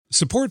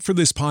Support for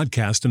this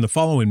podcast and the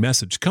following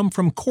message come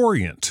from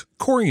Corient.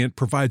 Corient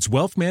provides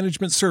wealth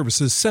management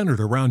services centered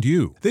around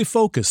you. They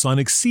focus on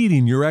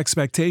exceeding your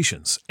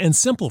expectations and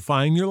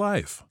simplifying your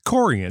life.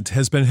 Corient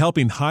has been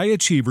helping high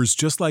achievers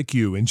just like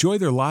you enjoy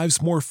their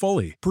lives more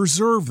fully,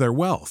 preserve their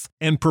wealth,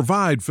 and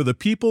provide for the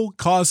people,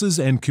 causes,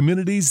 and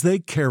communities they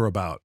care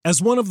about. As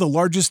one of the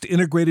largest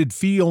integrated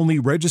fee-only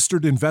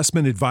registered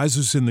investment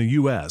advisors in the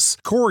U.S.,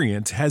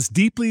 Corient has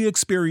deeply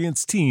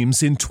experienced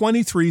teams in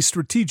 23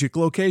 strategic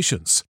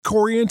locations.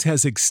 Corient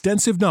has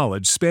extensive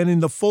knowledge spanning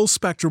the full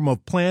spectrum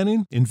of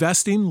planning,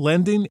 investing,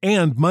 lending,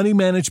 and money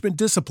management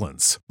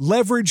disciplines.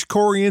 Leverage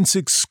Corient's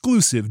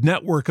exclusive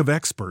network of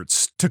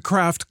experts to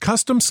craft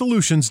custom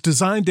solutions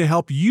designed to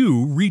help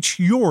you reach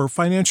your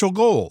financial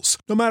goals,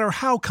 no matter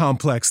how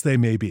complex they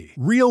may be.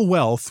 Real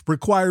wealth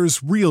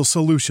requires real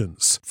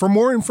solutions. For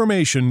more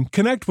information,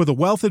 connect with a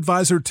wealth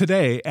advisor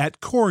today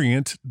at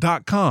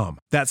Corient.com.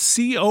 That's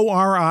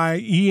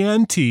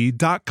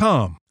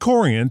Corient.com.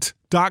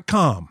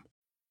 Corient.com.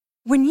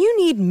 When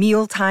you need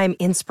mealtime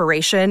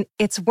inspiration,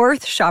 it's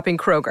worth shopping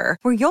Kroger,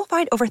 where you'll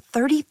find over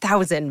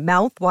 30,000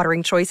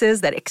 mouth-watering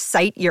choices that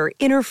excite your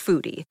inner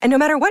foodie. And no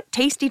matter what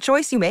tasty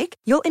choice you make,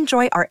 you'll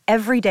enjoy our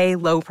everyday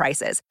low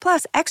prices,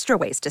 plus extra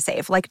ways to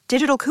save, like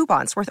digital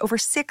coupons worth over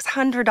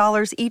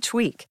 $600 each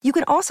week. You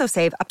can also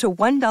save up to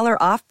 $1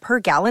 off per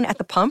gallon at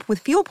the pump with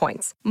fuel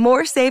points.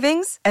 More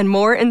savings and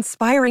more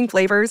inspiring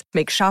flavors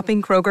make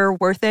shopping Kroger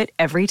worth it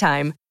every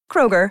time.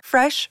 Kroger,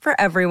 fresh for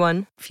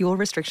everyone. Fuel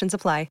restrictions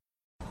apply.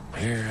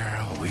 Here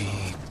we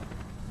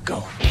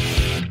go.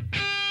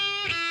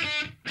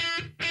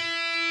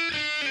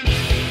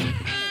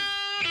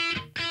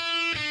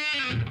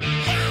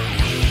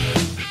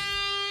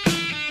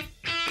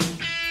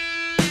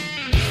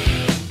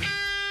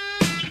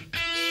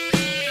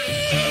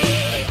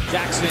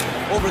 Jackson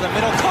over the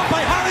middle, caught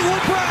by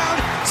Hollywood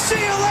Brown. See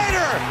you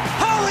later,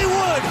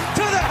 Hollywood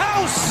to the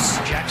house.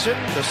 Jackson,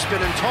 the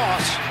spin and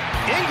toss.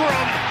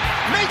 Ingram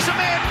makes a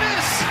man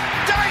miss.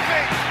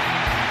 Diving.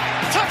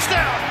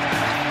 Touchdown.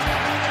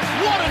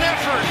 What an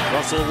effort.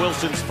 Russell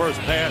Wilson's first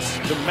pass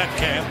to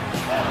Metcalf.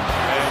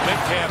 And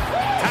Metcalf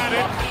had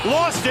it,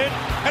 lost it,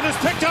 and is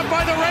picked up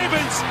by the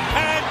Ravens.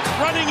 And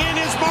running in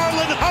is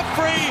Marlon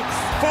Humphrey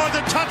for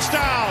the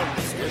touchdown.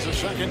 There's a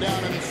second down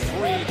and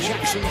 3.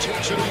 Jackson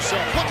takes it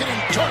himself. Look at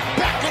him turn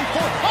back and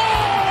forth.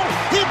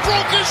 Oh! He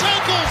broke his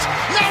ankles.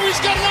 Now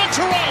he's got an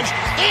entourage.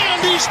 And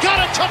he's got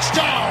a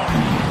touchdown.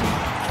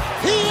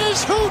 He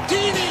is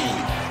Houdini.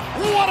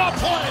 What a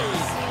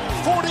play.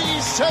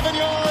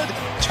 47-yard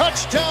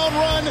touchdown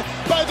run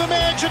by the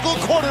magical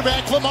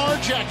quarterback, Lamar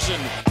Jackson.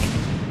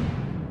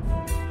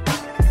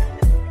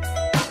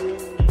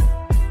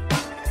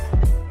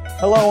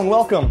 Hello and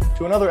welcome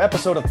to another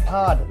episode of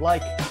Pod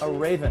Like a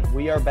Raven.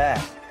 We are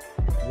back.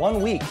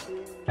 1 week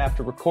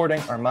after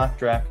recording our mock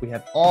draft, we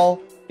have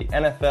all the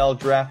NFL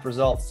draft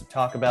results to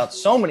talk about.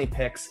 So many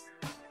picks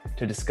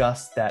to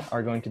discuss that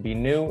are going to be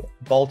new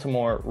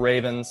Baltimore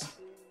Ravens.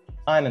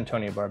 I'm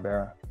Antonio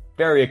Barbera.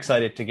 Very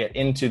excited to get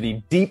into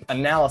the deep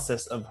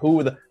analysis of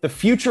who the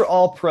future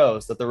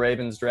All-Pros that the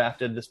Ravens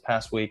drafted this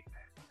past week.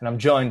 And I'm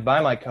joined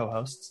by my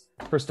co-hosts.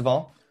 First of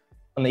all,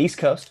 on the East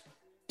Coast,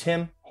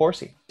 Tim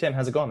Horsey. Tim,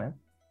 how's it going, man?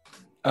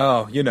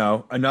 Oh,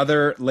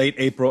 another late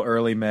April,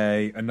 early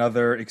May,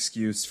 another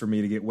excuse for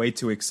me to get way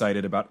too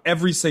excited about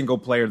every single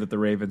player that the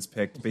Ravens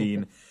picked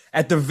being,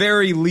 at the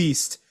very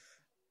least,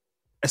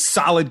 a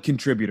solid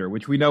contributor,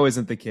 which we know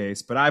isn't the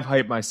case, but I've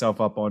hyped myself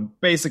up on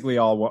basically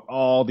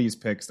all these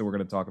picks that we're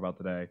going to talk about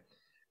today.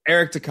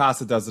 Eric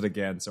DeCosta does it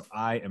again, so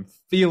I am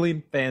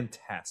feeling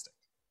fantastic.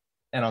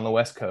 And on the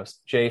West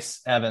Coast, Jace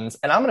Evans.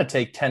 And I'm going to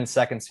take 10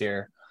 seconds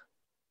here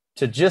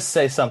to just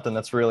say something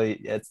that's really,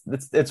 it's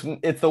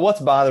the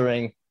what's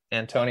bothering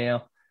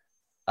Antonio.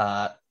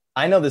 I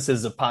know this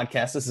is a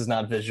podcast, this is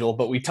not visual,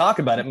 but we talk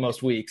about it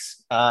most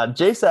weeks.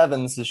 Jace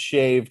Evans has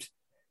shaved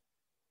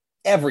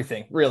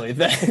everything, really.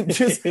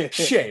 Just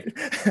shaved.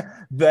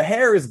 The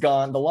hair is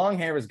gone. The long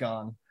hair is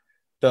gone.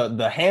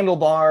 The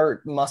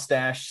handlebar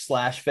mustache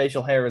 /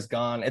 facial hair is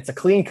gone. It's a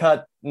clean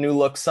cut, new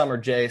look summer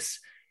Jace.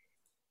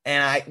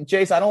 And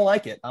Jace, I don't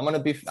like it. I'm gonna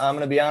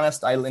be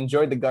honest. I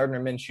enjoyed the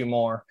Gardner Minshew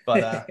more,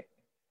 but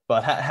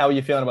how are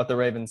you feeling about the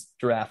Ravens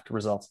draft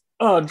results?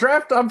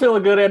 Draft, I'm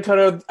feeling good,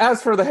 Antonio.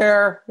 As for the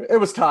hair,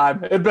 it was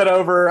time. It'd been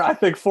over, I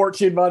think,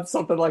 14 months,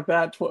 something like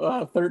that,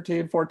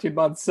 13, 14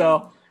 months.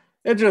 So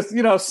it just,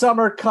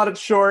 summer, cut it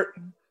short,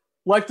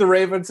 like the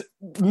Ravens.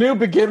 New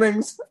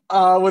beginnings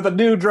with a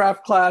new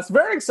draft class.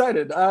 Very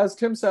excited. As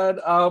Tim said,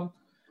 a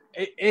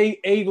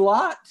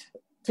lot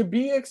to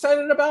be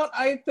excited about,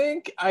 I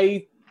think.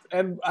 I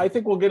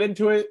think we'll get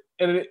into it.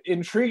 An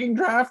intriguing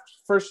draft.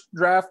 First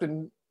draft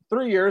in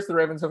 3 years. The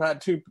Ravens have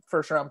had 2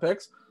 first-round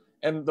picks.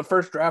 And the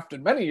first draft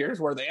in many years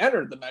where they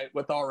entered the night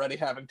with already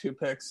having 2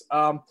 picks.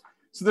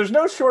 So there's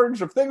no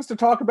shortage of things to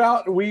talk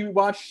about. We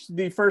watched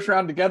the first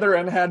round together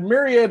and had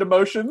myriad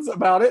emotions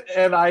about it.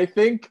 And I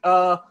think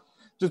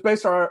just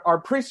based on our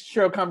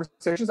pre-show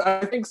conversations,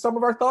 I think some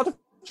of our thoughts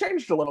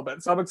changed a little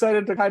bit. So I'm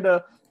excited to kind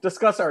of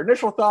discuss our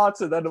initial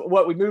thoughts and then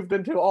what we moved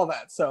into, all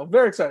that. So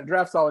very excited.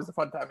 Draft's always a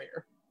fun time of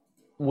year.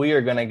 We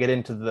are going to get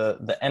into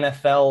the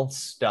NFL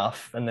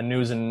stuff and the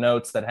news and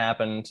notes that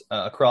happened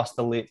across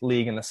the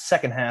league in the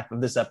second half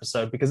of this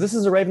episode, because this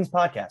is a Ravens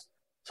podcast.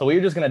 So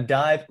we're just going to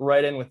dive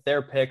right in with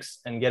their picks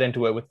and get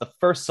into it with the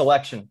first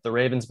selection the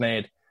Ravens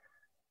made.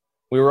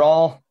 We were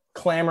all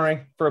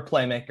clamoring for a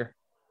playmaker,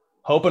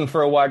 hoping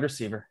for a wide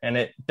receiver, and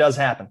it does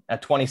happen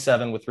at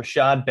 27 with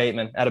Rashad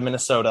Bateman out of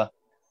Minnesota.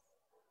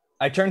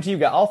 I turned to you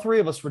guys. All three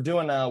of us were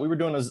doing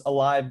a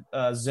live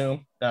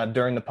Zoom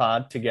during the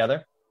pod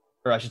together,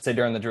 or I should say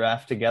during the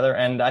draft together.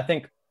 And I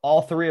think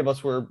all three of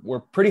us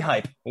were pretty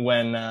hype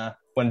when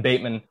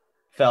Bateman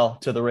fell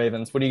to the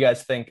Ravens. What do you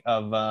guys think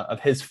of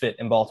his fit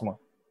in Baltimore?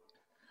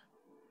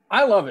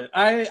 I love it.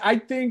 I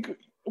think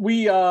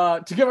we,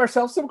 to give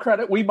ourselves some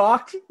credit, we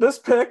mocked this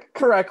pick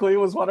correctly. It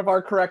was one of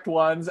our correct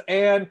ones.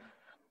 And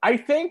I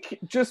think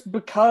just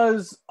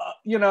because,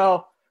 in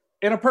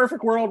a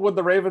perfect world, would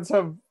the Ravens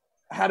have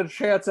had a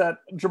chance at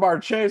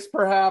Ja'Marr Chase,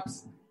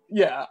 perhaps?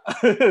 Yeah,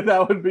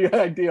 that would be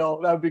ideal.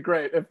 That would be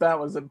great if that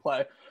was in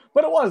play.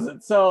 But it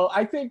wasn't. So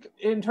I think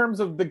in terms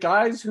of the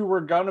guys who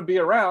were going to be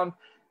around,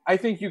 I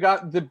think you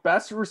got the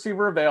best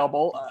receiver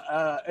available,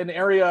 an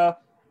area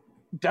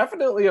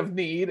definitely of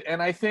need.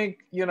 And I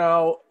think,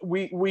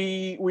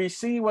 we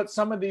see what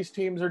some of these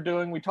teams are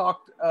doing. We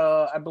talked,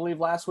 I believe,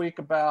 last week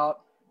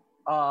about,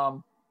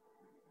 what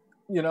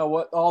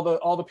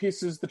all the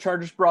pieces the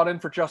Chargers brought in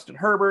for Justin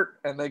Herbert,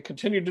 and they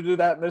continue to do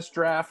that in this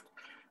draft.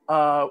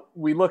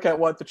 We look at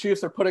what the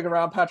Chiefs are putting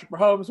around Patrick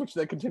Mahomes, which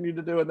they continue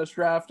to do in this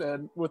draft,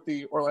 and with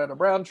the Orlando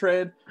Brown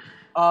trade.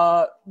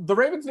 The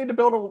Ravens need to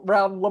build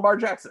around Lamar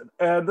Jackson,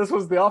 and this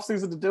was the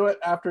offseason to do it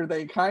after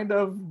they kind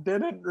of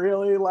didn't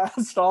really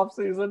last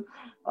offseason,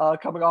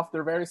 coming off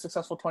their very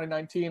successful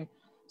 2019.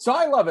 So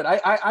I love it.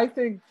 I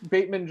think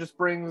Bateman just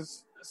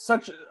brings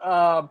such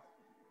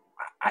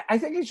I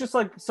think he's just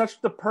like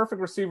such the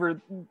perfect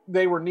receiver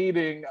they were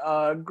needing.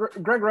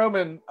 Greg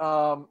Roman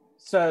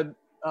said,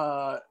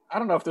 I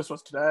don't know if this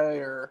was today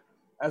or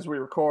as we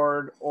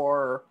record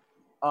or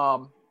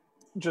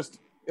just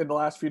in the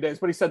last few days,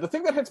 but he said, the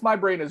thing that hits my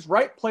brain is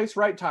right place,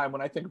 right time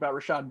when I think about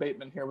Rashad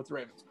Bateman here with the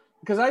Ravens,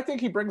 because I think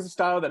he brings a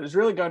style that is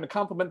really going to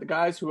complement the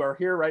guys who are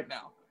here right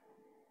now.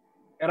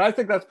 And I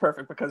think that's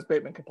perfect because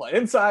Bateman can play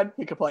inside.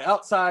 He can play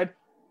outside.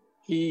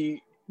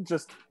 He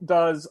just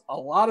does a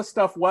lot of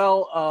stuff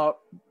well.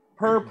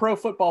 Per Pro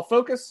Football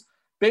Focus,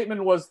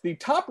 Bateman was the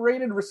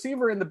top-rated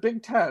receiver in the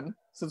Big Ten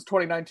since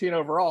 2019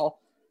 overall,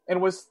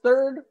 and was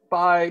third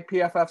by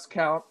PFF's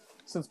count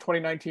since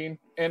 2019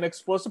 in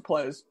explosive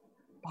plays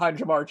behind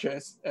Ja'Marr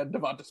Chase and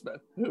Devonta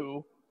Smith,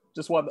 who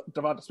just won.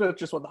 Devonta Smith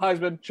just won the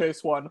Heisman.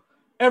 Chase won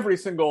every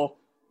single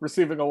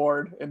receiving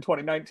award in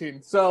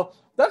 2019. So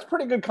that's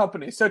pretty good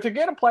company. So to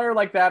get a player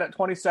like that at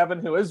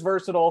 27 who is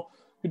versatile,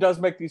 who does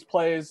make these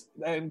plays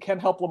and can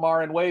help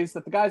Lamar in ways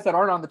that the guys that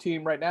aren't on the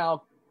team right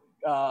now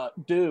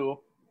do,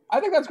 I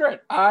think that's great.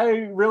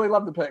 I really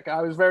love the pick.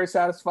 I was very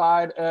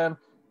satisfied and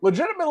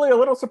legitimately a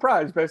little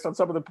surprised based on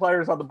some of the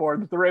players on the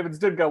board that the Ravens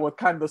did go with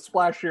kind of the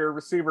splashier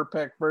receiver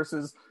pick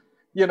versus,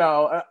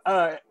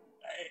 a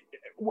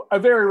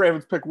very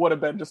Ravens pick would have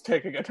been just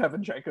taking a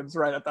Tevin Jenkins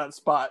right at that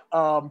spot.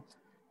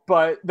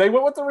 But they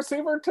went with the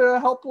receiver to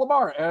help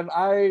Lamar, and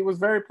I was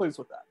very pleased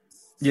with that.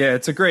 Yeah,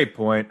 it's a great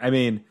point. I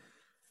mean,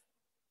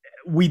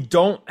 we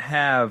don't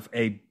have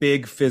a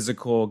big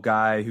physical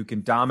guy who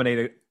can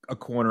dominate a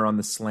corner on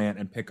the slant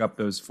and pick up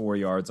those 4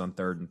 yards on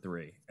 3rd and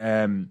 3.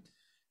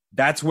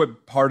 That's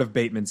what part of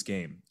Bateman's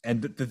game.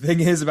 And the thing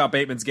is about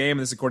Bateman's game, and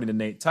this is according to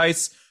Nate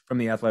Tice from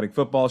the Athletic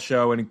Football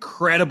Show, an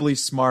incredibly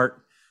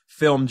smart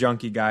film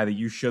junkie guy that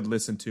you should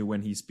listen to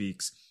when he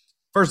speaks.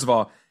 First of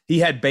all, he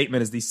had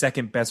Bateman as the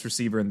second best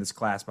receiver in this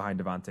class behind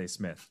Devonta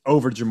Smith,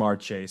 over Ja'Marr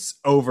Chase,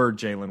 over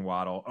Jalen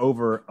Waddle,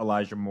 over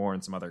Elijah Moore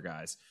and some other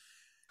guys.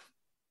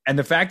 And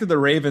the fact that the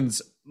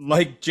Ravens,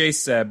 like Jace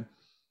said,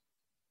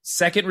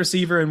 second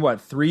receiver in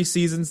 3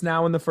 seasons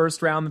now in the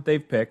first round that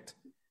they've picked.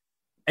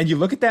 And you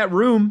look at that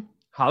room,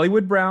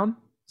 Hollywood Brown,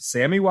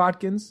 Sammy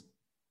Watkins,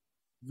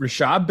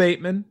 Rashad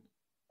Bateman,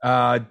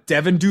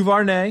 Devin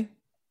Duvernay,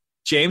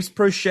 James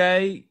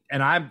Prochet,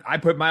 and I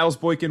put Miles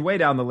Boykin way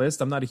down the list.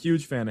 I'm not a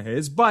huge fan of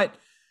his, but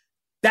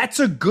that's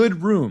a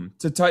good room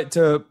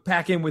to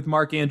pack in with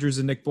Mark Andrews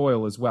and Nick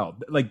Boyle as well.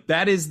 Like,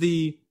 that is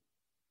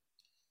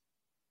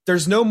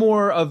there's no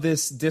more of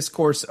this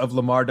discourse of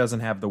Lamar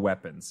doesn't have the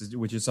weapons,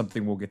 which is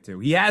something we'll get to.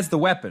 He has the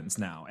weapons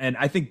now. And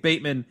I think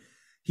Bateman,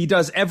 he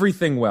does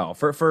everything well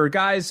for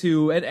guys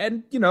who,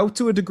 and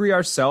to a degree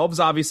ourselves,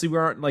 obviously we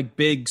aren't like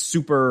big,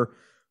 super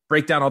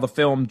break down all the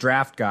film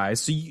draft guys.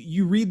 So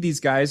you read these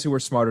guys who are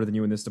smarter than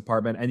you in this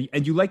department,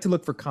 and you like to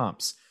look for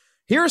comps.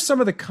 Here are some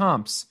of the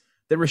comps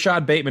that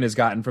Rashad Bateman has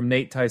gotten from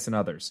Nate Tice and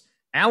others.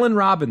 Allen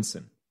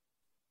Robinson,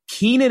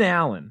 Keenan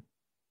Allen,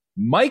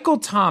 Michael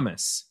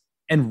Thomas,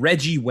 and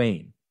Reggie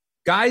Wayne.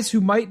 Guys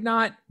who might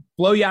not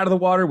blow you out of the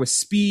water with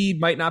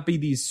speed, might not be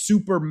these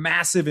super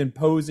massive,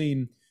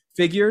 imposing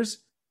figures,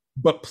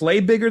 but play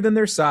bigger than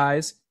their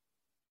size,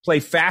 play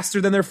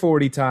faster than their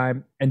 40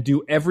 time, and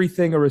do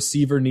everything a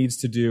receiver needs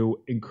to do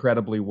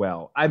incredibly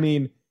well. I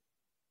mean,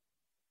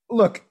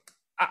 look,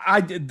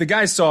 the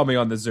guys saw me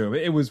on the Zoom.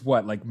 It was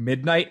like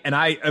midnight, and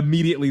I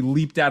immediately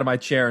leaped out of my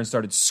chair and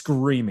started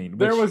screaming.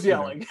 There was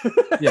yelling.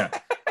 Yeah,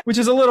 which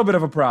is a little bit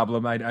of a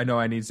problem. I know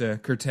I need to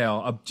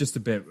curtail just a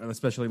bit,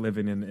 especially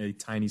living in a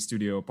tiny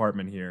studio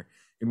apartment here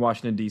in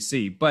Washington,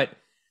 D.C. But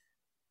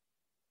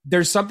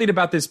there's something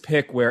about this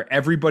pick where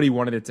everybody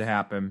wanted it to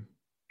happen.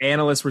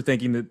 Analysts were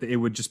thinking that it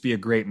would just be a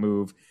great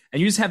move.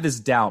 And you just have this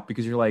doubt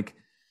because you're like,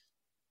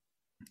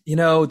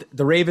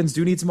 the Ravens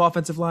do need some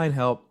offensive line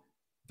help.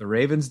 The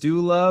Ravens do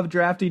love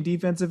drafting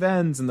defensive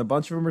ends, and a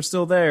bunch of them are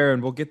still there,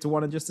 and we'll get to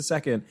one in just a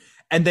second.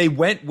 And they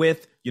went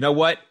with, you know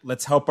what?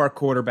 Let's help our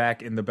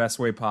quarterback in the best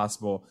way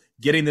possible.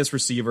 Getting this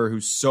receiver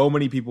who so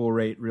many people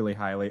rate really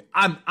highly.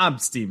 I'm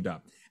steamed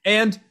up.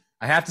 And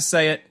I have to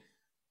say it,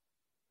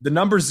 the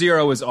number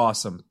 0 is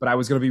awesome, but I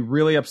was going to be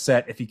really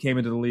upset if he came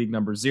into the league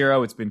number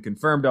 0. It's been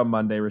confirmed on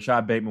Monday.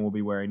 Rashad Bateman will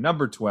be wearing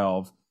number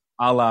 12,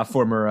 a la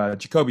former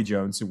Jacoby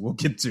Jones, who we'll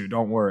get to.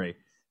 Don't worry.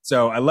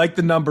 So I like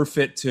the number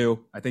fit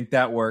too. I think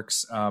that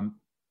works.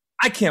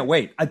 I can't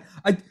wait.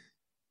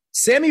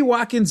 Sammy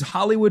Watkins,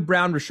 Hollywood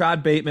Brown,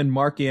 Rashad Bateman,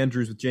 Mark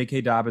Andrews with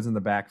J.K. Dobbins in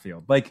the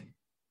backfield.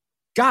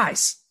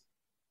 Guys,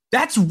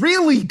 that's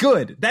really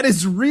good. That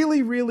is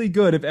really, really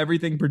good if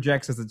everything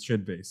projects as it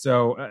should be.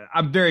 So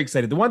I'm very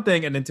excited. The one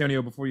thing, and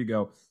Antonio, before you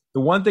go, the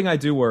one thing I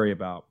do worry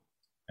about,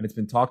 and it's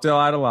been talked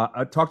about a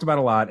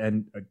lot,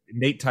 and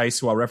Nate Tice,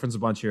 who I'll reference a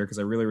bunch here because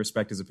I really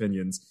respect his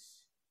opinions,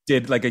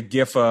 did a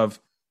gif of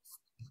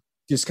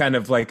just kind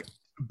of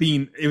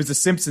being, it was a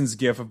Simpsons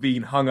gif of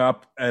being hung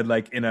up at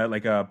in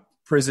a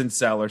prison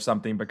cell or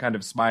something, but kind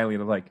of smiling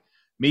of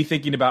me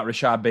thinking about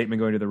Rashad Bateman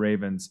going to the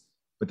Ravens,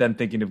 but then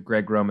thinking of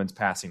Greg Roman's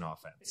passing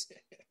offense,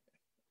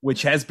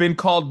 which has been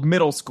called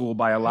middle school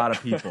by a lot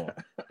of people.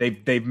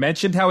 They've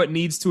mentioned how it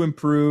needs to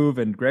improve,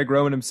 and Greg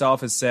Roman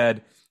himself has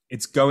said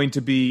it's going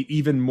to be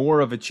even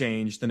more of a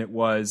change than it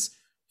was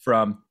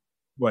from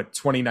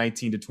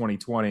 2019 to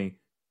 2020.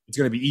 It's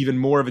going to be even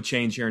more of a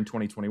change here in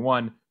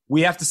 2021.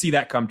 We have to see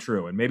that come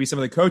true, and maybe some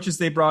of the coaches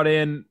they brought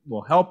in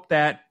will help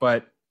that,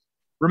 but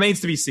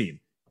remains to be seen.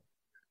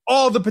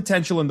 All the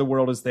potential in the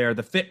world is there.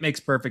 The fit makes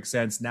perfect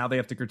sense. Now they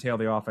have to curtail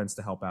the offense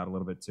to help out a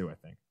little bit too, I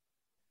think.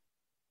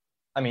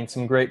 I mean,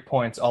 some great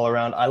points all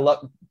around. I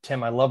love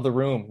the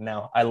room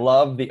now. I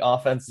love the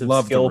offensive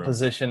skill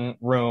position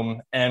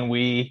room, and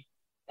we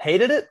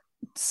hated it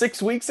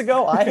 6 weeks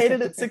ago. I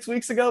hated it 6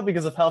 weeks ago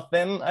because of how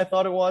thin I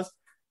thought it was.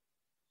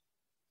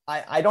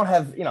 I don't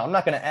have, I'm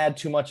not going to add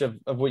too much of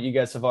what you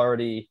guys have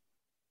already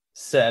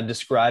said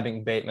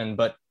describing Bateman,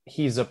 but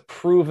he's a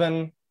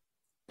proven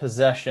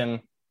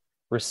possession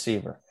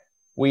receiver.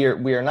 We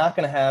are not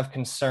going to have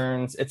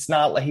concerns. It's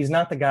not like he's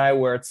not the guy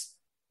where it's,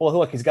 well,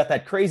 look, he's got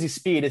that crazy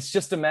speed. It's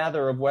just a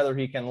matter of whether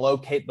he can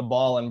locate the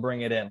ball and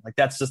bring it in.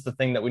 That's just the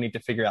thing that we need to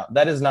figure out.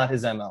 That is not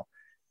his MO.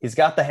 He's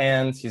got the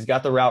hands. He's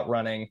got the route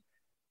running.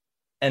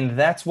 And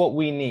that's what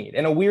we need.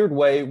 In a weird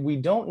way, we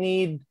don't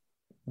need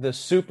the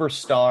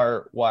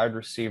superstar wide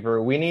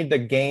receiver. We need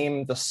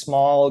the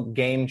small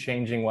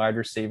game-changing wide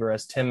receiver,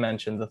 as Tim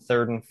mentioned, the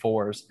 3rd and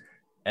 4s.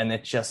 And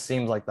it just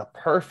seems like the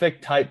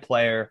perfect type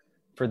player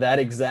for that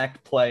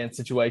exact play and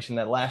situation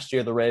that last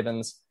year the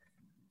Ravens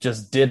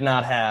just did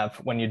not have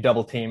when you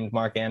double-teamed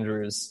Mark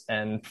Andrews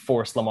and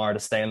forced Lamar to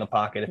stay in the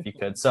pocket if you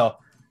could. So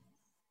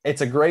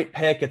it's a great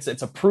pick. It's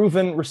a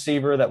proven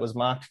receiver that was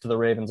mocked to the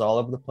Ravens all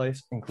over the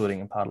place, including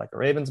in Pod Like a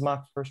Ravens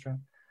mock first round.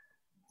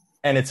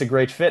 And it's a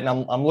great fit. And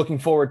I'm looking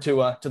forward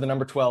to the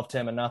number 12,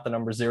 Tim, and not the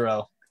number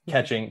 0,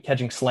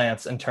 catching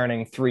slants and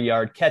turning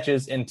 3-yard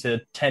catches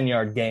into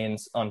 10-yard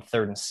gains on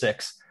 3rd and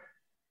 6.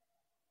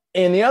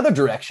 In the other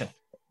direction,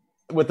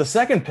 with the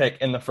second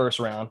pick in the first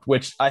round,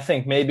 which I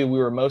think maybe we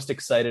were most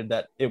excited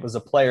that it was a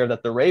player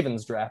that the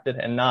Ravens drafted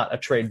and not a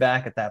trade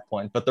back at that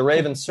point. But the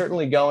Ravens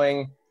certainly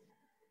going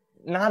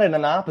not in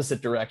an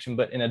opposite direction,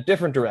 but in a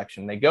different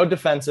direction. They go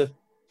defensive.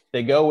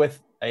 They go with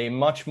a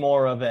much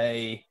more of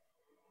a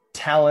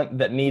talent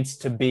that needs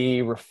to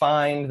be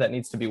refined, that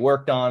needs to be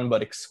worked on,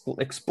 but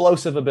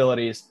explosive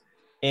abilities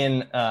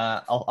in,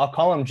 I'll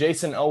call him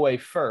Jason Owe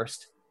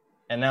first,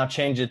 and now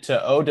change it to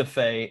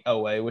Odafe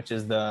Owe, which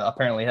is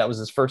apparently that was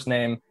his first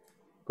name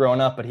growing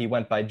up, but he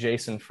went by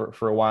Jason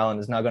for a while and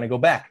is now going to go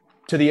back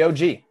to the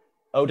OG,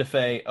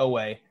 Odafe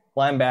Owe,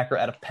 linebacker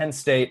out of Penn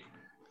State.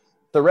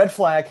 The red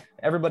flag,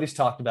 everybody's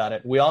talked about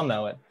it. We all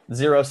know it.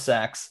 0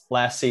 sacks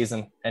last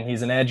season, and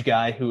he's an edge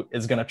guy who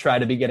is going to try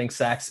to be getting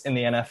sacks in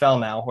the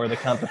NFL now, where the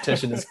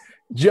competition is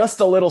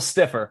just a little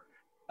stiffer.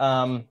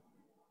 I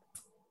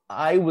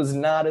was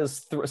not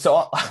as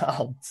so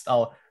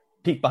I'll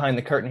peek behind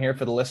the curtain here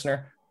for the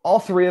listener. All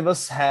three of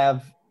us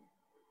have,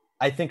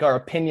 I think, our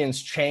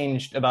opinions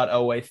changed about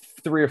Owe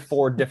 3 or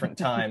 4 different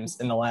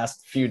times in the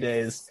last few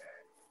days.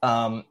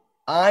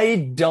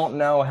 I don't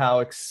know how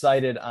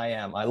excited I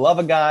am. I love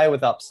a guy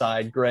with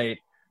upside. Great.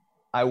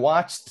 I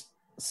watched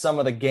some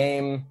of the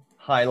game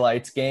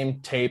highlights, game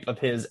tape of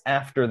his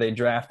after they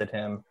drafted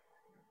him.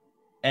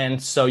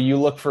 And so you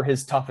look for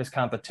his toughest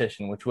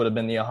competition, which would have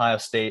been the Ohio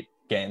State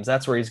games.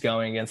 That's where he's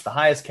going against the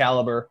highest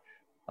caliber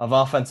of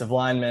offensive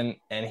linemen.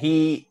 And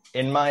he,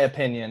 in my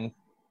opinion,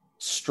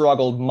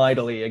 struggled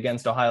mightily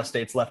against Ohio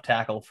State's left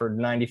tackle for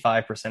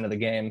 95% of the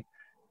game.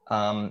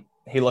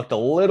 He looked a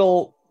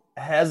little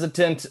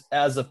hesitant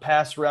as a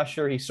pass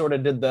rusher. He sort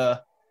of did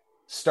the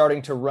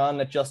starting to run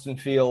at Justin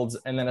Fields,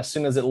 and then as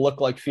soon as it looked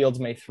like Fields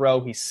may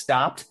throw, he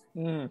stopped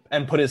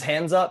and put his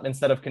hands up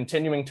instead of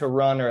continuing to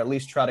run or at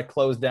least try to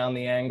close down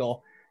the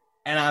angle.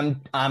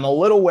 And I'm a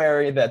little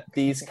wary that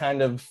these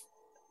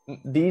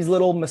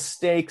little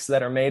mistakes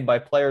that are made by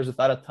players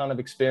without a ton of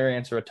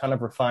experience or a ton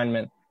of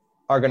refinement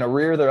are going to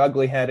rear their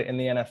ugly head in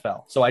the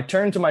NFL. So I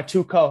turn to my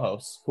two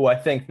co-hosts, who I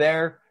think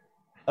their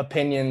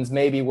opinions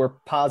maybe were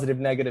positive,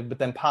 negative, but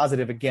then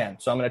positive again.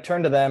 So I'm going to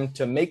turn to them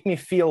to make me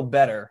feel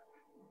better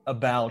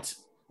about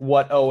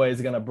what Oweh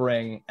is going to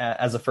bring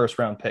as a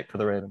first-round pick for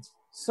the Ravens.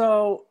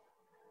 So,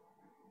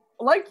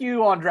 like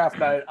you on draft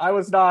night, I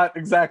was not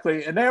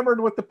exactly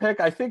enamored with the pick.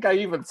 I think I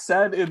even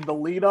said in the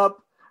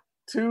lead-up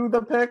to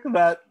the pick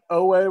that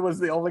Oweh was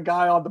the only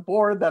guy on the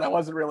board that I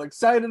wasn't really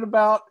excited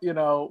about. You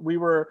know, we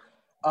were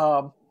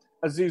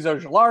Azeez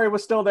Ojulari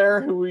was still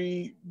there, who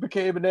we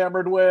became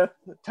enamored with.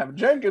 Tevin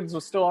Jenkins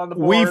was still on the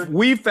board.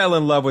 We fell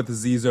in love with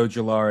Azeez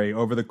Ojulari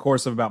over the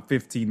course of about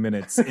 15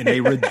 minutes in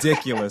a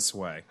ridiculous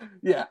way.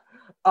 Yeah.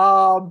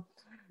 Tevin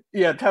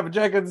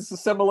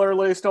Jenkins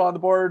similarly still on the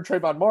board.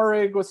 Trayvon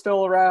Moehrig was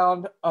still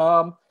around.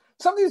 Some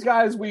of these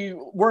guys we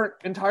weren't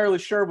entirely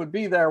sure would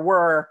be there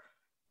were.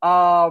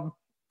 And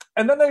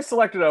then they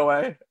selected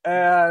Oweh.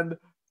 And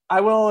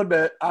I will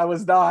admit, I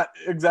was not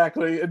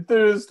exactly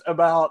enthused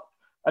about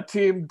a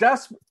team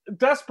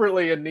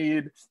desperately in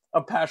need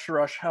of pass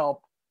rush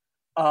help,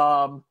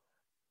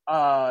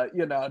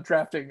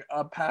 drafting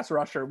a pass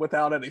rusher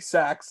without any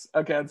sacks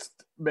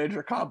against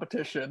major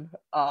competition.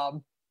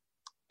 And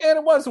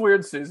it was a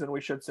weird season, we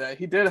should say.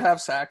 He did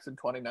have sacks in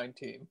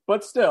 2019,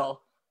 but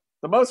still,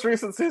 the most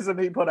recent season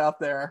he put out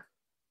there,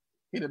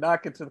 he did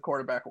not get to the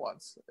quarterback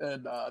once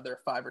in their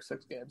 5 or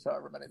 6 games,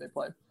 however many they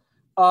played.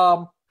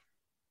 And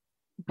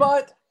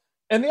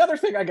the other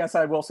thing I guess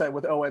I will say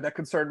with Oweh that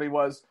concerned me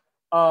was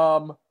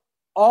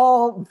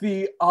all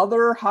the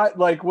other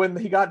when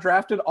he got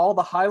drafted, all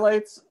the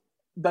highlights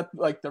that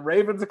like the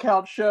Ravens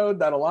account showed,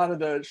 that a lot of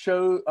the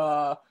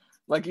show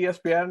like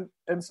ESPN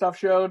and stuff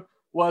showed,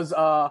 was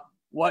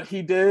what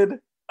he did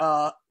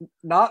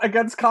not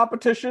against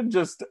competition,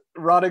 just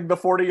running the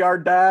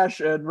 40-yard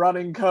dash and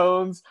running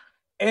cones.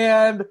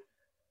 And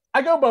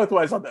I go both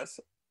ways on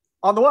this.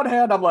 On the one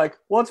hand, I'm like,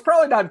 well, it's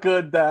probably not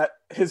good that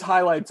his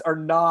highlights are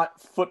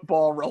not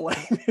football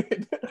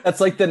related.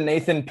 That's like the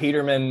Nathan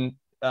Peterman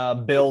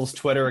Bills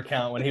Twitter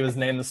account when he was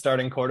named the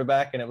starting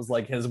quarterback, and it was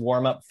like his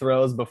warm-up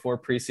throws before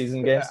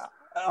preseason games.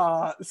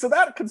 Yeah. So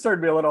that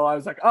concerned me a little. I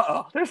was like,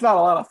 there's not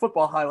a lot of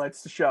football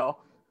highlights to show.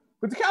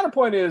 But the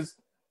counterpoint is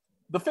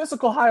the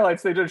physical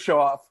highlights they did show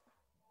off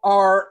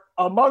are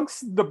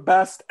amongst the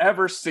best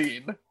ever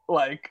seen,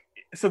 like,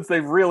 since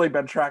they've really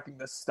been tracking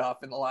this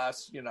stuff in the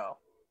last,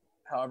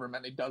 however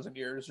many dozen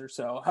years or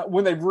so,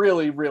 when they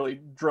really, really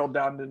drilled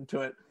down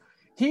into it.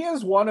 He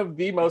is one of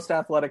the most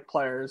athletic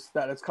players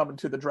that has come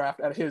into the draft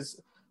at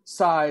his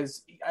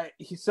size.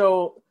 He's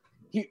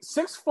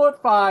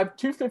 6'5",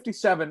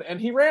 257, and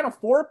he ran a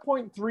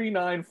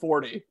 4.39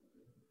 40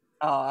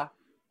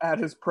 at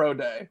his pro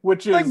day,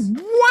 which is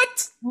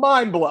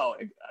mind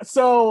blowing.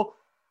 So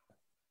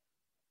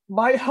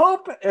my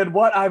hope, and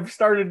what I've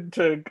started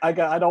to, I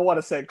don't want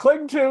to say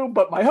cling to,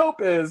 but my hope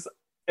is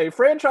a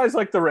franchise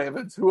like the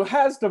Ravens, who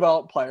has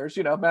developed players,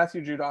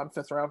 Matthew Judon,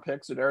 5th round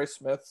pick, Zadarius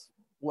Smith,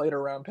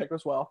 later round pick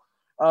as well.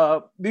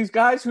 These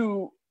guys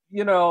who,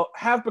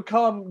 have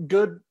become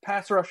good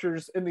pass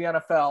rushers in the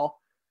NFL.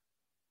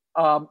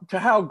 To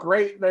how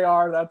great they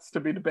are, that's to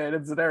be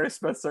debated. Zadarius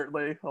Smith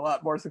certainly a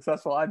lot more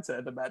successful, I'd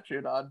say, than Matt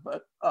Judon.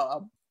 But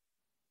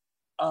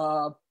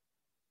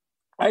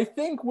I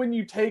think when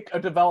you take a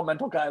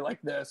developmental guy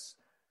like this,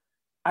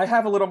 I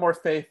have a little more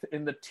faith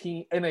in the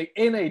team, in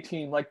a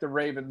team like the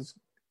Ravens,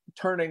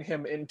 turning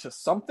him into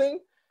something.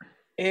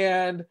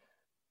 And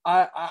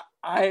I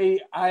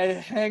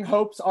hang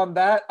hopes on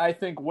that. I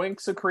think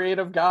Wink's a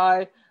creative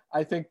guy.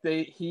 I think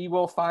he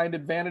will find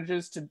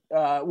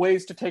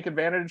ways to take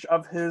advantage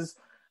of his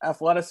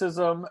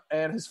athleticism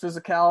and his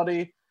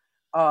physicality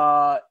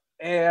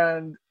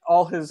and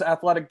all his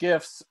athletic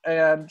gifts,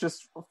 and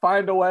just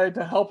find a way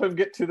to help him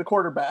get to the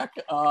quarterback.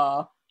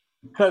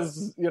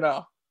 Because,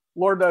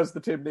 Lord knows the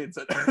team needs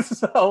it.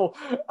 So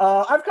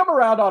I've come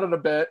around on it a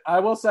bit. I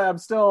will say I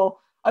still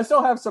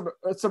have some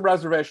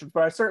reservations,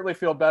 but I certainly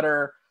feel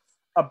better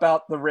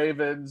about the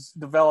Ravens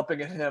developing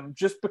him,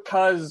 just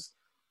because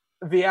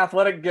the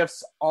athletic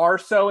gifts are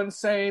so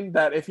insane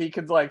that if he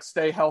could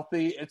stay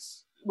healthy,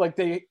 it's like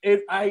they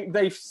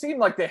seem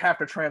like they have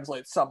to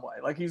translate some way.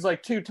 Like, he's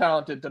too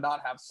talented to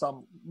not have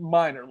some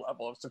minor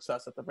level of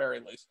success at the very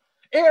least.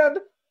 And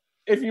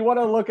if you want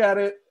to look at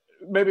it,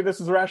 maybe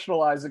this is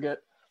rationalizing it,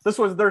 this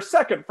was their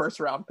second first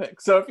round pick.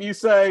 So if you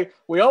say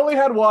we only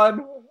had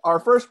one, our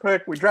first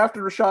pick, we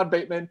drafted Rashad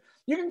Bateman.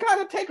 You can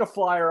kind of take a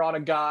flyer on a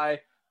guy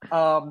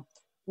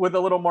with a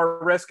little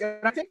more risk. And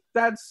I think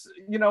that's,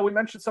 we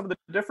mentioned some of the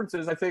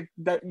differences. I think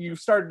that you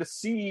started to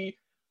see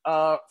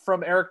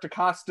from Eric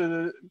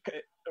DeCosta,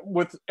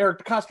 with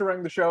Eric DeCosta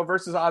running the show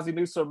versus Ozzie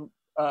Newsome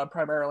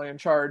primarily in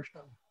charge.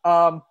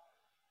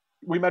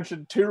 We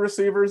mentioned 2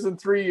 receivers in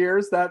 3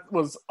 years. That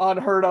was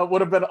unheard of,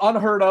 would have been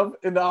unheard of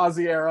in the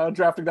Ozzie era,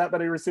 drafting that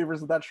many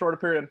receivers in that short a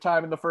period of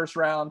time in the first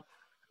round.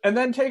 And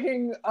then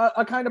taking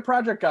a kind of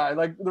project guy.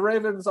 Like the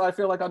Ravens, I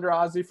feel like under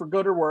Ozzie, for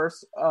good or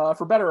worse,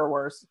 for better or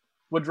worse,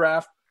 would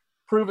draft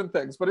proven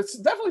things. But it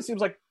definitely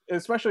seems like,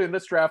 especially in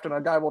this draft, and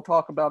a guy we'll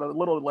talk about it a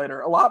little later,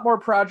 a lot more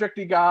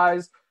project-y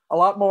guys, a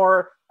lot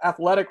more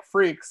athletic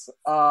freaks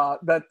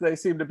that they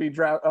seem to be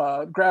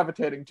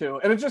gravitating to.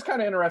 And it's just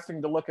kind of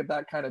interesting to look at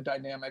that kind of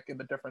dynamic and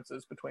the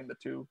differences between the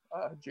two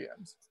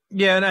GMs.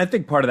 Yeah, and I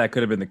think part of that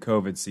could have been the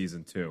COVID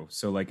season too.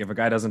 So like if a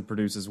guy doesn't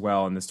produce as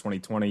well in this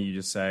 2020, you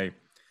just say,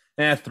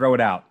 throw it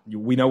out.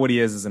 We know what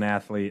he is as an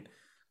athlete.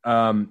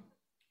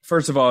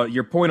 First of all,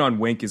 your point on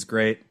Wink is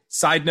great.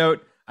 Side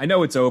note, I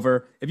know it's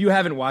over. If you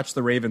haven't watched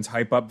the Ravens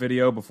hype up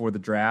video before the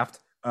draft,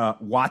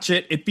 watch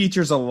it. It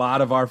features a lot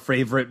of our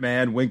favorite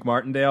man, Wink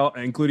Martindale,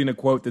 including a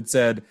quote that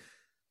said,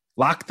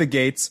 "Lock the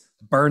gates,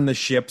 burn the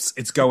ships.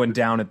 It's going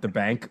down at the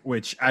bank,"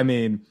 which, I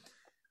mean,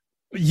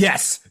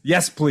 yes,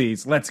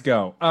 please. Let's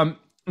go.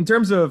 In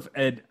terms of,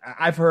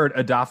 I've heard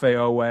Adafe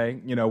Owe,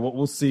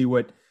 we'll see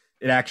what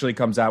it actually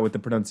comes out with the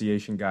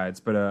pronunciation guides.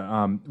 But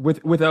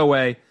with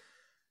Owe,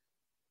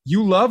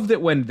 you love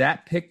that when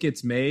that pick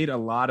gets made, a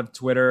lot of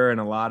Twitter and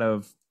a lot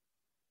of,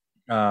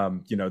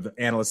 the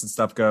analysts and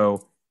stuff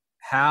go,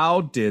 how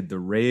did the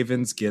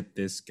Ravens get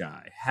this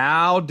guy?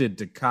 How did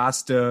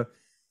DeCosta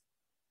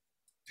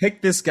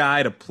pick this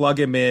guy to plug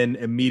him in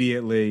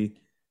immediately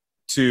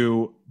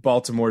to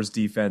Baltimore's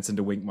defense and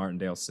to Wink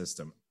Martindale's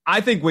system? I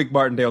think Wink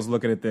Martindale's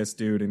looking at this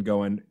dude and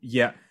going,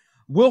 yeah,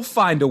 we'll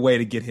find a way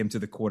to get him to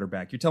the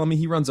quarterback. You're telling me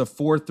he runs a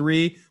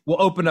 4-3?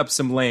 We'll open up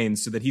some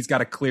lanes so that he's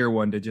got a clear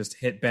one to just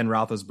hit Ben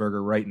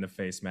Roethlisberger right in the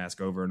face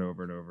mask over and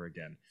over and over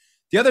again.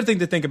 The other thing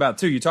to think about,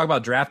 too, you talk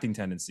about drafting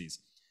tendencies.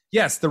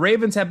 Yes, the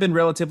Ravens have been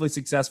relatively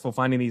successful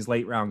finding these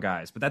late-round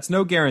guys, but that's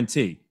no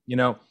guarantee.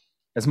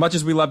 As much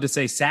as we love to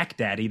say sack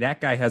daddy,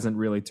 that guy hasn't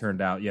really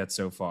turned out yet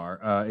so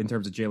far in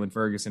terms of Jalen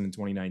Ferguson in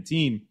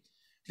 2019.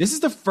 This is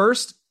the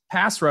first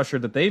pass rusher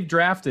that they've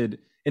drafted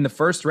in the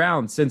first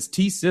round since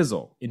T.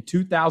 Sizzle in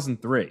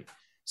 2003.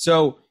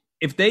 So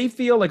if they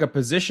feel like a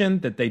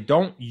position that they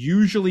don't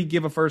usually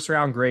give a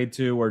first-round grade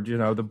to, or,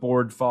 the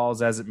board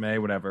falls as it may,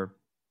 whatever.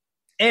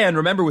 And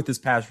remember, with this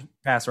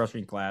pass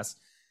rushing class,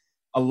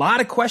 a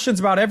lot of questions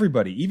about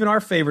everybody. Even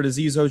our favorite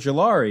Azeez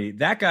Ojulari,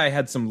 that guy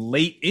had some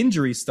late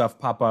injury stuff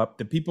pop up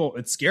that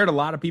it scared a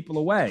lot of people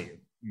away,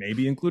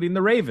 maybe including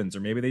the Ravens,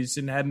 or maybe they just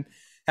didn't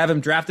have him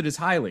drafted as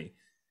highly.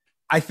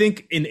 I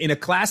think in a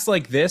class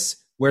like this,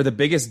 where the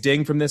biggest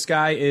ding from this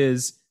guy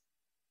is,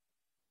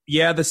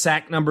 yeah, the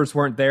sack numbers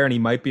weren't there and he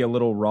might be a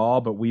little raw,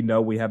 but we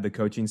know we have the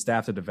coaching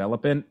staff to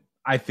develop in.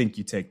 I think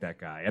you take that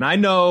guy. And I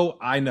know,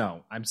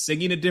 I'm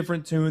singing a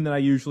different tune than I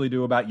usually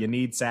do about you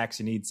need sacks.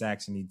 And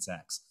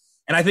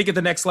I think at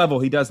the next level,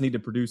 he does need to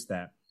produce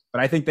that.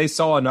 But I think they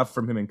saw enough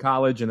from him in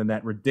college and in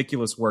that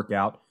ridiculous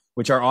workout,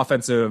 which our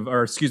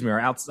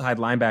outside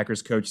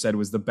linebackers coach said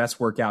was the best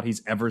workout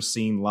he's ever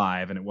seen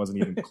live, and it wasn't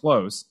even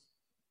close.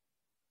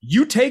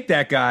 You take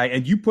that guy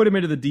and you put him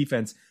into the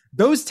defense.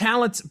 Those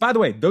talents, by the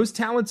way,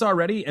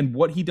 already, and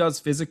what he does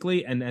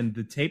physically and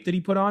the tape that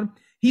he put on,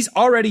 he's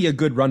already a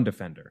good run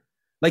defender.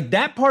 Like,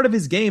 that part of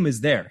his game is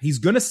there. He's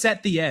going to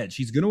set the edge.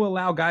 He's going to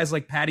allow guys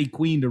like Patty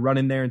Queen to run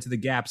in there into the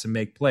gaps and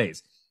make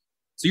plays.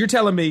 So you're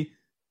telling me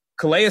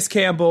Calais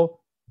Campbell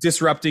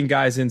disrupting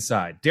guys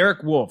inside.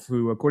 Derek Wolfe,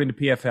 who, according to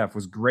PFF,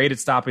 was great at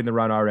stopping the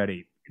run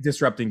already,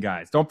 disrupting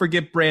guys. Don't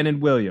forget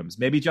Brandon Williams.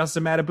 Maybe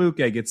Justin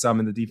Matabuke gets some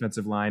in the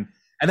defensive line.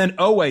 And then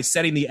Owe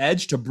setting the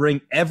edge to bring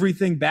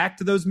everything back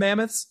to those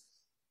mammoths.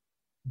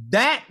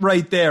 That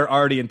right there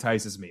already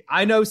entices me.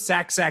 I know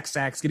sacks,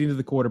 getting to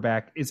the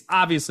quarterback is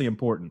obviously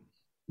important.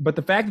 But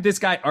the fact that this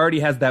guy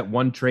already has that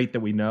one trait that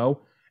we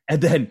know,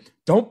 and then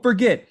don't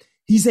forget,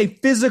 he's a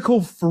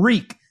physical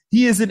freak.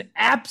 He is an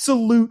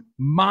absolute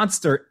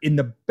monster in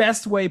the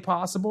best way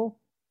possible.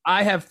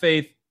 I have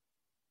faith.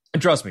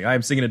 And trust me, I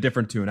am singing a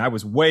different tune. I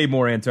was way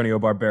more Antonio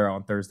Barbera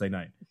on Thursday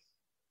night.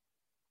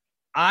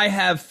 I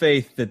have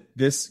faith that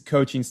this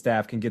coaching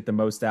staff can get the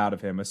most out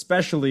of him,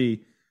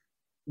 especially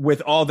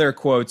with all their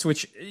quotes,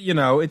 which,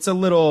 it's a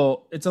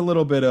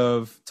little bit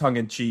of tongue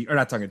in cheek, or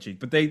not tongue in cheek,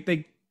 but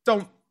they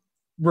don't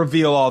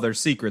reveal all their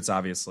secrets,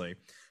 obviously.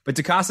 But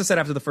DeCosta said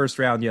after the first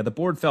round, the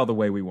board fell the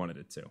way we wanted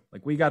it to.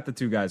 Like, we got the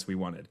two guys we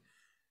wanted.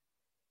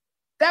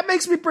 That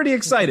makes me pretty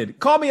excited.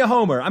 Call me a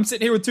homer. I'm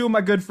sitting here with two of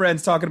my good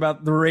friends talking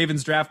about the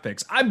Ravens draft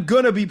picks. I'm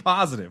going to be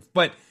positive,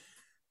 but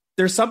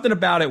there's something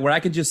about it where I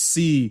can just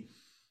see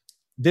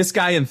this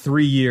guy in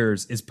 3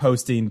 years is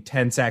posting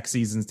 10 sack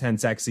seasons,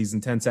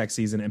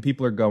 and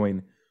people are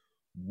going,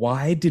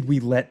 why did we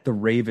let the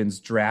Ravens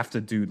draft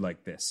a dude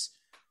like this?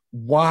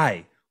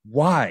 Why?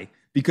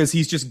 because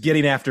he's just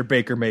getting after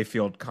Baker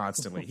Mayfield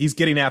constantly. He's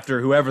getting after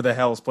whoever the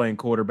hell is playing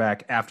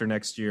quarterback after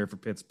next year for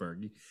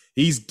Pittsburgh.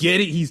 He's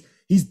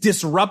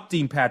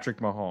disrupting Patrick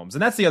Mahomes.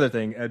 And that's the other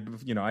thing.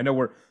 I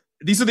know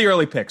these are the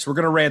early picks. We're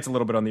going to rant a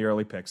little bit on the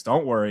early picks.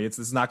 Don't worry. This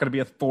is not going to be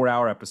a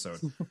 4-hour episode.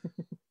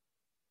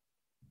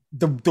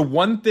 The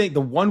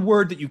one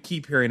word that you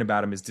keep hearing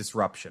about him is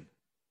disruption.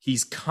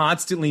 He's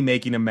constantly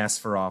making a mess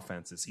for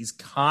offenses. He's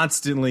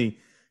constantly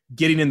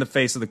getting in the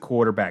face of the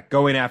quarterback,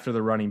 going after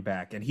the running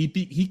back. And he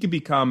can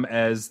become,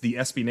 as the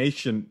SB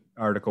Nation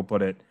article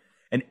put it,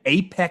 an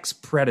apex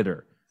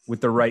predator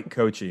with the right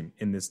coaching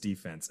in this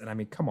defense. And I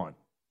mean, come on.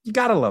 You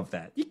got to love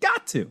that. You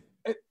got to.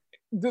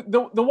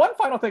 The one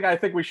final thing I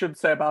think we should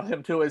say about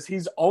him, too, is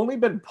he's only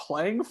been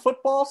playing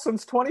football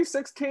since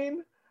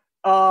 2016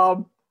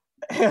 and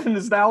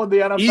is now in the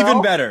NFL.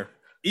 Even better.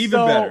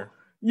 Better.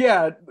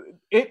 Yeah,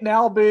 it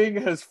now being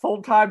his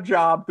full-time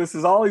job, this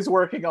is all he's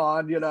working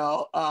on,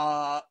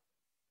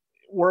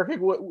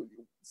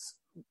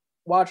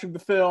 watching the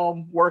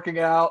film, working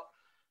out.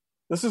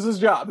 This is his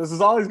job. This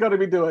is all he's going to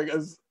be doing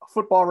is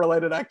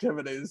football-related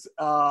activities,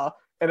 and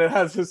it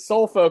has his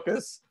sole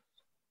focus.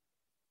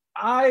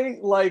 I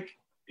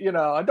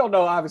don't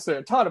know, obviously,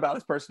 a ton about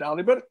his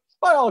personality, but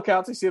by all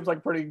accounts, he seems like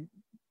a pretty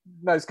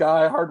nice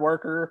guy, hard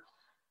worker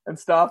and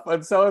stuff.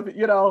 And so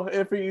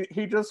if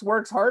he just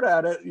works hard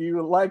at it,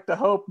 you like to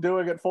hope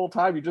doing it full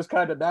time, you just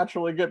kind of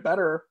naturally get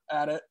better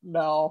at it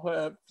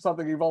now,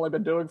 something you've only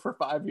been doing for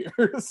 5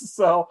 years.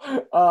 So,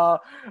 I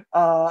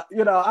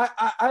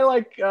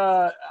like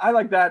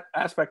that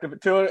aspect of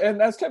it too. And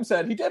as Tim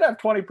said, he did have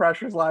 20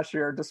 pressures last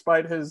year,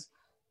 despite his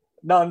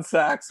none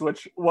sacks,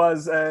 which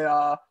was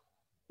a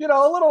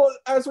little,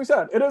 as we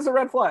said, it is a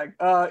red flag.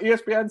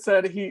 ESPN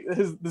said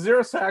the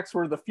 0 sacks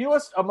were the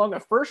fewest among a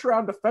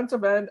first-round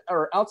defensive end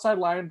or outside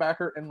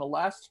linebacker in the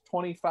last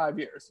 25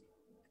 years.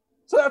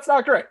 So that's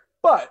not great.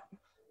 But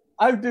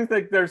I do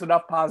think there's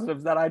enough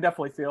positives that I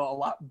definitely feel a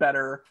lot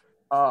better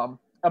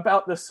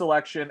about this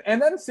selection. And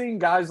then seeing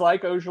guys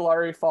like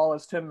Ojulari fall,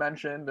 as Tim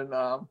mentioned, and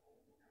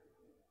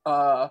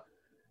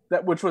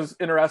which was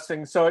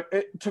interesting. So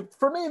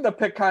for me, the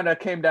pick kind of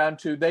came down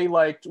to they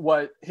liked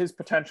what his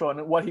potential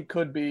and what he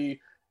could be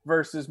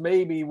versus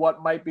maybe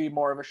what might be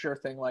more of a sure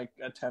thing like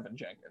a Tevin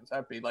Jenkins.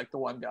 That'd be like the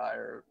one guy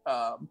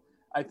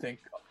I think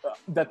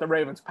that the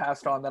Ravens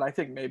passed on that I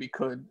think maybe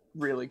could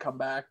really come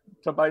back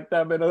to bite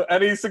them in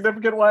any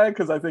significant way,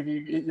 because I think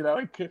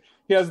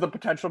he has the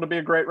potential to be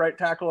a great right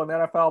tackle in the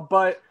NFL.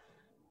 But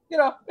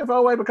if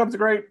Oweh becomes a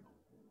great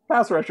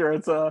pass rusher,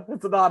 it's a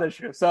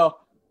non-issue. So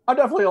I'm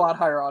definitely a lot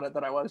higher on it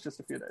than I was just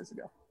a few days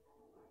ago.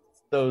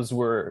 Those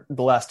were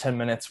the last 10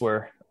 minutes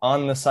were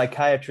on the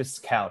psychiatrist's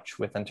couch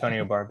with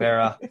Antonio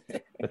Barbera,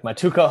 with my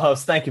two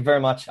co-hosts. Thank you very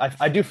much.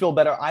 I do feel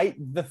better.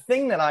 The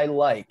thing that I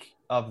like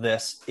of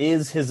this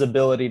is his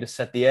ability to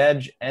set the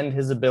edge and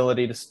his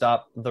ability to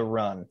stop the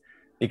run,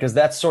 because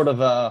that's sort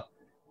of a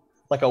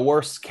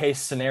worst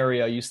case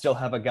scenario. You still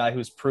have a guy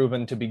who's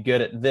proven to be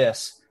good at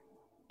this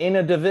in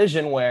a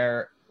division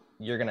where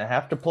you're going to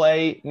have to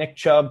play Nick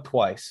Chubb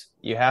twice.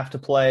 You have to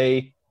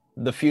play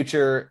the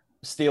future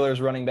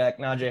Steelers running back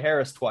Najee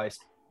Harris twice.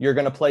 You're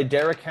going to play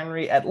Derrick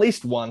Henry at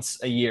least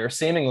once a year,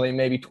 seemingly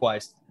maybe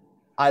twice.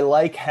 I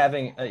like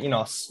having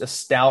a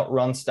stout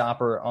run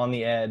stopper on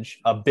the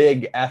edge, a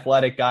big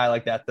athletic guy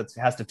like that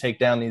has to take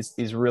down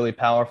these really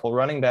powerful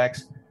running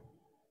backs.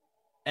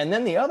 And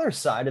then the other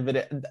side of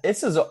it,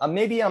 this is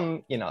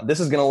this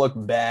is going to look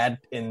bad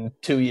in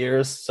 2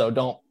 years, so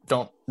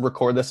don't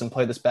record this and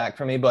play this back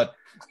for me, but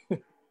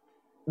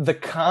the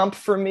comp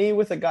for me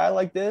with a guy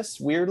like this,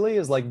 weirdly,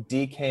 is like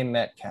DK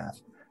Metcalf.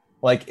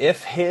 Like,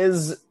 if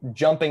his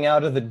jumping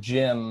out of the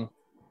gym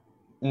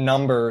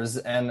numbers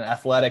and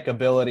athletic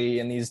ability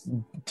in these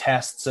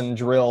tests and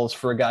drills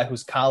for a guy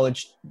whose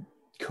college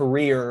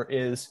career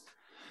is,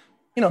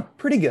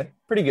 pretty good.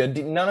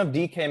 None of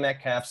DK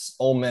Metcalf's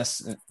Ole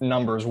Miss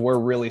numbers were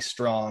really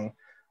strong.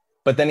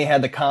 But then he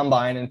had the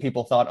combine and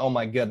people thought, oh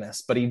my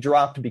goodness. But he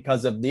dropped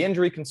because of the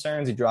injury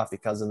concerns. He dropped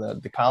because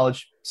of the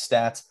college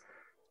stats.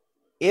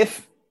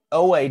 If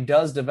Oweh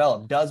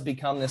does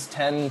become this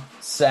 10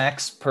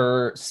 sacks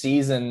per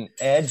season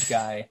edge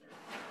guy,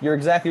 you're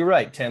exactly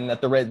right, Tim,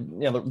 that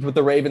with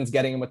the Ravens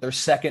getting him with their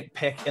second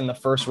pick in the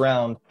first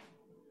round,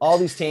 all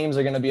these teams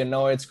are going to be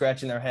annoyed,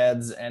 scratching their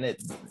heads, and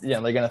they're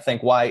going to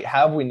think, why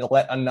have we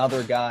let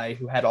another guy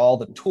who had all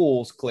the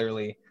tools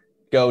clearly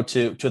go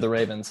to the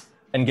Ravens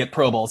and get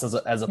Pro Bowls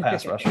as a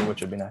pass rusher, which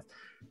would be nice.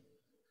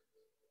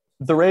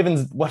 The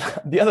Ravens,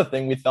 the other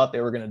thing we thought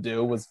they were going to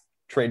do was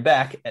trade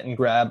back and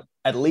grab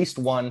at least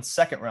one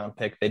second-round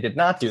pick. They did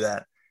not do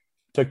that.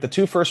 Took the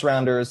 2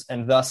 first-rounders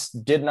and thus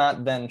did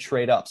not then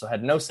trade up, so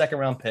had no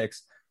second-round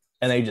picks,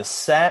 and they just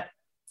sat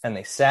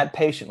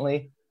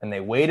patiently, and they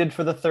waited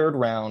for the third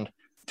round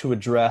to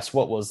address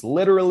what was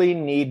literally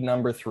need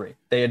number 3.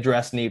 They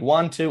addressed need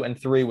 1, 2, and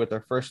 3 with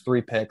their first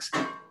 3 picks.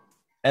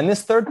 And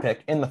this third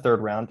pick in the third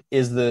round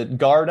is the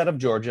guard out of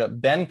Georgia,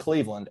 Ben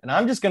Cleveland. And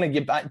I'm just going to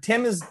give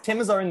Tim is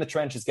our in the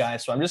trenches guy,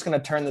 so I'm just going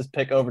to turn this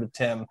pick over to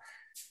Tim.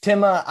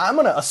 Tim, I'm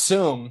going to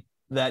assume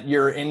that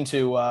you're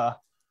into.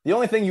 The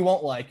only thing you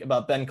won't like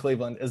about Ben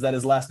Cleveland is that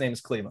his last name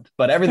is Cleveland,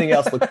 but everything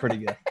else looks pretty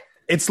good.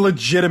 It's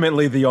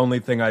legitimately the only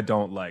thing I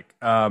don't like.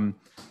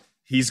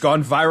 He's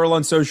gone viral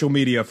on social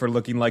media for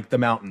looking like the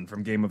Mountain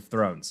from Game of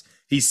Thrones.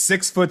 He's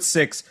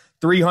 6'6",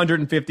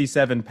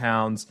 357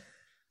 pounds,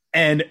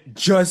 and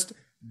just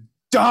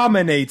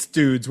dominates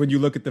dudes when you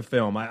look at the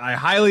film. I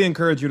highly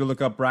encourage you to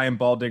look up Brian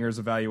Baldinger's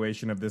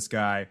evaluation of this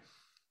guy.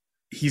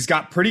 He's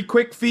got pretty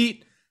quick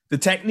feet. The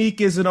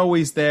technique isn't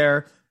always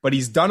there, but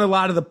he's done a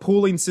lot of the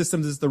pooling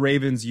systems as the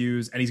Ravens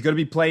use, and he's going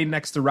to be playing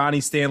next to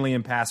Ronnie Stanley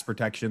in pass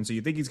protection, so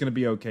you think he's going to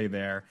be okay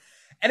there.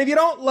 And if you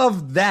don't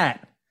love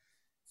that,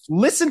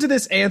 listen to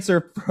this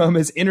answer from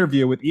his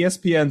interview with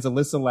ESPN's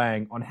Alyssa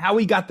Lang on how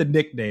he got the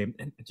nickname,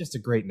 and just a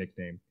great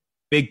nickname,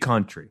 Big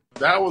Country.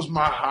 That was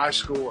my high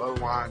school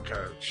O-line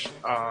coach.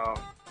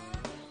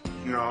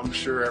 I'm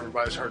sure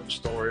everybody's heard the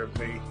story of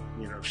me,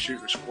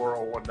 shooting a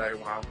squirrel one day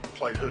when I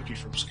played hooky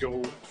from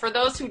school. For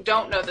those who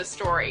don't know the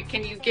story,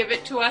 can you give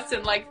it to us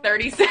in like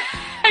 30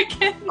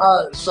 seconds?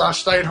 So I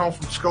stayed home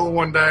from school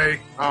one day,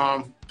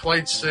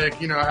 played sick,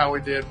 you know how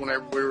we did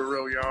whenever we were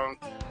real young.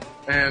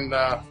 And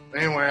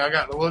anyway, I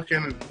got to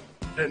looking and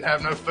didn't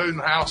have no food in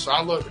the house, so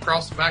I looked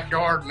across the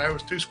backyard and there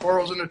was 2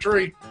 squirrels in the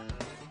tree.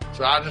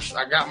 So I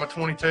got my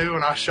 .22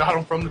 and I shot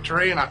them from the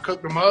tree and I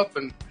cooked them up,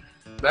 and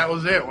that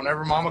was it.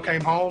 Whenever Mama came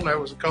home, there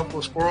was a couple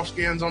of squirrel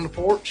skins on the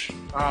porch.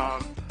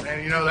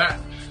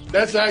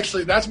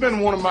 That's been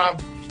one of my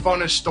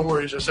funnest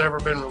stories that's ever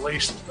been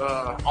released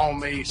on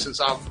me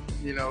since I've,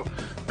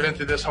 been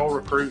through this whole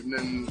recruiting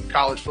and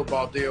college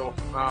football deal.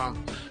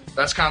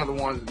 That's kind of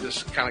the one that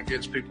just kind of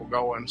gets people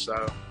going.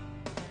 So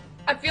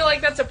I feel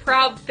like that's a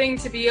proud thing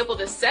to be able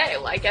to say.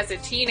 Like, as a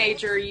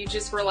teenager, you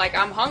just were like,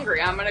 I'm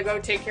hungry. I'm going to go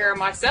take care of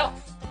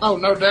myself. Oh,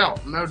 no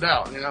doubt. No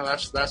doubt.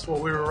 That's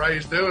what we were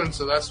raised doing,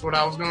 so that's what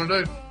I was going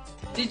to do.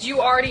 Did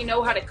you already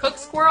know how to cook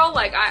squirrel?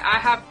 Like,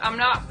 I'm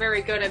not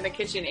very good in the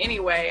kitchen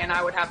anyway, and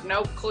I would have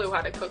no clue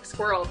how to cook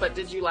squirrel, but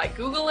did you,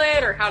 Google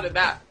it, or how did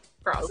that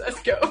process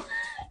go?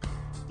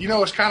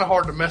 It's kind of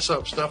hard to mess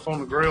up stuff on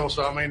the grill,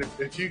 so,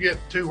 if you get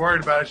too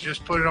worried about it, you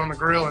just put it on the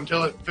grill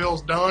until it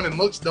feels done and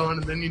looks done,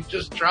 and then you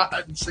just try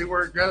it and see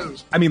where it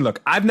goes.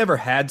 Look, I've never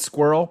had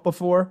squirrel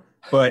before,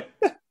 but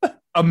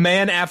a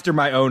man after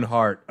my own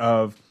heart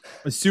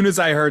as soon as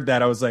I heard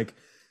that, I was like,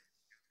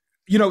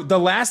 the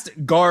last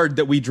guard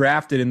that we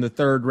drafted in the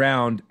 3rd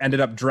round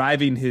ended up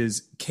driving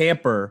his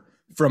camper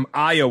from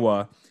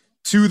Iowa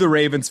to the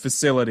Ravens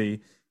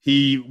facility.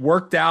 He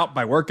worked out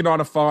by working on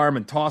a farm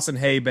and tossing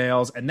hay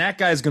bales, and that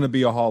guy's going to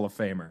be a Hall of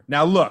Famer.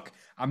 Now, look,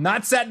 I'm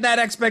not setting that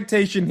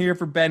expectation here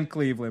for Ben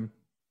Cleveland,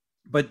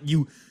 but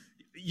you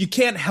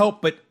can't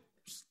help but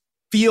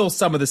feel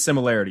some of the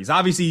similarities.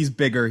 Obviously, he's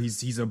bigger.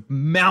 He's a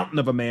mountain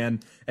of a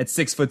man at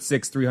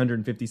 6'6",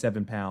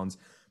 357 pounds,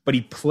 but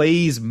he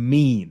plays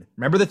mean.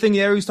 Remember the thing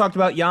they always talked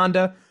about,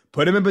 Yonda?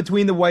 Put him in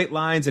between the white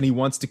lines, and he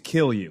wants to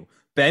kill you.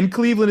 Ben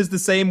Cleveland is the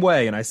same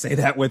way, and I say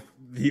that with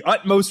the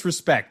utmost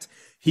respect.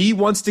 He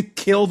wants to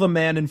kill the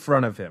man in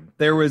front of him.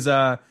 There was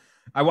I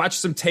watched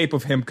some tape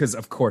of him because,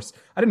 of course,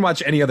 I didn't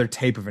watch any other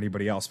tape of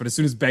anybody else. But as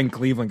soon as Ben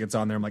Cleveland gets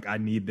on there, I'm like, I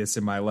need this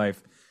in my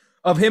life.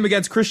 Of him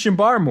against Christian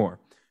Barmore,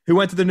 who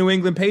went to the New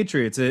England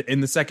Patriots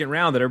in the 2nd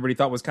round that everybody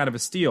thought was kind of a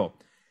steal.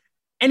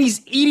 And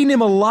he's eating him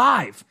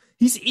alive.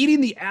 He's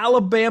eating the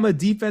Alabama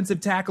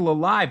defensive tackle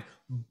alive,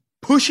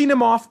 pushing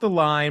him off the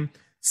line,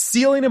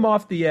 sealing him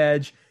off the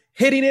edge,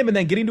 hitting him, and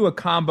then getting to a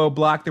combo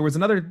block. There was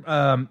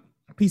another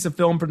piece of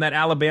film from that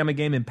Alabama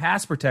game in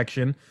pass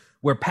protection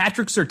where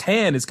Patrick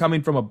Surtain is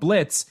coming from a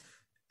blitz.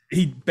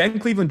 Ben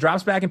Cleveland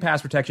drops back in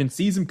pass protection,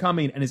 sees him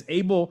coming, and is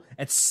able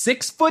at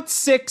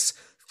 6'6",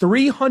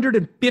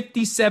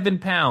 357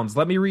 pounds.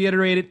 Let me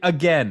reiterate it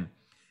again.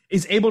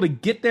 Is able to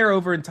get there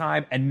over in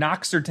time and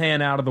knock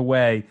Surtain out of the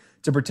way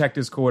to protect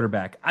his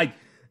quarterback.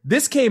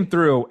 This came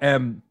through.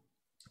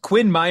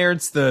 Quinn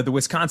Meyerts, the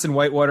Wisconsin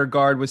Whitewater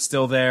guard, was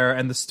still there,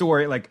 and the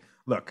story,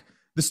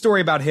 the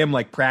story about him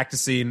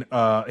practicing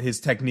his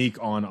technique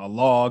on a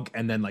log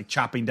and then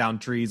chopping down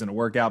trees in a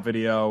workout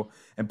video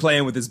and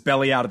playing with his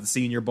belly out at the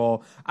Senior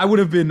Bowl. I would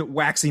have been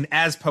waxing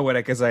as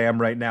poetic as I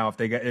am right now if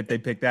they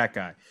picked that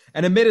guy.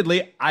 And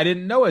admittedly, I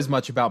didn't know as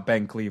much about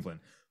Ben Cleveland,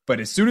 but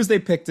as soon as they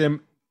picked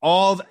him,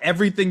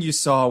 everything you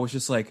saw was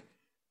just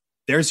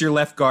there's your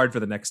left guard for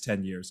the next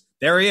 10 years.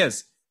 There he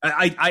is.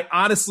 I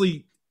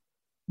honestly,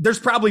 there's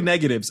probably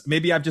negatives.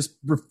 Maybe I've just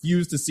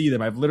refused to see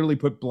them. I've literally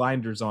put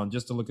blinders on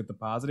just to look at the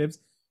positives.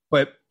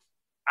 But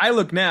I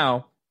look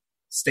now,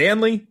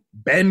 Stanley,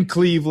 Ben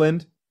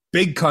Cleveland,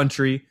 Big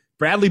Country,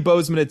 Bradley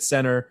Bozeman at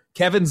center,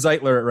 Kevin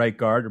Zeitler at right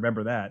guard.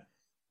 Remember that.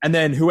 And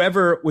then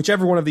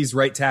whichever one of these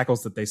right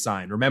tackles that they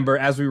sign. Remember,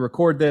 as we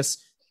record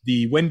this,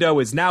 the window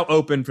is now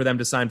open for them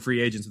to sign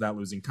free agents without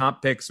losing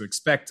comp picks. So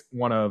expect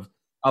one of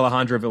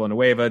Alejandro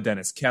Villanueva,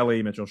 Dennis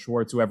Kelly, Mitchell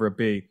Schwartz, whoever it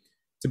be,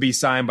 to be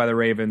signed by the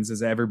Ravens,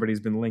 as everybody's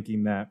been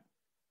linking that.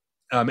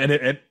 And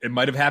it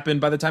might have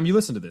happened by the time you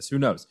listen to this. Who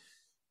knows?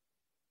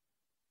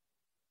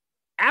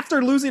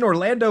 After losing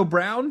Orlando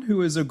Brown,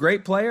 who is a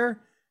great player,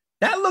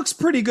 that looks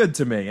pretty good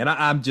to me. And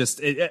I'm just,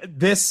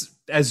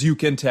 as you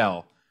can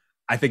tell,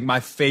 I think my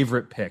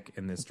favorite pick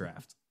in this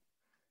draft.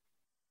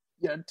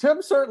 Yeah,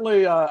 Tim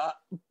certainly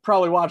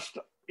probably watched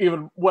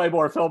even way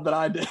more film than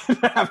I did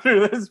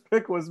after this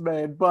pick was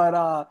made.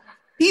 But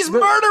he's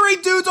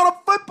murdering dudes on a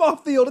football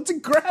field. It's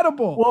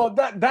incredible. Well,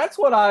 that's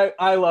what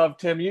I love,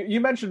 Tim. You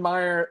mentioned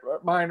Myers,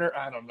 Myers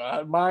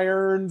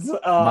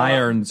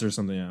or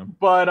something. Yeah.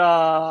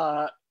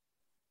 But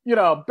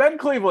Ben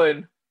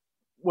Cleveland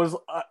was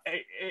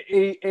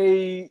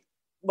a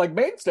like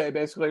mainstay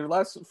basically the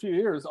last few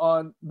years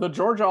on the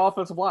Georgia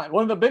offensive line,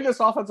 one of the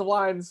biggest offensive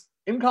lines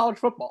in college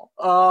football.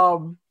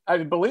 I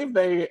believe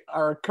they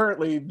are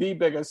currently the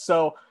biggest.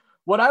 So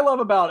what I love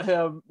about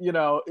him,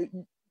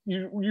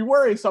 you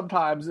worry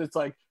sometimes. It's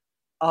like,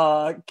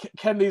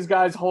 can these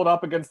guys hold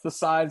up against the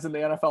size in the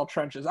NFL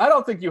trenches? I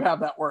don't think you have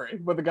that worry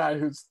with a guy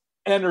who's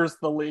enters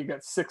the league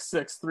at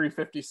 6'6",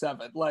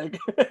 357. Like,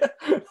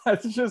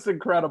 that's just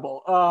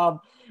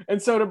incredible.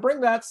 And so to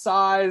bring that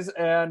size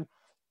and,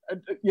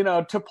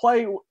 to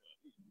play,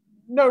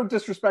 no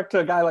disrespect to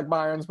a guy like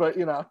Myers, but,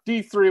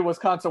 D3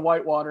 Wisconsin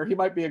Whitewater, he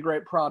might be a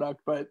great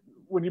product, but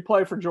when you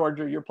play for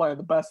Georgia, you're playing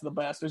the best of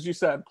the best. As you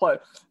said,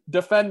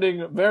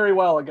 defending very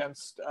well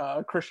against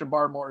Christian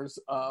Barmore's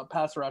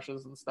pass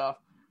rushes and stuff.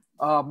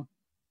 And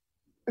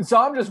so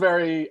I'm just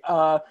very,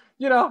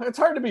 it's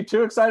hard to be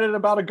too excited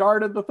about a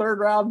guard in the third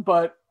round,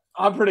 but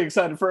I'm pretty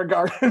excited for a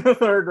guard in the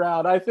third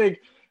round. I think,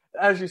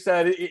 as you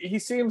said, he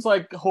seems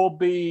like he'll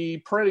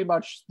be pretty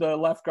much the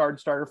left guard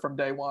starter from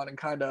day one and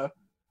kind of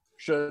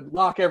should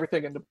lock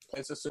everything into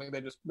place, assuming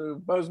they just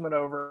move Bozeman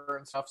over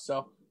and stuff.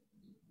 So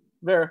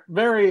very,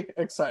 very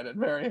excited,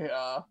 very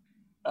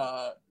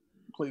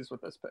pleased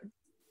with this pick.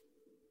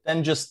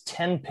 Then just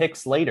 10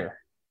 picks later,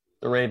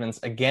 the Ravens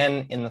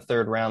again in the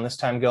third round, this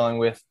time going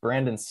with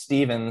Brandon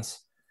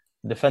Stephens,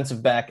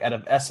 defensive back out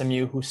of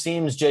SMU, who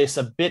seems, Jace,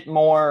 a bit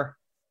more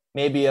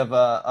maybe of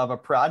a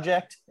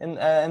project in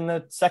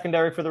the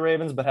secondary for the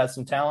Ravens, but has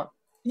some talent.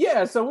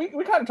 Yeah, so we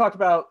kind of talked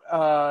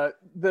about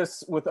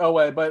this with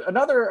Owe, but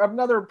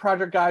another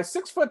project guy,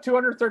 6 foot,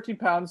 213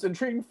 pounds,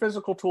 intriguing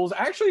physical tools,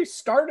 actually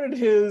started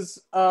his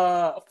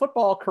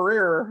football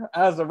career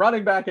as a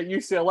running back at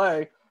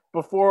UCLA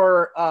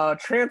before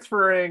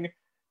transferring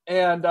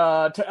and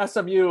to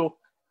SMU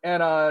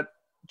and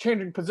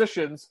changing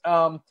positions.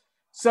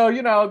 So,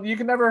 you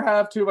can never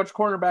have too much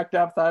cornerback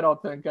depth, I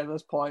don't think, at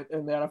this point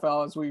in the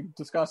NFL, as we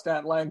discussed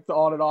at length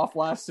on and off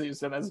last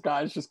season, as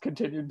guys just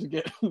continued to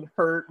get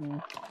hurt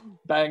and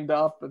banged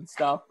up and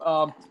stuff.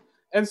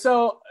 And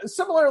so,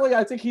 similarly,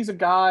 I think he's a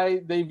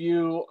guy they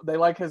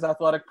like his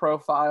athletic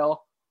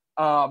profile,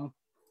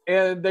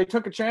 and they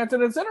took a chance.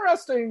 And it's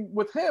interesting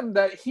with him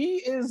that he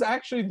is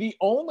actually the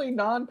only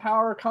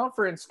non-power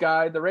conference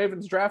guy the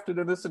Ravens drafted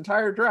in this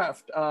entire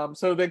draft.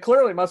 So they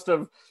clearly must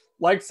have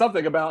liked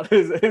something about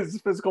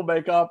his physical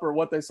makeup or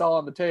what they saw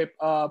on the tape.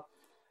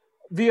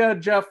 Via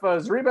Jeff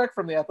Zrebiec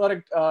from The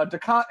Athletic,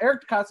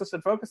 Eric DeCosta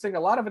said focusing a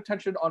lot of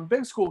attention on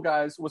big school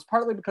guys was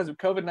partly because of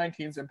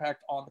COVID-19's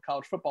impact on the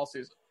college football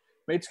season.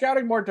 Made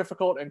scouting more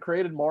difficult and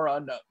created more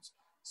unknowns.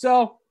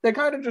 So they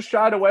kind of just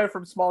shied away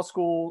from small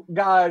school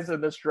guys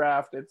in this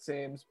draft, it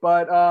seems.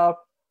 But,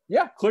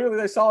 clearly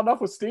they saw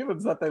enough with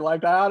Stephens that they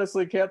liked. I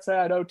honestly can't say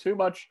I know too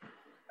much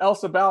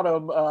else about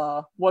him.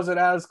 Wasn't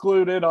as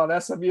glued in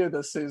on SMU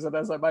this season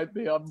as I might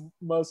be on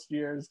most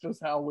years,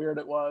 just how weird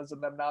it was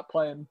and them not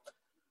playing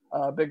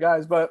big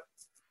guys. But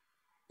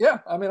yeah,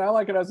 I mean, I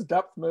like it as a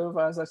depth move.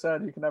 As I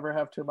said, you can never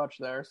have too much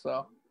there.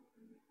 So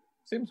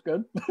seems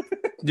good.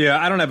 Yeah,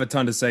 I don't have a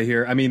ton to say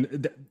here. I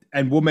mean,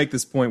 and we'll make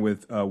this point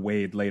with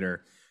Wade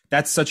later.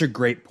 That's such a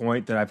great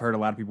point that I've heard a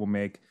lot of people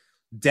make.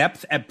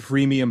 Depth at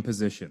premium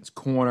positions,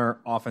 corner,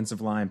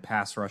 offensive line,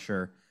 pass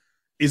rusher,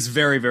 is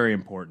very, very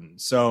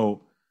important.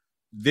 So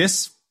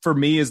this, for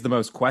me, is the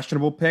most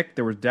questionable pick.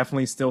 There were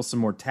definitely still some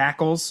more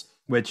tackles,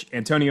 which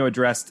Antonio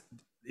addressed.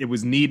 It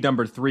was need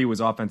number 3 was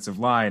offensive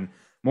line.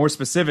 More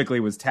specifically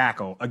was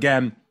tackle.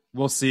 Again,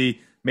 we'll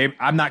see. Maybe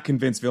I'm not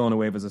convinced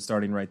Villanueva is a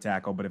starting right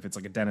tackle, but if it's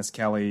like a Dennis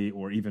Kelly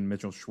or even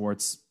Mitchell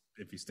Schwartz,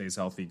 if he stays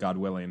healthy, God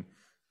willing,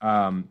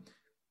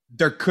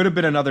 there could have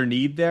been another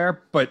need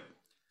there. But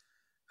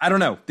I don't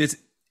know.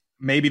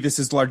 Maybe this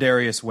is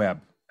Lardarius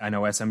Webb. I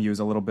know SMU is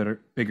a little bit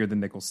bigger than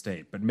Nicholls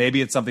State, but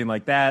maybe it's something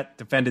like that.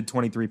 Defended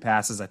 23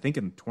 passes, I think,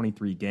 in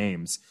 23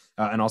 games,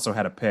 and also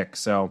had a pick.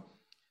 So,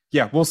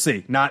 yeah, we'll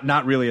see.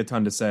 Not really a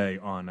ton to say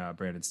on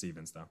Brandon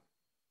Stephens, though.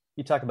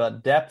 You talk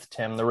about depth,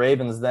 Tim. The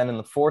Ravens then in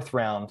the fourth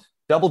round,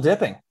 double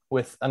dipping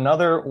with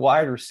another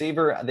wide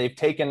receiver. They've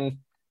taken,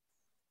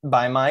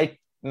 by my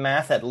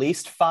math, at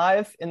least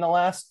 5 in the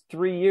last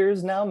 3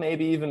 years now,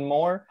 maybe even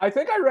more. I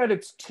think I read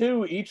it's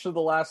 2 each of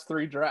the last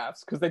 3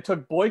 drafts because they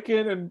took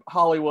Boykin and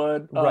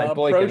Hollywood, right?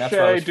 Boykin,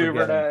 Prochet,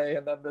 Duvernay,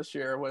 and then this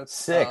year with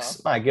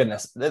 6. My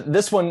goodness,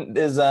 this one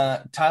is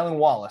Tylan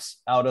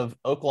Wallace out of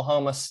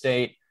Oklahoma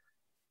State.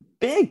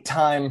 Big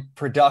time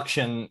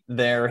production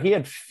there. He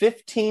had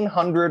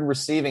 1,500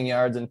 receiving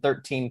yards and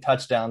 13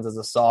 touchdowns as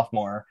a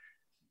sophomore,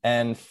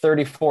 and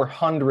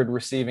 3,400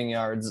 receiving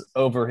yards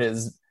over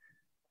his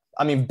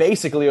I mean,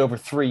 basically over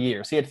 3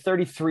 years. He had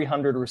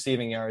 3,300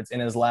 receiving yards in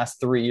his last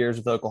 3 years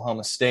with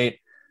Oklahoma State.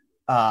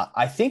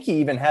 I think he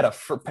even had a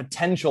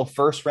potential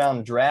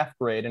first-round draft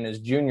grade in his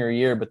junior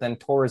year, but then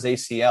tore his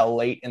ACL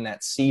late in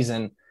that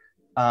season,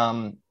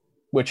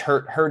 which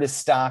hurt his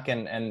stock.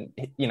 And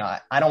you know,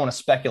 I don't want to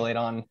speculate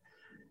on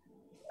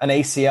an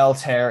ACL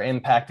tear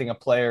impacting a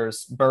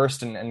player's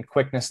burst and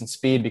quickness and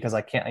speed, because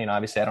I can't, you know,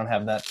 obviously I don't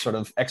have that sort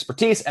of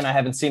expertise and I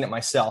haven't seen it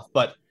myself.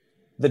 But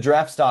the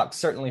draft stock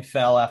certainly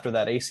fell after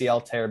that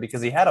ACL tear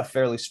because he had a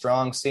fairly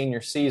strong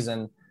senior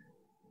season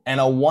and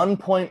a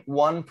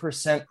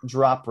 1.1%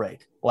 drop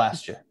rate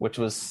last year, which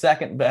was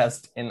second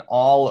best in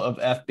all of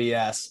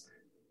FBS.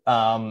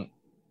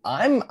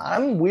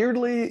 I'm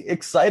weirdly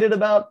excited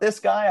about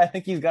this guy. I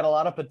think he's got a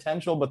lot of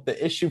potential, but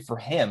the issue for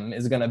him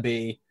is going to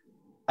be,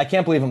 I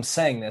can't believe I'm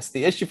saying this,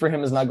 the issue for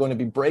him is not going to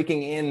be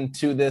breaking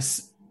into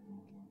this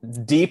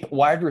deep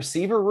wide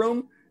receiver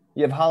room.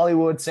 You have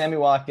Hollywood, Sammy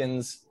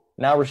Watkins,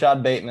 now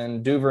Rashad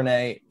Bateman,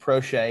 Duvernay,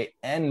 Prochet,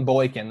 and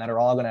Boykin that are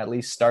all going to at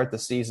least start the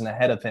season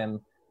ahead of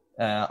him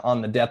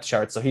on the depth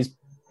chart. So he's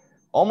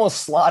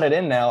almost slotted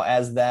in now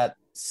as that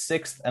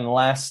sixth and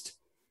last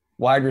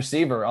wide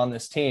receiver on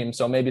this team.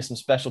 So maybe some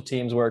special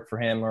teams work for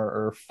him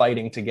or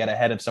fighting to get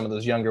ahead of some of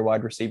those younger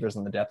wide receivers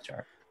on the depth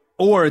chart.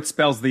 Or it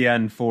spells the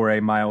end for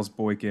a Miles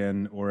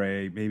Boykin or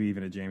maybe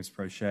even a James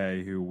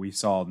Prochet, who we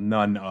saw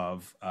none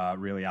of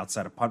really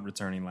outside of punt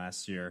returning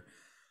last year.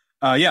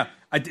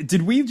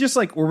 Did we just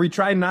were we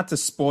trying not to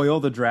spoil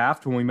the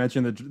draft when we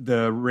mentioned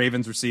the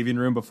Ravens receiving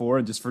room before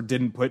and just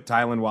didn't put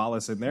Tylan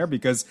Wallace in there?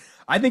 Because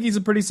I think he's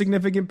a pretty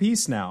significant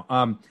piece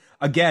now.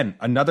 Again,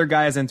 another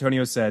guy, as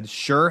Antonio said,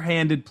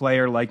 sure-handed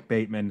player like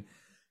Bateman,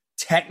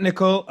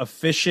 technical,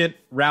 efficient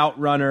route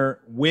runner,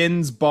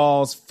 wins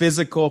balls,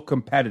 physical,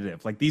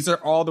 competitive. These are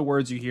all the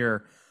words you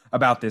hear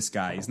about this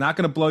guy. He's not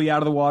going to blow you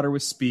out of the water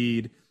with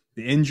speed.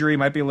 The injury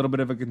might be a little bit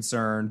of a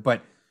concern,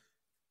 but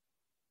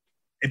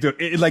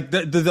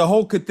the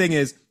whole good thing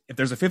is if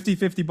there's a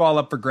 50-50 ball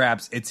up for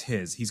grabs, it's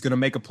his. He's going to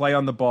make a play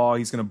on the ball.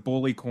 He's going to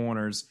bully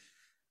corners.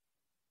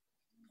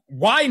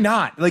 Why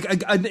not?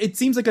 It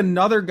seems like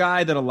another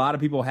guy that a lot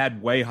of people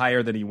had way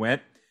higher than he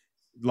went,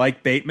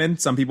 like Bateman.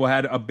 Some people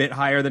had a bit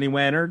higher than he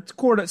went, or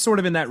sort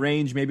of in that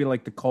range, maybe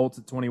like the Colts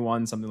at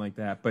 21, something like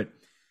that. But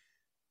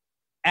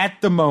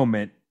at the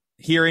moment,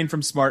 hearing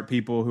from smart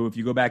people who, if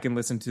you go back and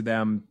listen to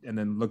them and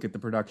then look at the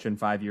production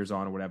 5 years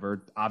on or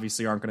whatever,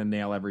 obviously aren't going to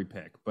nail every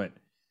pick. But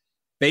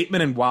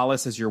Bateman and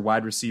Wallace as your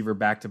wide receiver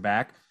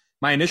back-to-back,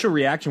 my initial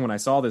reaction when I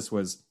saw this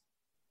was,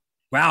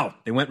 wow,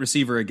 they went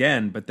receiver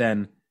again, but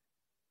then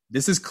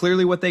this is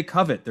clearly what they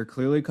covet. They're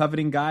clearly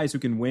coveting guys who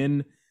can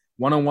win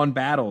one-on-one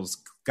battles,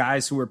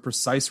 guys who are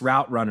precise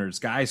route runners,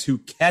 guys who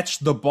catch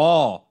the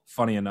ball,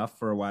 funny enough,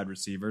 for a wide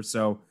receiver.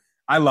 So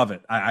I love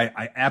it.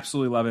 I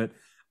absolutely love it.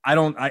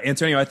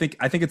 Antonio, I think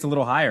it's a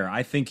little higher.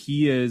 I think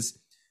he is,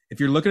 if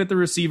you're looking at the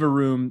receiver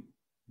room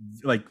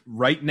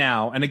right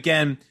now, and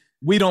again,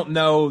 we don't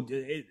know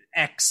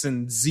X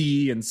and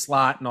Z and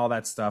slot and all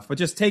that stuff, but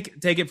just take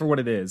it for what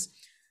it is.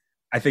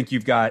 I think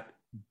you've got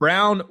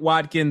Brown,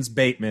 Watkins,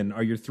 Bateman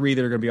are your three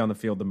that are going to be on the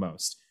field the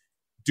most.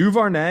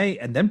 Duvernay,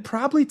 and then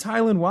probably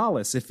Tylan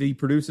Wallace if he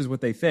produces what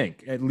they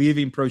think, and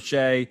leaving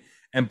Prochet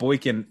and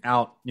Boykin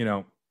out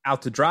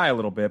to dry a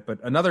little bit, but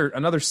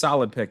another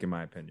solid pick in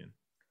my opinion.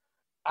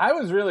 I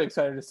was really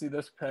excited to see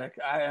this pick.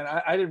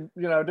 I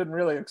didn't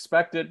really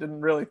expect it, didn't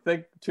really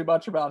think too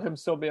much about him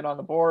still being on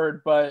the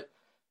board, but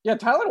yeah,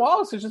 Tylan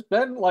Wallace has just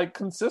been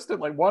consistent,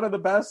 one of the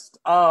best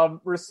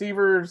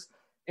receivers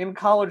in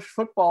college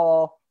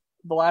football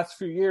the last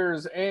few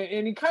years.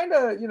 And he kind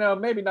of,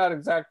 maybe not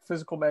exact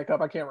physical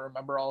makeup. I can't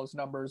remember all his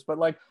numbers, but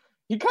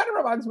he kind of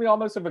reminds me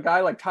almost of a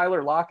guy like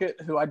Tyler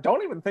Lockett, who I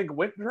don't even think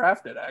went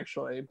drafted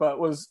actually, but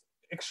was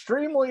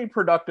extremely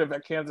productive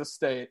at Kansas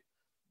State.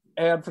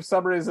 And for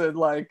some reason,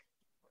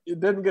 it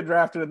didn't get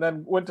drafted and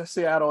then went to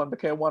Seattle and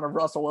became one of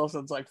Russell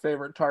Wilson's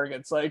favorite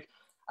targets.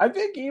 I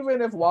think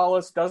even if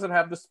Wallace doesn't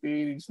have the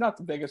speed, he's not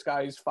the biggest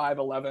guy, he's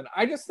 5'11".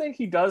 I just think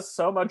he does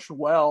so much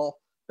well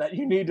that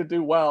you need to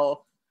do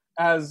well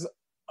as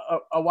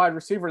a wide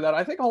receiver that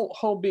I think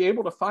he'll be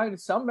able to find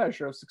some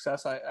measure of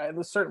success. I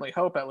certainly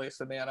hope, at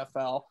least in the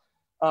NFL.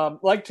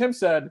 Like Tim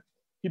said,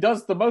 he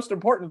does the most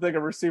important thing a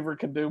receiver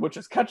can do, which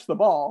is catch the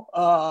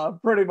ball,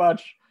 pretty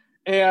much.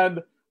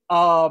 And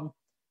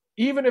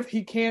even if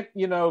he can't,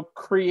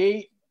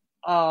 create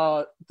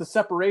the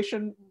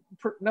separation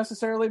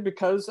necessarily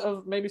because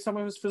of maybe some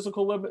of his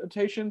physical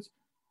limitations,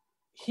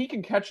 he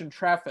can catch in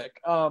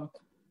traffic.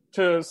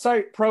 To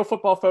cite Pro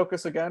Football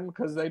Focus again,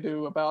 because they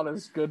do about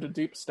as good a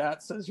deep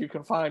stats as you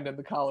can find in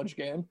the college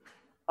game.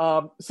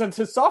 Since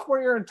his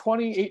sophomore year in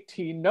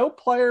 2018, no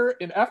player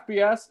in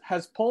FBS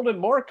has pulled in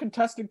more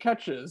contested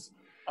catches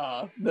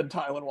than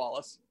Tylan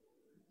Wallace.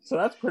 So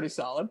that's pretty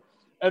solid.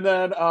 And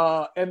then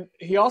and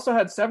he also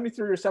had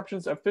 73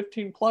 receptions of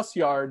 15-plus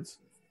yards,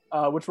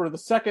 which were the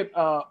second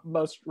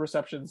most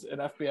receptions in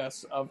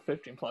FBS of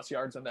 15-plus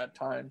yards in that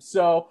time.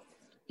 So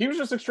he was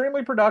just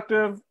extremely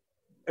productive.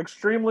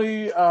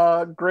 extremely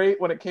great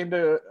when it came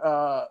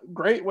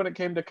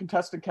to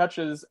contested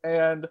catches,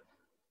 and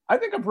I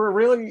think we're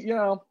really,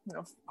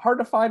 hard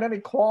to find any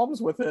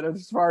qualms with it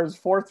as far as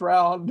fourth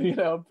round,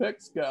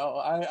 picks go.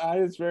 I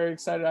was very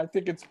excited. I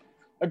think it's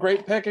a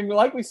great pick. And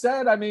like we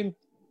said, I mean,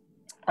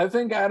 I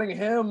think adding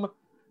him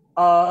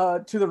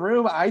to the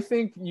room, I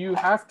think you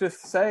have to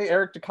say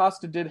Eric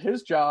DeCosta did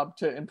his job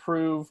to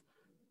improve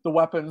the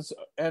weapons.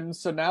 And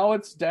so now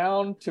it's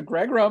down to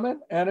Greg Roman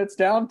and it's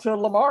down to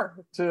Lamar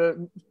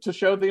to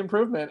show the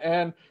improvement.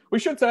 And we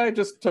should say,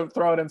 just to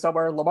throw it in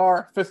somewhere,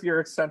 Lamar, 5th-year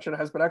extension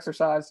has been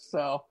exercised.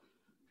 So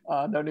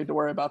no need to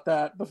worry about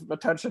that. The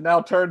attention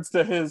now turns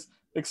to his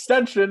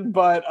extension,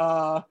 but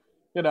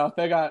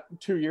they got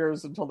 2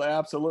 years until they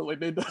absolutely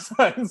need to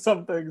sign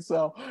something.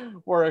 So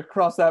we're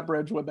across that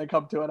bridge when they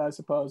come to it, I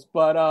suppose.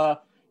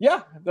 But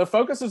the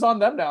focus is on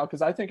them now,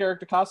 because I think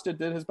Eric DeCosta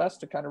did his best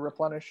to kind of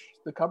replenish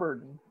the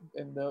cupboard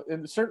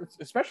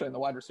especially in the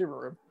wide receiver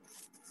room.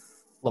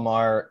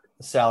 Lamar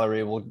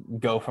salary will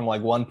go from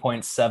like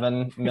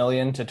 1.7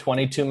 million to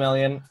 22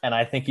 million. And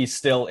I think it's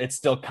still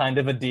kind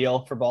of a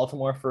deal for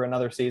Baltimore for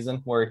another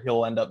season where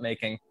he'll end up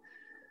making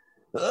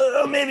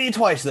maybe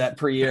twice that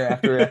per year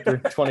after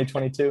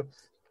 2022.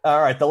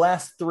 All right. The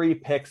last 3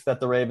 picks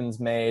that the Ravens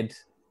made,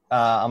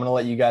 I'm going to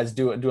let you guys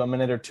do a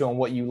minute or two on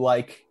what you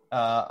like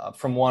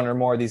from one or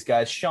more of these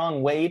guys.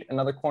 Shaun Wade,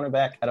 another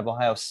cornerback out of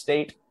Ohio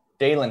State.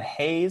 Dalen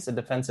Hayes, a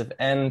defensive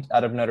end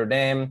out of Notre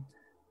Dame.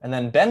 And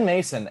then Ben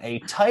Mason, a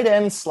tight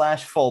end /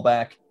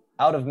 fullback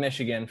out of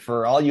Michigan.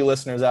 For all you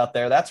listeners out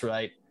there, that's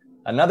right.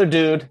 Another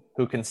dude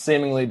who can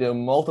seemingly do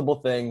multiple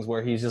things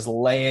where he's just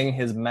laying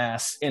his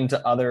mass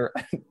into other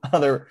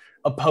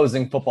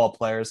opposing football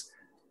players.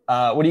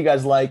 What do you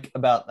guys like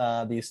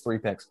about these 3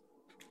 picks?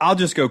 I'll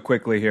just go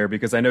quickly here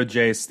because I know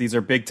Jace, these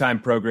are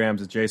big-time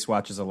programs that Jace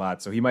watches a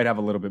lot, so he might have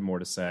a little bit more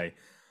to say.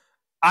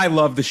 I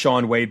love the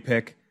Shaun Wade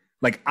pick.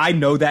 Like, I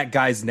know that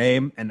guy's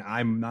name, and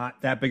I'm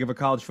not that big of a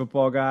college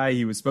football guy.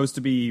 He was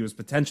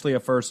potentially a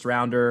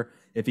first-rounder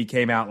if he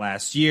came out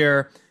last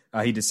year.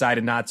 He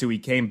decided not to. He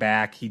came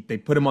back. They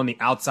put him on the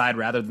outside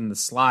rather than the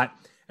slot,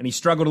 and he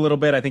struggled a little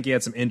bit. I think he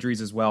had some injuries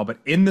as well. But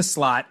in the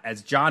slot,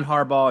 as John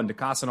Harbaugh and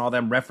DeCosta and all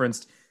them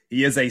referenced,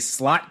 he is a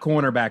slot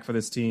cornerback for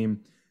this team.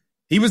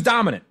 He was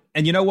dominant.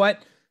 And you know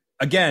what?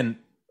 Again,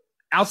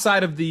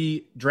 outside of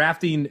the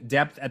drafting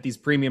depth at these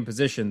premium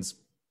positions,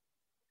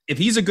 if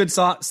he's a good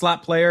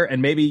slot player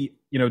and maybe,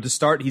 to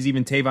start, he's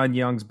even Tavon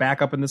Young's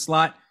backup in the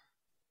slot,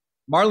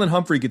 Marlon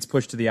Humphrey gets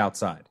pushed to the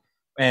outside.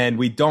 And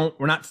we're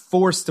not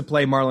forced to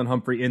play Marlon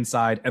Humphrey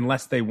inside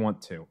unless they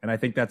want to. And I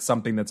think that's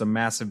something that's a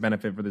massive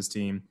benefit for this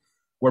team,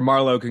 where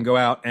Marlo can go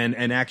out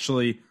and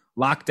actually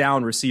lock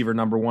down receiver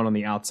number 1 on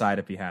the outside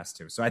if he has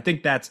to. So I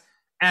think that's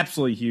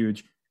absolutely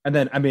huge. And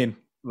then,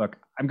 look,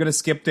 I'm going to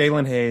skip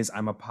Dalen Hayes.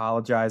 I'm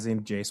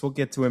apologizing. Jace will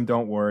get to him.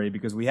 Don't worry,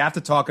 because we have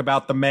to talk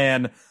about the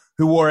man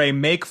who wore a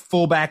Make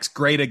Fullbacks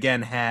Great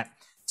Again hat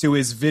to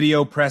his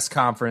video press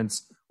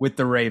conference with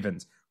the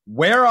Ravens.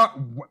 Where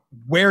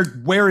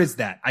is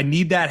that? I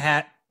need that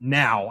hat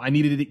now. I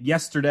needed it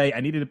yesterday.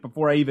 I needed it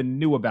before I even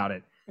knew about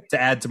it to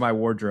add to my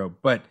wardrobe.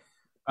 But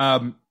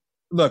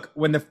look,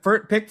 when the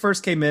pick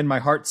first came in, my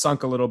heart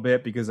sunk a little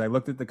bit because I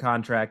looked at the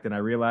contract and I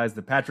realized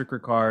that Patrick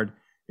Ricard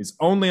is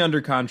only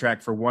under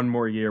contract for 1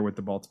 more year with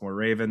the Baltimore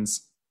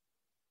Ravens.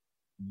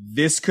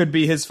 This could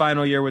be his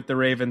final year with the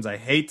Ravens. I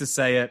hate to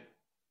say it,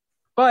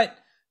 but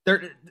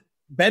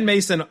Ben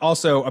Mason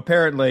also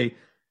apparently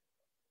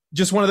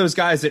just one of those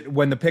guys that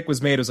when the pick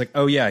was made, it was like,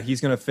 oh yeah, he's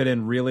going to fit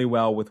in really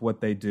well with what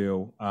they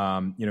do.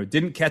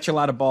 Didn't catch a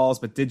lot of balls,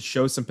 but did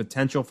show some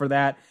potential for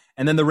that.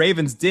 And then the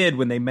Ravens did,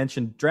 when they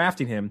mentioned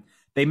drafting him,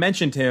 they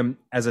mentioned him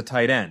as a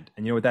tight end.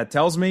 And you know what that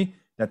tells me?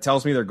 That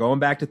tells me they're going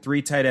back to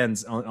 3 tight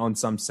ends on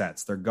some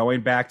sets. They're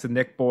going back to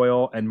Nick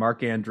Boyle and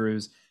Mark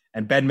Andrews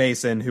and Ben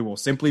Mason, who will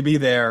simply be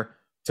there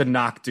to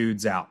knock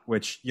dudes out,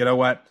 which, you know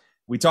what?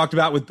 We talked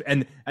about with,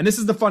 and this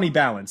is the funny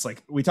balance.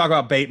 Like, we talk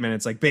about Bateman.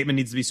 It's like Bateman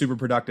needs to be super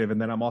productive.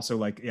 And then I'm also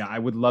like, yeah, I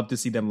would love to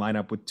see them line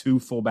up with 2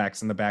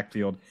 fullbacks in the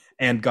backfield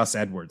and Gus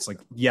Edwards. Like,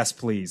 yes,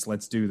 please,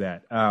 let's do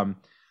that.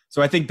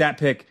 So I think that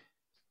pick,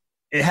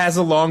 it has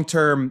a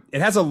long-term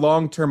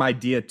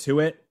idea to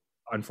it,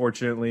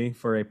 unfortunately,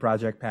 for a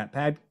Project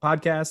Pat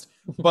podcast.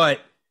 But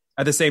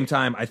at the same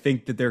time, I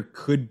think that there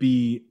could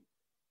be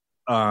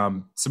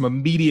some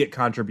immediate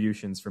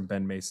contributions from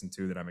Ben Mason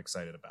too that I'm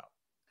excited about.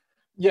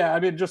 Yeah,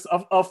 just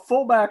a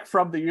fullback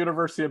from the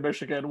University of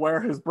Michigan, where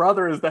his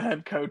brother is the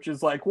head coach,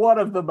 is like one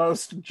of the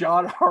most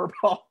John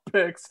Harbaugh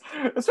picks,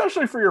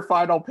 especially for your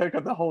final pick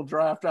of the whole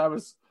draft. I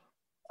was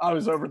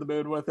over the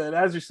moon with it.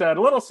 As you said,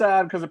 a little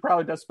sad because it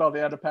probably does spell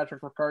the end of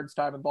Patrick Ricard's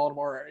time in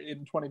Baltimore in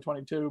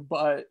 2022.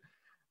 But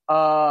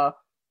that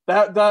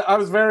I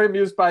was very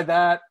amused by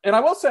that. And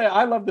I will say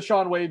I love the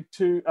Shaun Wade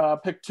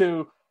pick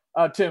too,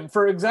 Tim,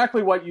 for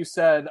exactly what you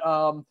said,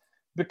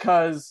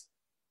 because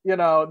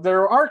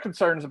there are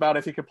concerns about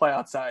if he could play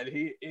outside.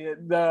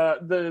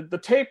 The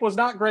tape was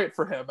not great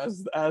for him,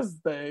 as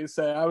they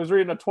say. I was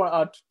reading a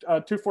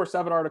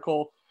 247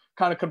 article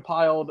kind of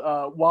compiled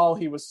while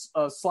he was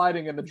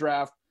sliding in the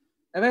draft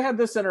And they had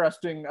this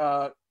interesting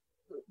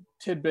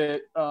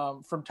tidbit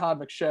from Todd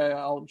McShay.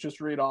 I'll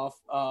just read off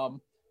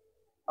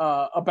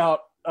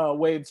about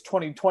Wade's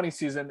 2020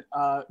 season.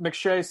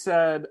 McShay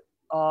said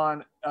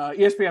on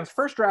ESPN's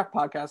First Draft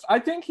podcast, "I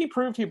think he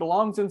proved he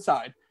belongs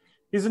inside.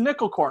 He's a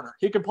nickel corner.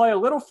 He can play a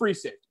little free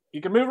safety.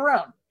 He can move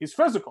around. He's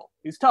physical.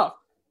 He's tough.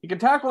 He can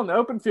tackle in the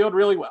open field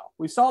really well.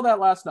 We saw that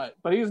last night,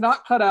 but he's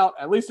not cut out,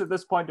 at least at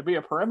this point, to be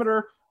a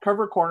perimeter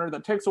cover corner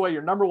that takes away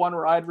your number one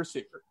wide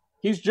receiver.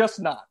 He's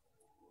just not.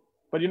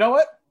 But you know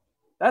what?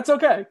 That's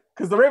okay,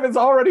 because the Ravens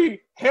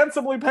already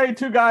handsomely paid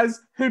two guys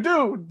who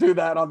do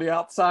that on the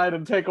outside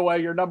and take away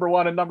your number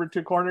one and number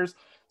two corners.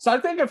 So I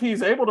think if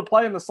he's able to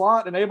play in the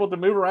slot and able to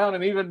move around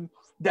and even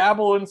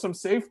dabble in some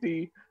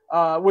safety,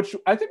 which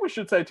I think we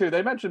should say too,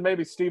 they mentioned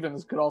maybe Brandon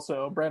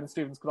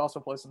Stevens could also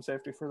play some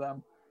safety for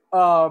them.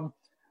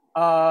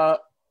 I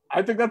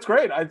think that's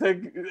great. I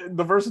think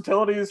the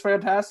versatility is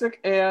fantastic,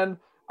 and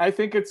I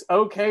think it's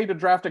okay to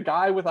draft a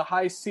guy with a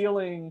high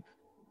ceiling.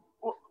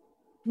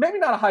 Maybe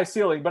not a high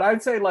ceiling, but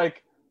I'd say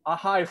like a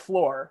high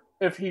floor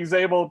if you're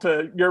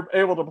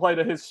able to play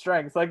to his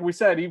strengths. Like we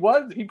said, he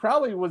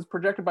probably was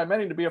projected by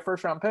many to be a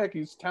first round pick.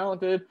 He's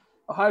talented.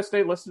 Ohio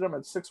State listed him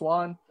at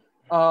 6'1".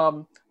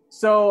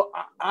 So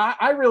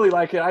I really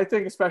like it. I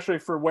think especially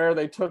for where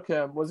they took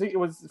him. It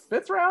was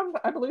fifth round,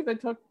 I believe they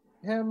took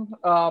him.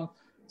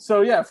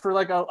 So yeah, for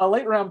like a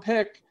late round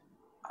pick,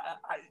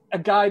 a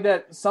guy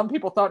that some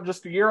people thought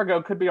just a year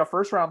ago could be a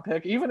first round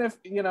pick, even if,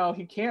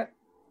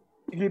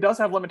 he does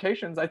have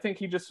limitations. I think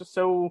he just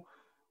so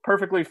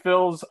perfectly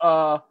fills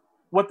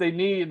what they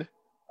need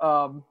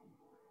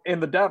in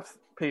the depth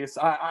piece.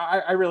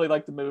 I really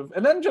like the move.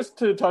 And then just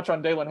to touch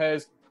on Dalen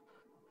Hayes,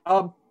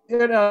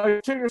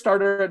 2-year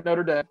starter at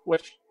Notre Dame,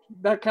 which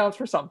that counts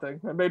for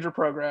something, a major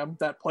program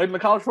that played in the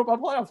college football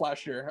playoff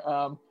last year.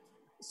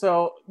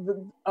 So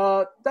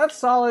that's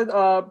solid.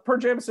 Per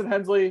Jamison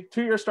Hensley,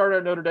 2-year starter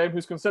at Notre Dame,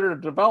 who's considered a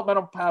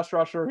developmental pass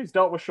rusher. He's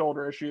dealt with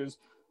shoulder issues.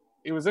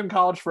 He was in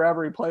college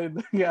forever.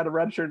 He had a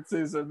redshirt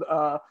season.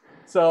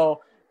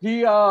 So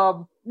he,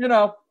 not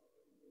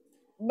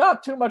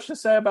too much to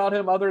say about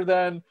him other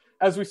than,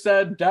 as we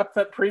said, depth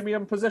at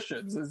premium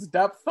positions. His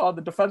depth on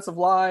the defensive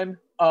line.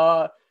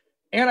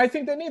 And I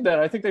think they need that.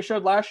 I think they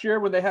showed last year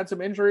when they had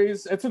some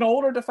injuries. It's an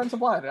older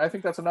defensive line. And I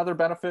think that's another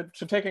benefit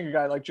to taking a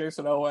guy like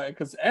Jason Owe,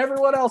 because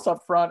everyone else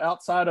up front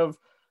outside of,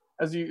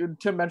 as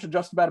Tim mentioned,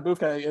 Justin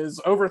Batabuke is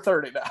over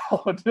 30 now.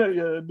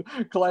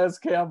 Calais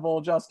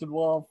Campbell, Justin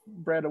Wolf,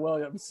 Brandon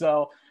Williams.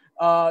 So,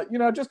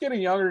 just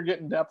getting younger,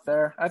 getting depth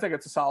there. I think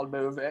it's a solid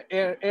move.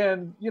 And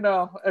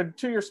a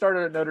 2-year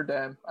starter at Notre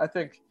Dame, I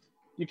think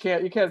you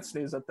can't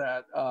sneeze at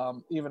that,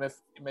 even if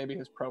maybe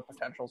his pro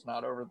potential is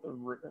not over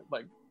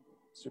the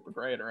super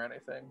great or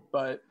anything.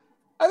 But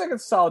I think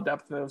it's a solid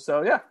depth move.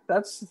 So yeah,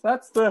 that's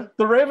the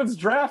Ravens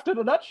draft in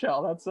a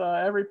nutshell. That's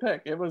every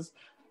pick. It was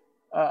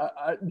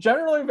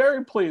generally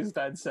very pleased,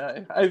 I'd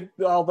say.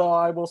 Although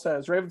I will say,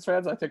 as Ravens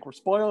fans, I think we're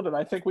spoiled, and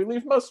I think we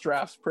leave most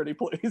drafts pretty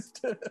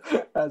pleased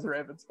as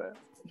Ravens fans.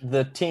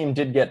 The team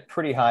did get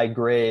pretty high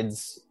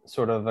grades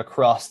sort of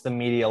across the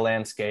media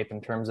landscape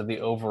in terms of the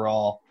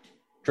overall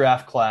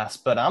draft class,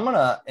 but I'm going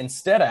to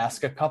instead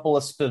ask a couple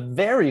of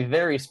very,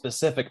 very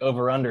specific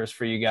over-unders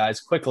for you guys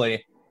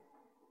quickly.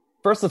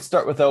 First, let's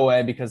start with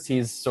Owe because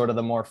he's sort of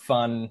the more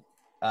fun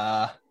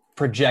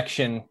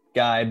projection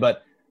guy,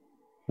 but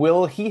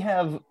will he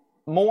have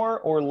more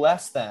or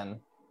less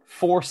than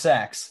 4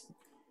 sacks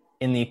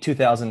in the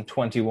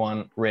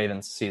 2021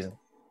 Ravens season?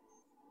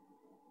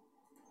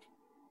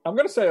 I'm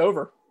going to say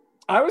over.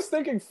 I was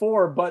thinking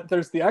 4, but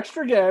there's the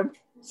extra game.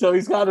 So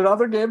he's got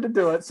another game to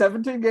do it,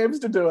 17 games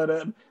to do it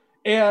in.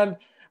 And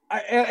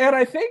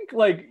I think,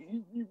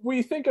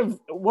 we think of,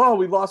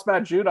 we lost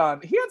Matt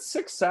Judon. He had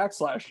 6 sacks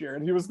last year,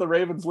 and he was the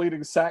Ravens'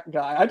 leading sack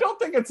guy. I don't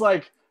think it's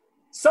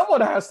someone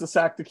has to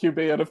sack the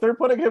QB, and if they're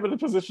putting him in a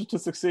position to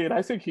succeed,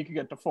 I think he can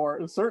get to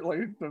 4.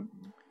 Certainly the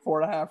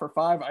 4.5 or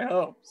 5, I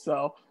hope.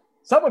 So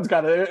someone's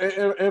got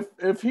to.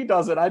 If he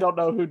does it, I don't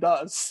know who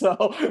does.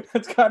 So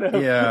it's kind of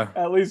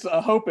at least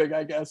hoping,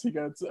 I guess, he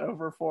gets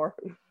over 4.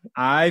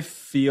 I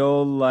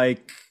feel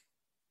like,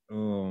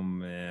 oh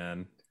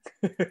man,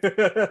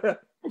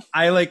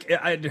 and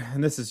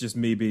this is just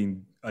me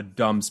being a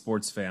dumb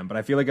sports fan, but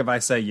I feel like if I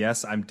say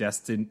yes,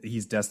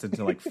 he's destined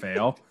to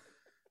fail.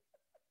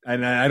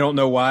 And I don't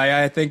know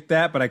why I think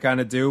that, but I kind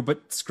of do.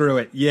 But screw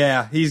it.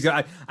 Yeah, he's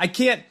got. I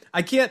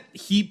can't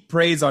heap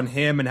praise on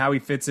him and how he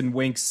fits in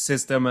Wink's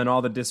system and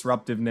all the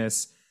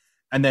disruptiveness,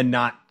 and then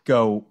not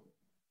go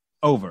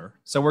over.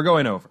 So we're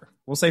going over.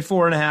 We'll say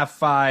 4.5,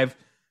 5,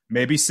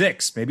 maybe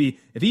 6. Maybe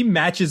if he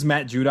matches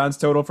Matt Judon's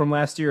total from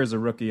last year as a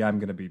rookie, I'm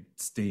going to be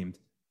steamed.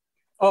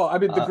 Oh, I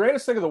mean, the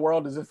greatest thing in the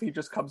world is if he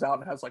just comes out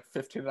and has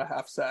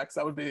 15.5 sacks.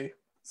 That would be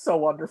so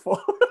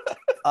wonderful.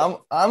 I'm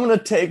going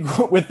to take,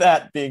 with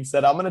that being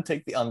said, I'm going to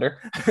take the under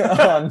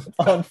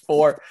on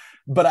 4,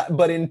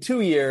 but in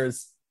 2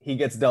 years he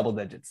gets double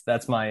digits.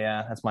 That's my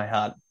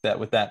hot bet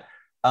with that.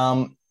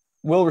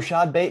 Will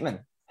Rashad Bateman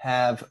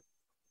have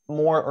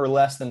more or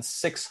less than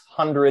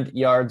 600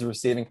 yards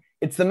receiving?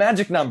 It's the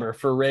magic number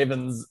for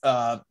Ravens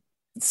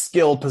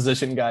skilled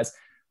position guys.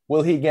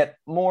 Will he get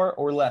more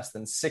or less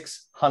than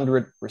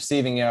 600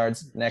 receiving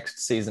yards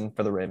next season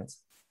for the Ravens?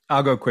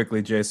 I'll go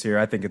quickly, Jace, here.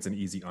 I think it's an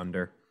easy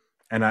under.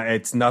 And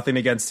it's nothing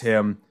against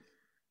him.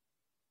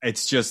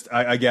 It's just,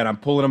 again, I'm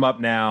pulling him up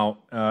now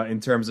in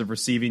terms of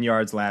receiving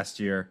yards last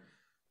year.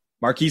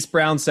 Marquise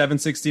Brown,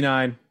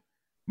 769.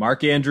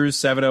 Mark Andrews,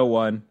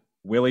 701.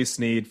 Willie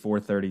Snead,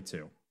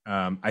 432.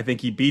 I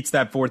think he beats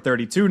that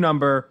 432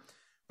 number,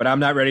 but I'm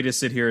not ready to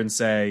sit here and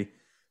say,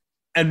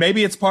 and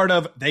maybe it's part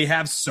of they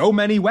have so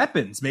many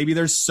weapons. Maybe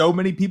there's so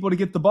many people to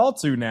get the ball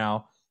to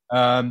now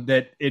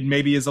that it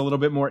maybe is a little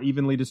bit more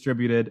evenly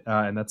distributed.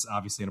 And that's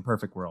obviously in a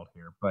perfect world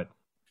here. But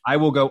I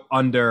will go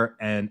under,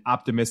 and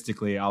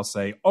optimistically, I'll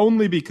say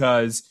only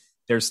because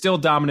they're still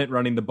dominant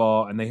running the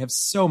ball and they have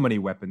so many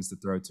weapons to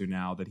throw to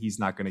now that he's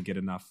not going to get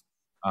enough,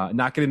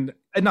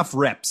 enough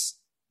reps,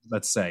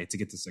 let's say, to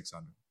get to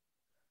 600.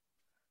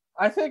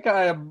 I think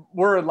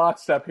we're in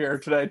lockstep here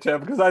today, Tim,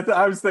 because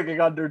I was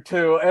thinking under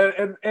too.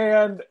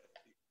 And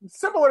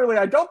similarly,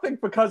 I don't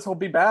think because he'll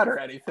be bad or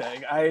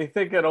anything. I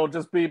think it'll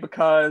just be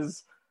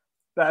because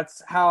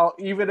that's how,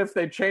 even if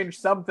they change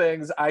some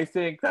things, I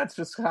think that's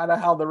just kind of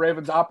how the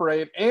Ravens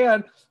operate.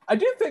 And I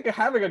do think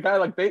having a guy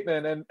like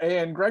Bateman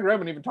and Greg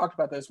Roman even talked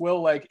about this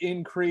will like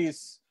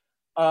increase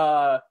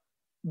the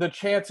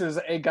chances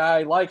a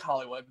guy like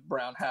Hollywood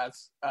Brown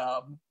has.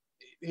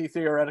 He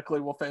theoretically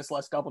will face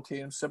less double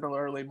teams.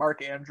 Similarly,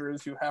 Mark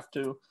Andrews, you have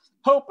to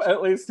hope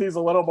at least he's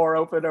a little more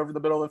open over the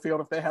middle of the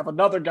field if they have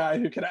another guy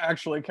who can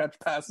actually catch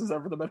passes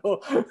over the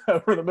middle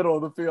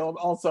of the field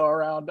also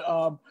around.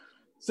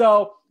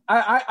 So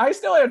I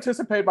still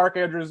anticipate Mark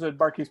Andrews and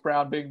Marquise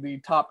Brown being the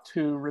top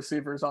two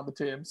receivers on the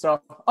team.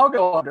 So I'll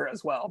go under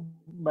as well,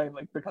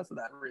 mainly because of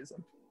that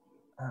reason.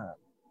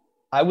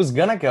 I was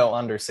going to go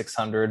under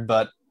 600,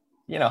 but,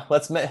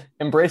 let's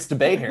embrace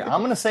debate here.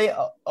 I'm going to say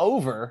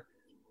over.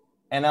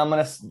 And I'm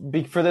going to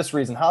be for this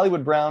reason.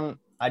 Hollywood Brown,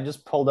 I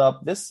just pulled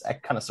up. This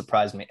kind of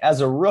surprised me. As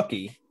a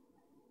rookie,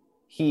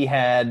 he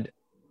had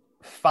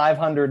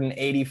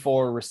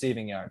 584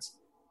 receiving yards.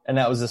 And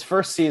that was his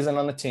first season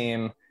on the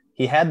team.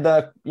 He had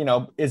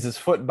is his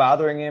foot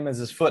bothering him? Is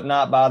his foot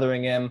not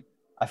bothering him?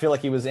 I feel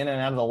like he was in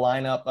and out of the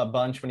lineup a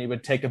bunch when he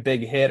would take a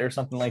big hit or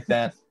something like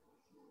that.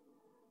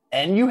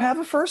 And you have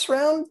a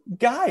first-round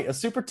guy, a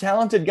super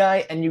talented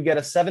guy, and you get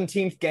a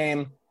 17th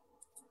game.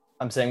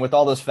 I'm saying with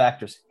all those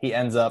factors, he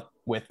ends up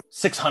with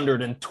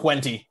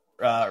 620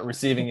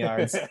 receiving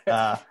yards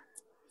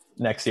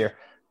next year.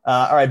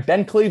 All right,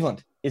 Ben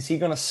Cleveland. Is he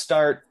going to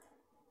start?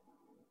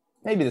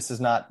 Maybe this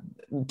is not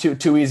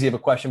too easy of a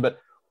question, but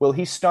will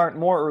he start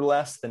more or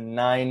less than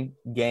 9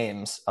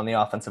 games on the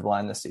offensive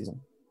line this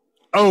season?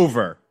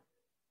 Over.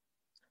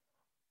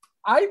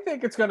 I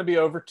think it's going to be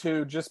over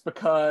too, just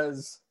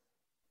because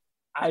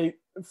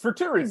for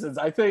 2 reasons.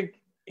 I think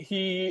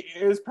he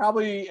is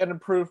probably an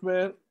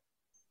improvement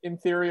in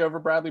theory over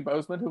Bradley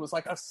Bozeman, who was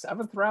like a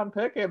 7th round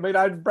pick. I mean,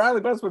 Bradley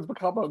Bozeman's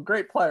become a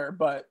great player,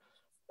 but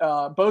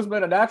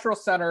Bozeman, a natural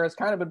center, has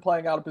kind of been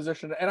playing out of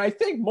position. And I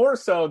think more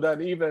so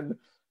than even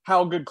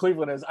how good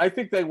Cleveland is, I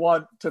think they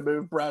want to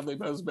move Bradley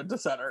Bozeman to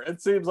center.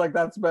 It seems like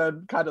that's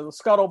been kind of the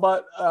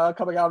scuttlebutt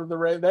coming out of the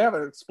rain. They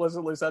haven't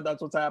explicitly said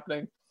that's what's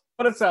happening,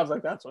 but it sounds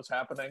like that's what's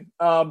happening.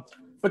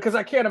 Because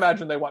I can't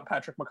imagine they want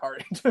Patrick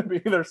McCarty to be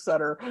their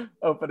center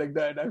opening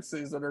day next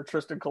season, or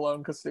Tristan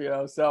Colon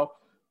Castillo. So,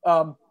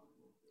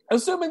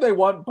 assuming they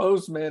want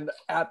Bozeman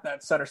at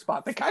that center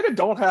spot, they kind of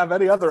don't have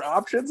any other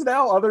options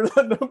now other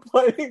than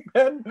playing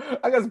Ben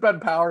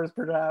Powers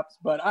perhaps.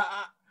 But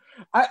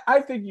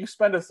I think you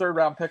spend a 3rd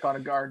round pick on a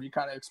guard, you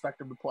kind of expect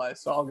him to play.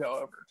 So I'll go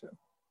over too.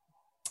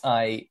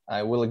 I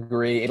will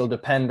agree. It'll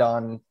depend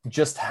on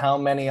just how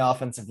many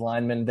offensive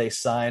linemen they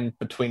sign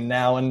between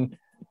now and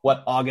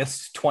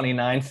August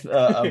 29th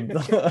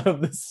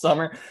of this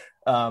summer.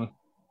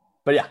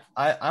 But yeah,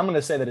 I'm going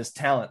to say that his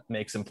talent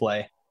makes him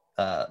play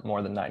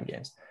more than 9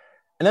 games.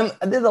 And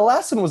then the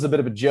last one was a bit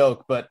of a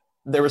joke, but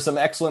there were some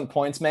excellent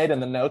points made in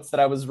the notes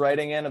that I was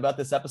writing in about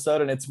this episode.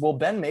 And it's, will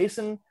Ben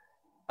Mason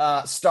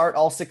start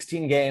all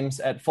 16 games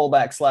at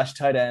fullback /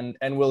 tight end?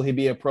 And will he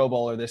be a Pro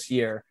Bowler this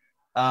year?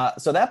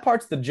 So that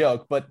part's the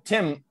joke. But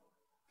Tim,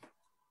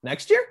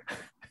 next year?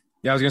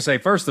 Yeah, I was going to say,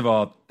 first of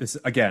all, this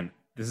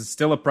is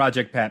still a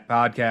Project Pat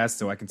podcast,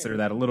 so I consider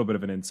that a little bit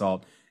of an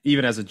insult,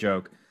 even as a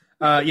joke.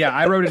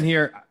 I wrote in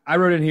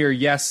here,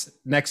 yes,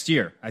 next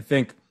year. I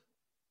think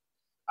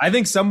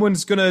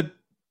someone's going to,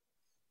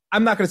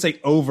 I'm not going to say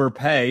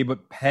overpay,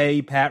 but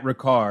pay Pat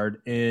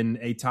Ricard in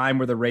a time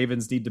where the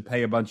Ravens need to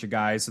pay a bunch of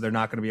guys, so they're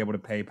not going to be able to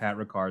pay Pat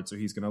Ricard, so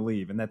he's going to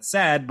leave. And that's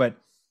sad, but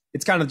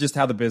it's kind of just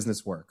how the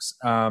business works.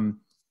 And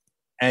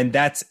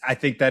I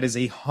think that is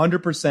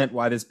 100%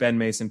 why this Ben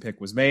Mason pick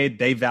was made.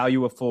 They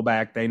value a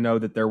fullback. They know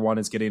that their one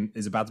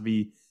is about to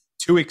be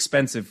too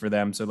expensive for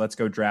them, so let's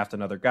go draft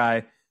another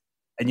guy.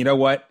 And you know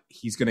what?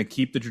 He's going to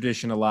keep the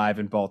tradition alive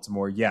in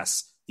Baltimore.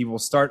 Yes, he will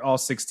start all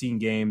 16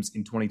 games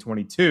in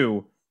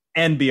 2022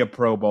 and be a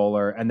Pro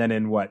Bowler. And then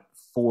in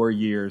 4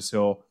 years,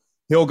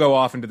 he'll go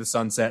off into the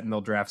sunset and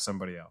they'll draft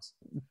somebody else.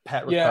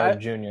 Pat Ricard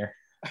Jr.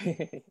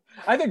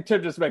 I think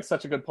Tim just makes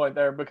such a good point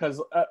there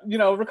because,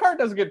 Ricard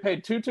doesn't get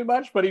paid too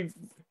much, but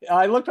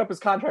I looked up his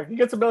contract. He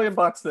gets $1 million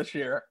this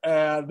year,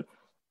 and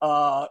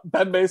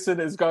Ben Mason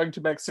is going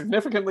to make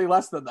significantly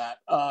less than that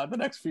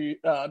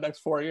the next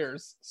 4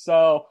 years.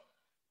 So,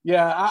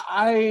 yeah,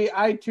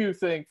 I too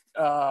think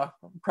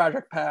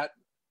Project Pat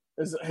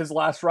is his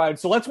last ride.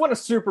 So let's win a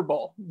Super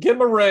Bowl, give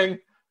him a ring,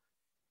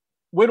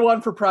 win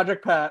one for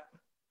Project Pat,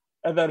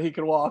 and then he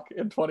can walk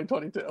in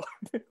 2022.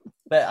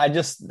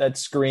 That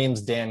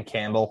screams Dan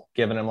Campbell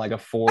giving him like a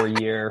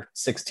 4-year,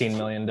 $16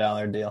 million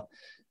deal.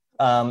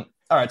 All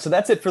right, so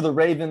that's it for the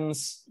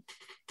Ravens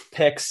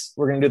picks.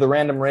 We're going to do the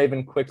random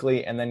Raven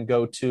quickly and then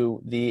go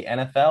to the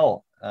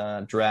NFL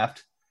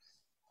draft,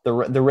 the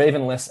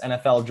Ravenless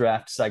NFL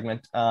draft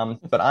segment.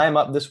 But I'm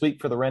up this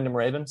week for the random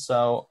Raven,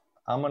 so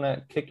I'm going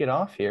to kick it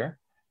off here.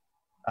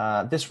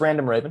 This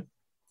random Raven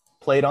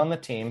played on the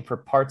team for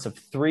parts of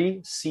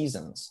 3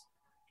 seasons,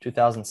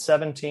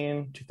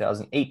 2017,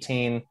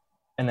 2018,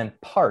 and then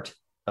part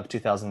of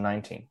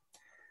 2019.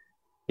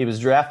 He was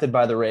drafted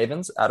by the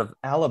Ravens out of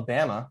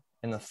Alabama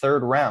in the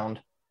 3rd round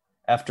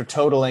after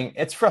totaling,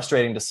 it's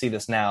frustrating to see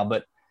this now,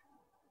 but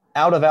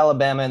out of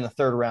Alabama in the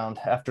 3rd round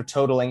after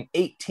totaling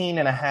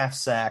 18.5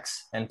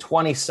 sacks and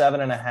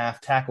 27.5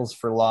 tackles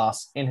for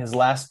loss in his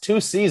last 2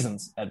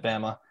 seasons at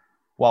Bama,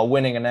 while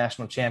winning a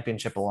national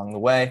championship along the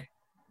way.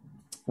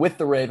 With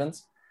the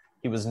Ravens,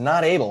 he was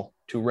not able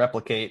to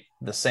replicate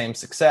the same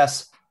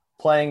success,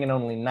 playing in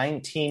only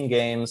 19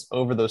 games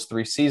over those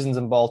 3 seasons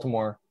in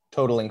Baltimore,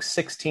 totaling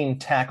 16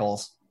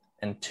 tackles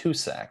and 2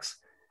 sacks.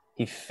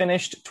 He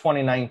finished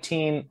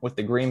 2019 with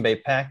the Green Bay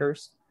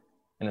Packers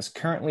and is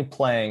currently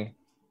playing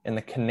in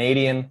the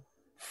Canadian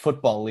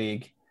Football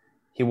League.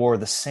 He wore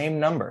the same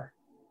number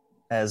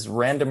as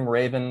random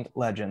Raven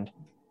legend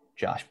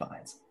Josh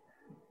Bynes.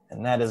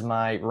 And that is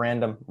my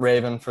random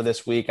Raven for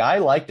this week. I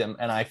liked him,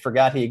 and I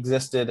forgot he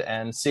existed,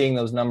 and seeing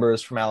those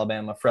numbers from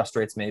Alabama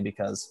frustrates me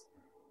because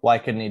why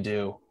couldn't he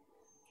do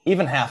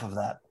even half of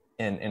that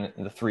in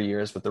the 3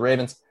 years with the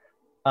Ravens?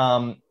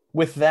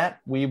 With that,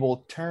 we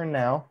will turn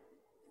now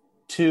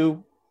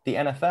to the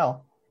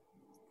NFL.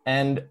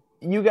 And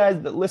you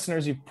guys, the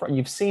listeners,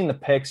 you've seen the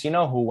picks. You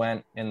know who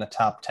went in the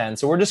top 10.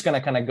 So we're just going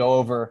to kind of go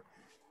over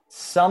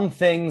some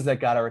things that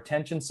got our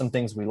attention, some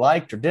things we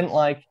liked or didn't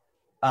like.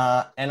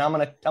 And I'm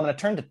gonna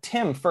turn to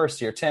Tim first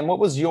here. Tim, what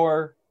was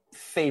your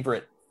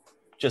favorite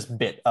just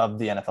bit of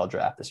the NFL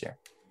draft this year?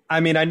 I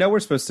mean, I know we're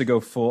supposed to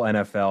go full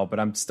NFL, but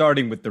I'm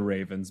starting with the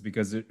Ravens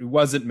because it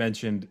wasn't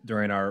mentioned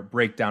during our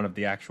breakdown of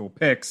the actual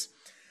picks.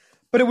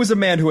 But it was a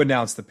man who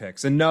announced the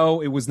picks. And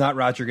no, it was not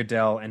Roger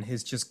Goodell and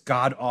his just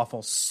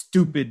god-awful,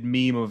 stupid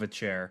meme of a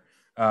chair,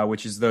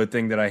 which is the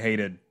thing that I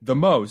hated the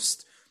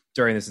most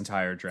during this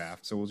entire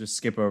draft. So we'll just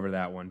skip over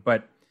that one.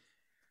 But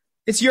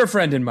it's your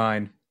friend and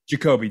mine,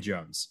 Jacoby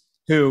Jones,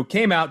 who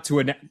came out to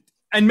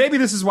and maybe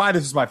this is why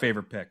this is my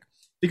favorite pick,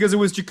 because it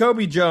was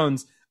Jacoby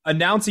Jones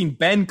announcing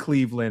Ben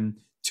Cleveland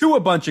to a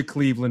bunch of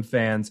Cleveland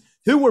fans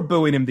who were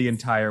booing him the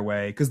entire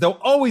way, because they'll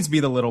always be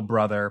the little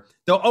brother.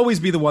 They'll always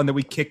be the one that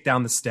we kick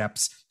down the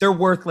steps. They're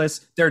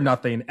worthless. They're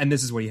nothing. And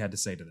this is what he had to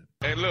say to them.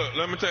 Hey, look,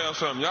 let me tell you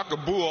something. Y'all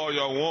can boo all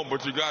y'all want,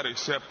 but you got to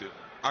accept it.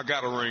 I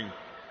got a ring.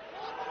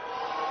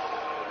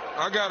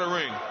 I got a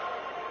ring.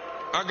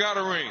 I got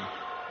a ring.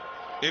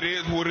 It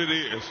is what it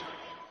is.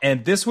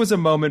 And this was a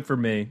moment for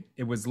me.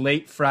 It was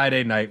late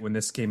Friday night when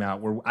this came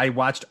out, where I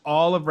watched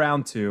all of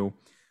round 2,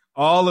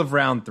 all of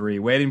round 3,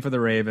 waiting for the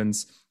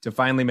Ravens to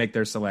finally make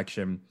their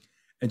selection.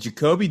 And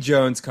Jacoby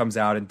Jones comes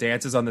out and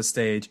dances on the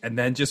stage and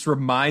then just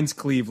reminds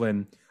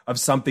Cleveland of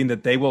something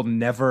that they will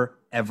never,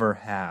 ever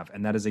have.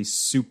 And that is a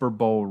Super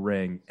Bowl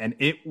ring. And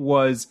it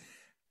was,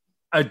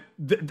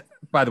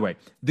 by the way,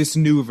 this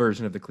new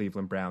version of the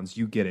Cleveland Browns.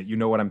 You get it. You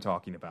know what I'm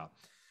talking about.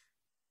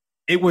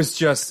 It was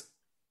just,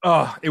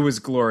 it was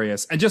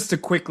glorious. And just to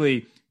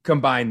quickly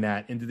combine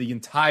that into the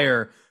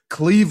entire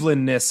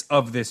Clevelandness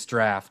of this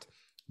draft,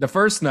 the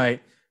first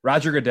night,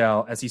 Roger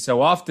Goodell, as he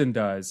so often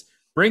does,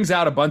 brings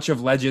out a bunch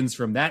of legends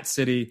from that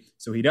city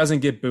so he doesn't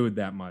get booed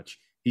that much.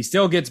 He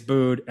still gets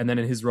booed, and then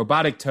in his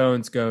robotic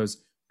tones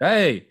goes,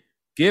 "Hey,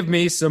 give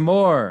me some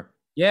more.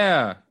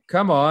 Yeah,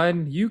 come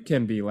on, you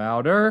can be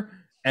louder."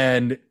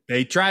 And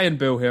they try and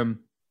boo him,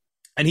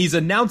 and he's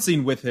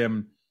announcing with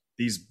him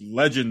these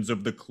legends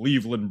of the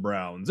Cleveland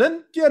Browns.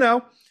 And,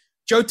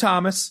 Joe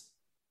Thomas,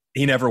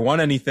 he never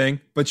won anything,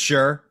 but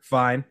sure,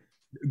 fine.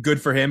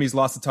 Good for him. He's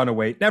lost a ton of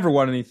weight. Never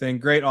won anything.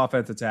 Great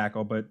offensive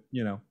tackle, but,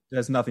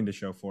 has nothing to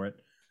show for it.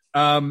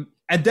 And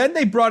then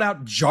they brought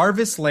out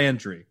Jarvis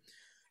Landry,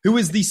 who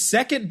is the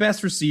second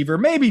best receiver,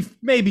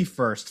 maybe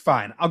first.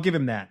 Fine, I'll give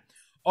him that.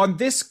 On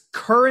this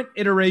current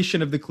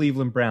iteration of the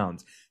Cleveland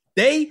Browns,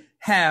 they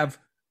have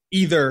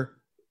either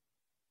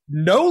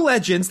no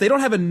legends. They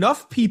don't have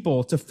enough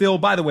people to fill,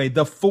 by the way,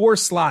 the 4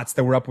 slots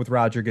that were up with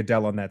Roger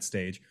Goodell on that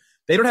stage.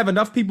 They don't have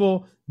enough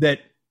people that,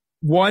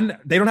 1,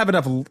 they don't have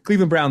enough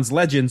Cleveland Browns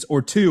legends,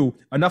 or 2,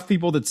 enough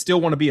people that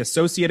still want to be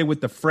associated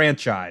with the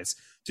franchise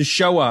to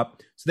show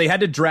up. So they had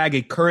to drag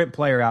a current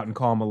player out and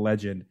call him a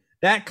legend.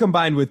 That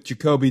combined with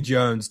Jacoby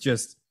Jones,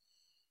 just,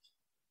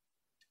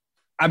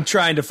 I'm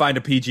trying to find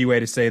a PG way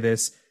to say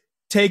this.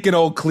 Take an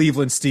old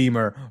Cleveland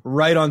steamer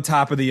right on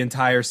top of the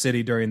entire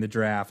city during the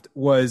draft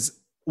was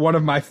one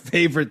of my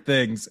favorite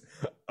things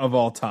of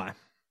all time.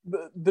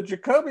 The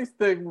Jacoby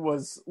thing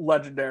was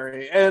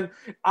legendary, and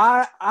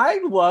I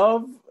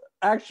love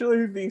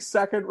actually the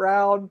second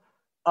round,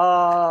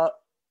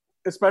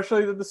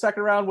 especially the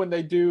second round when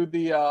they do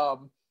the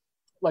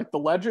like the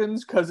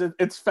legends, because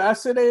it's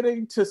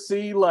fascinating to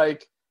see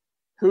like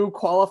who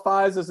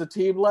qualifies as a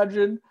team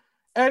legend.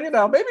 And,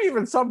 maybe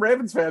even some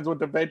Ravens fans would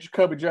debate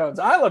Jacoby Jones.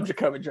 I love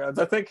Jacoby Jones.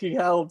 I think he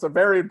held a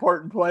very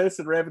important place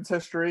in Ravens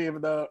history,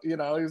 even though, he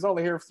was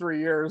only here for 3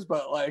 years.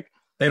 But, like...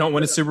 They don't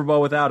win a Super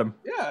Bowl without him.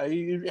 Yeah,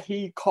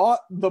 he caught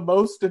the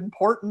most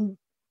important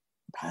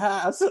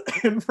pass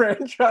in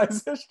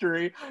franchise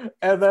history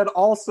and then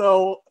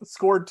also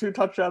scored 2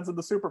 touchdowns in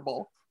the Super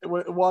Bowl.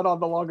 One on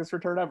the longest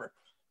return ever.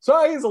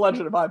 So he's a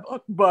legend in my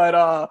book.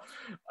 But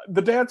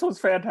the dance was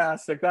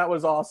fantastic. That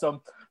was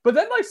awesome. But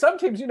then, like, some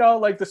teams,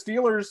 like the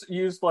Steelers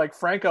used, like,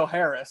 Franco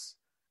Harris.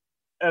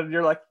 And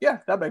you're like, yeah,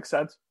 that makes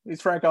sense. He's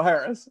Franco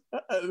Harris.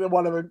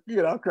 One of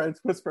the, great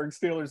Pittsburgh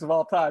Steelers of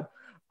all time.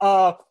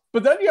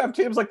 But then you have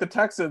teams like the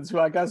Texans, who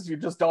I guess you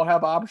just don't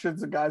have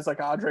options, and guys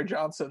like Andre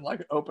Johnson,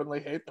 like, openly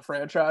hate the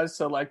franchise.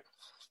 So, like,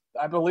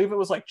 I believe it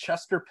was, like,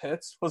 Chester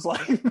Pitts was,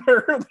 like,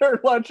 their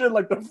legend,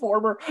 like, the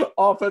former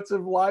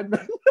offensive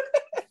lineman.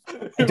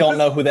 I don't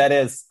know who that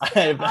is.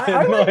 I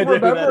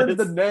remembered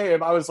the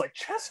name. I was like,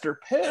 Chester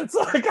Pitts.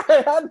 Like,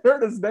 I hadn't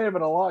heard his name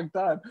in a long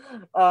time.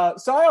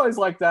 So I always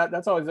like that.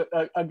 That's always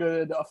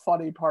a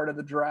funny part of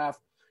the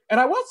draft. And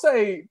I will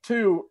say,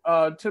 too,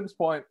 Tim's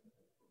point,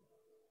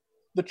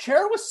 the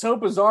chair was so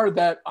bizarre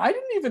that I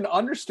didn't even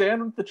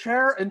understand the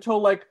chair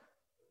until, like,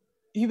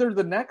 either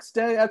the next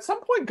day. At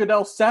some point,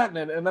 Goodell sat in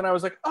it, and then I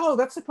was like, oh,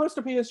 that's supposed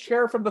to be his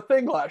chair from the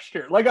thing last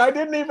year. Like, I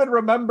didn't even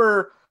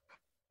remember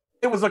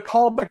it was a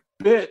callback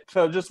bit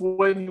to just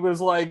when he was,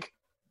 like,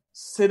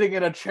 sitting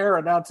in a chair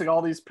announcing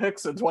all these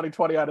picks in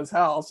 2020 at his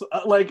house.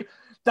 Like,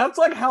 that's,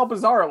 like, how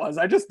bizarre it was.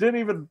 I just didn't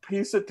even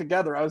piece it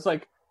together. I was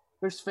like,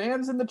 there's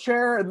fans in the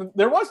chair. And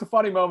there was a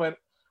funny moment.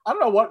 I don't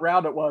know what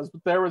round it was,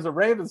 but there was a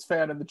Ravens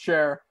fan in the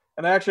chair,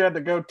 and I actually had to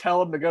go tell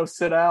him to go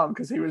sit down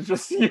because he was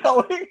just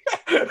yelling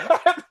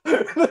at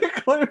the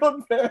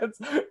Cleveland fans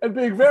and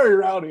being very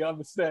rowdy on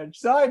the stage.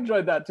 So I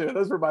enjoyed that, too.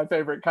 Those were my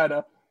favorite kind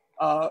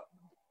of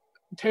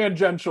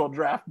tangential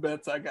draft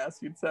bits, I guess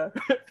you'd say.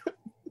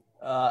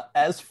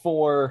 As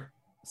for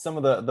some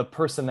of the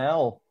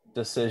personnel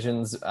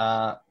decisions,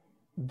 the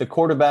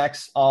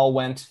quarterbacks all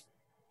went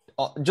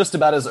just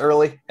about as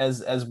early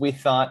as we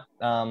thought,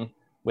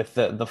 with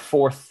the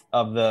fourth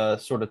of the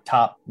sort of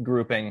top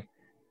grouping.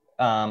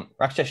 Or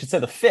actually, I should say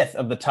the fifth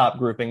of the top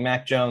grouping,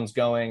 Mac Jones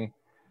going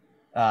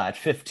at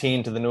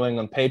 15 to the New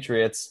England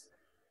Patriots.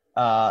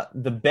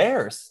 The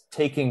Bears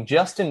taking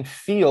Justin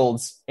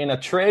Fields in a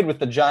trade with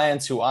the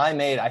Giants, who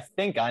I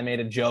think I made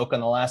a joke on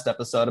the last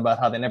episode about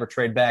how they never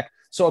trade back.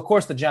 So, of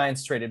course, the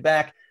Giants traded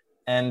back.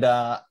 And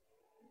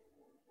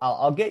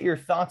I'll get your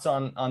thoughts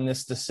on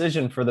this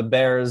decision for the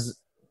Bears.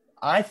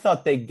 I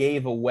thought they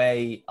gave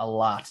away a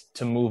lot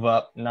to move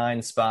up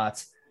 9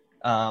 spots.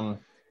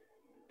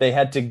 They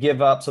had to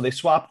give up. So they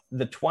swapped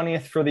the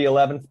 20th for the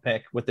 11th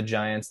pick with the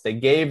Giants. They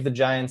gave the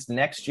Giants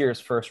next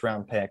year's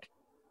first-round pick,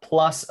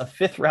 plus a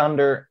 5th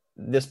rounder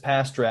this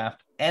past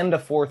draft and a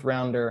 4th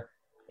rounder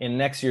in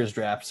next year's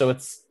draft. So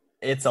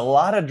it's a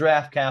lot of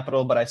draft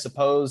capital, but I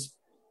suppose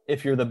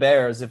if you're the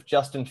Bears, if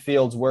Justin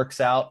Fields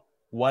works out,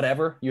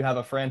 whatever, you have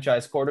a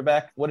franchise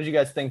quarterback. What did you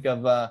guys think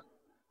of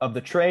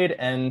the trade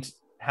and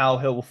how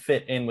he'll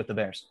fit in with the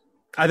Bears?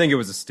 I think it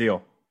was a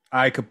steal.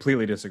 I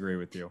completely disagree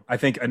with you. I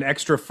think an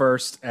extra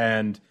first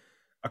and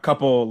a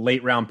couple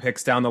late round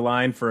picks down the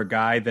line for a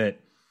guy that,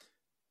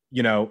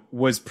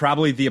 was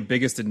probably the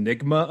biggest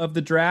enigma of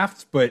the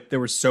draft, but there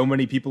were so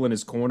many people in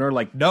his corner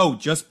like, no,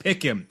 just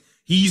pick him.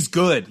 He's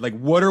good. Like,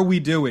 what are we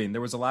doing? There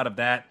was a lot of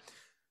that,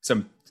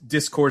 some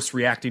discourse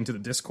reacting to the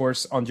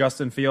discourse on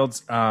Justin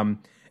Fields.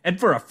 And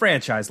for a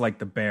franchise like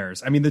the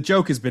Bears, I mean, the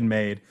joke has been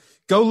made.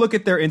 Go look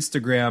at their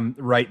Instagram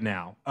right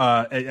now.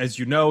 As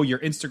you know, your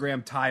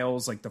Instagram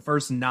tiles, like the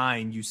first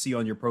 9 you see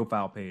on your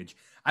profile page.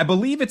 I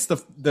believe it's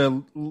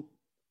the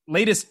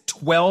latest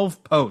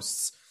 12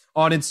 posts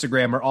on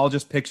Instagram are all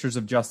just pictures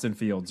of Justin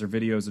Fields or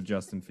videos of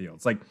Justin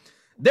Fields. Like,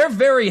 they're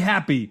very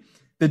happy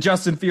that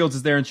Justin Fields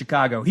is there in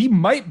Chicago. He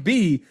might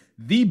be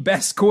the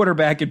best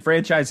quarterback in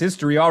franchise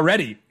history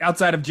already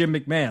outside of Jim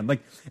McMahon.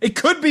 Like, it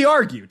could be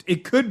argued.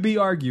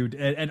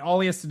 And all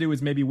he has to do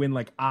is maybe win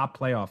like a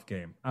playoff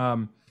game.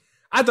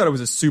 I thought it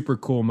was a super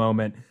cool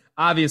moment.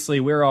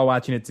 Obviously, we were all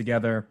watching it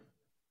together.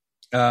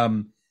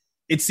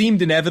 It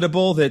seemed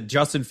inevitable that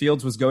Justin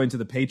Fields was going to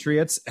the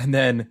Patriots, and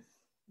then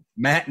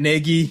Matt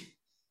Nagy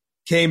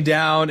came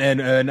down,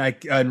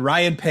 and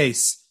Ryan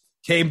Pace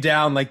came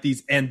down like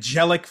these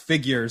angelic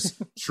figures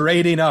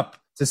trading up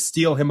to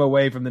steal him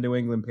away from the New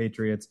England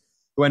Patriots,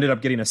 who ended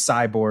up getting a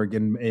cyborg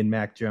in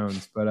Mac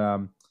Jones. But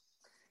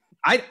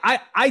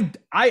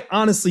I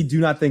honestly do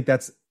not think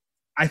that's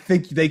I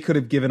think they could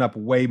have given up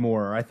way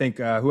more. I think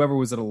whoever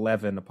was at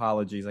 11,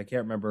 apologies, I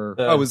can't remember.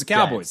 It was the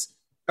Cowboys. Giants.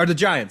 Or the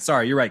Giants.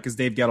 Sorry, you're right, because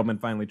Dave Gettleman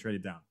finally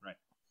traded down. Right.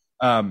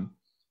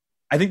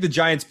 I think the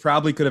Giants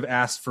probably could have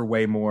asked for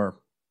way more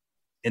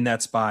in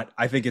that spot.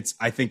 I think it's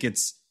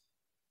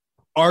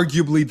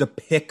arguably the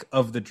pick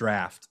of the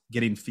draft,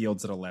 getting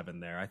Fields at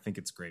 11 there. I think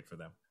it's great for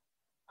them.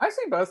 I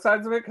see both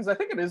sides of it because I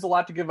think it is a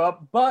lot to give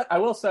up. But I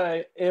will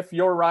say, if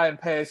you're Ryan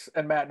Pace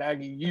and Matt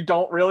Nagy, you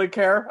don't really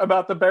care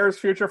about the Bears'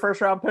 future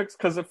first-round picks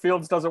because if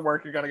Fields doesn't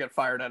work, you're going to get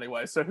fired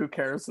anyway. So who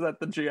cares that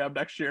the GM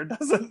next year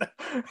doesn't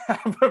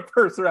have a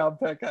first-round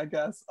pick, I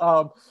guess.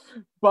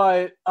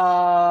 But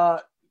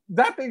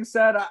that being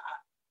said,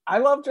 I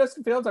love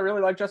Justin Fields. I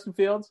really like Justin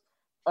Fields.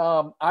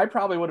 I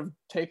probably would have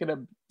taken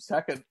him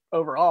second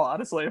overall,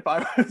 honestly, if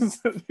I was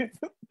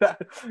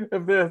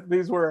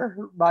these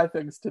were my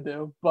things to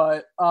do.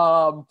 But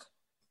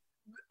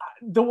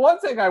the one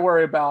thing I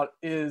worry about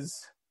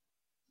is,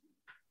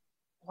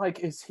 like,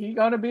 is he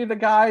going to be the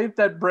guy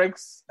that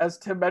breaks, as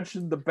Tim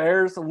mentioned, the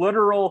Bears'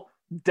 literal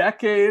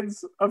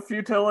decades of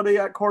futility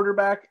at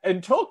quarterback?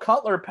 Until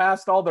Cutler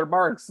passed all their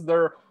marks,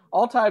 their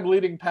all-time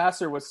leading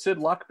passer was Sid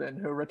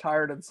Luckman, who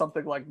retired in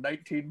something like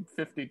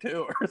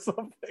 1952 or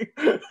something.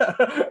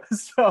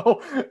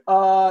 So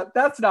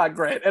that's not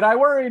great. And I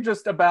worry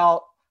just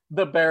about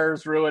the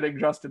Bears ruining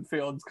Justin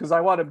Fields because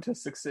I want him to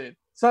succeed.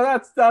 So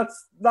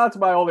that's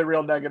my only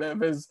real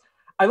negative is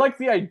I like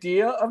the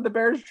idea of the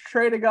Bears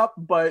trading up,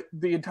 but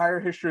the entire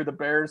history of the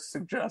Bears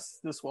suggests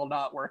this will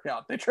not work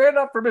out. They traded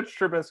up for Mitch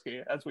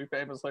Trubisky, as we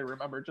famously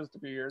remember just a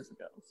few years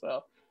ago.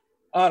 So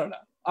I don't know.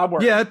 I'm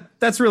worried. Yeah,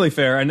 that's really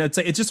fair. And it's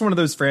just one of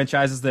those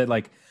franchises that,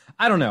 like,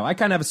 I don't know. I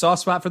kind of have a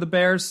soft spot for the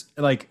Bears.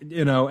 Like,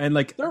 you know, and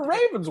like they're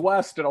Ravens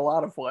West in a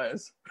lot of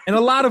ways. In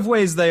a lot of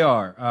ways they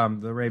are.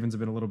 The Ravens have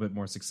been a little bit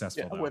more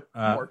successful with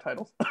more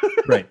titles.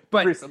 Right.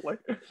 But recently.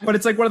 But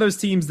it's like one of those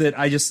teams that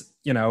I just,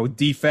 you know,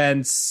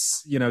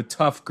 defense, you know,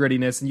 tough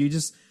grittiness,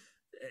 and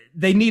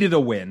they needed a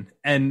win.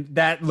 And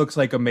that looks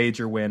like a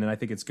major win, and I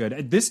think it's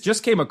good. This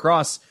just came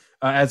across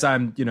as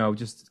I'm, you know,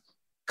 just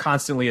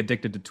constantly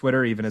addicted to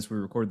Twitter, even as we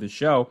record this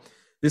show.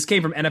 This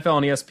came from NFL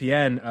and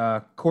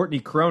ESPN. Courtney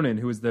Cronin,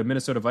 who is the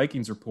Minnesota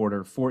Vikings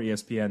reporter for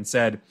ESPN,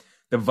 said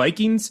the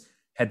Vikings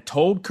had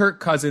told Kirk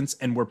Cousins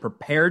and were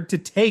prepared to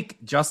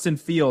take Justin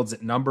Fields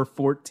at number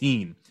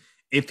 14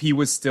 if he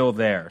was still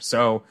there.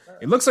 So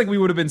it looks like we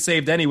would have been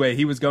saved anyway.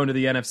 He was going to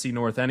the NFC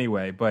North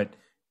anyway, but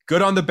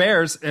good on the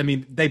Bears. I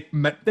mean, they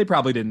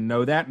probably didn't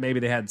know that. Maybe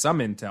they had some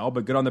intel,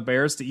 but good on the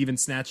Bears to even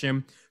snatch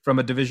him from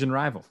a division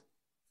rival.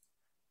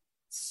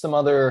 Some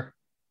other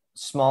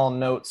small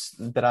notes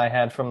that I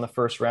had from the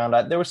first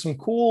round. There were some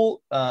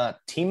cool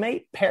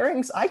teammate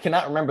pairings. I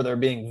cannot remember there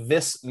being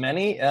this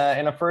many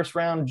in a first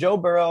round. Joe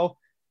Burrow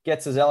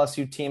gets his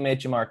LSU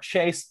teammate Jamar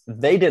Chase.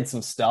 They did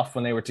some stuff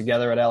when they were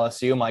together at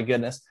LSU. My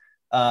goodness.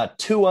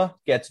 Tua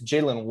gets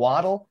Jalen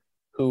Waddle,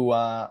 who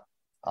to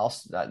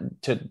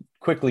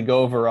quickly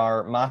go over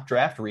our mock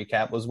draft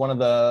recap, was one of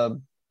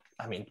the,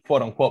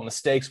 quote unquote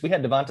mistakes. We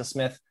had Devonta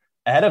Smith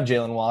ahead of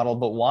Jalen Waddle,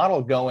 but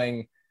Waddle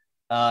going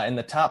in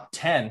the top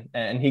 10,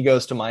 and he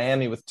goes to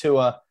Miami with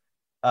Tua.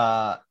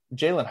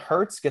 Jalen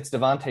Hurts gets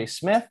Devontae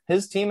Smith,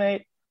 his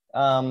teammate.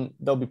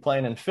 They'll be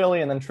playing in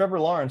Philly, and then Trevor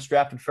Lawrence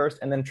drafted first,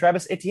 and then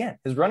Travis Etienne,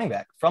 his running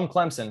back from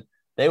Clemson.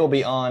 They will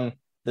be on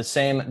the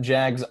same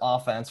Jags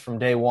offense from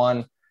day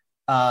one.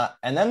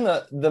 And then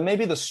the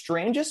maybe the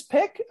strangest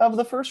pick of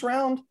the first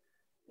round,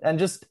 and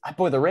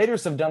the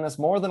Raiders have done this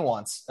more than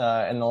once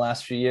in the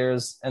last few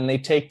years, and they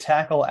take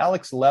tackle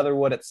Alex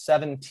Leatherwood at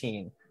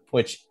 17,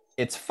 which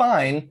it's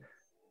fine.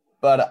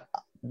 But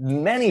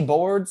many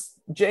boards,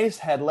 Jace,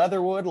 had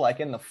Leatherwood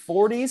like in the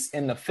 40s,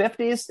 in the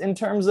 50s in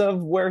terms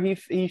of where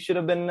he should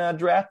have been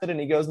drafted, and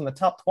he goes in the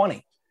top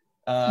 20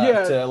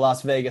 to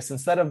Las Vegas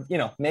instead of,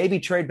 maybe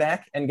trade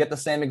back and get the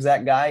same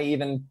exact guy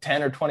even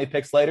 10 or 20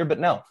 picks later. But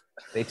no,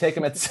 they take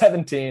him at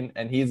 17,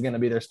 and he's going to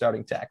be their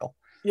starting tackle.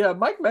 Yeah,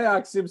 Mike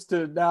Mayock seems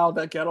to, now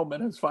that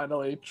Gettleman has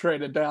finally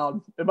traded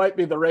down, it might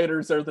be the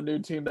Raiders are the new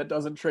team that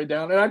doesn't trade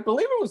down. And I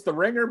believe it was the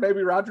Ringer,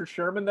 maybe Roger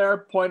Sherman there,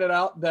 pointed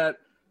out that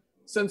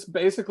since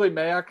basically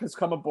Mayock has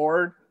come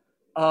aboard,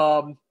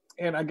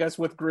 and I guess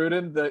with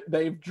Gruden,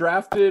 they've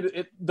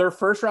drafted their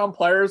first-round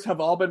players have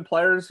all been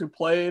players who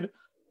played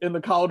in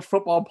the college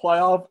football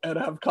playoff and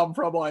have come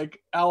from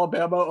like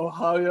Alabama,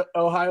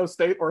 Ohio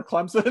State, or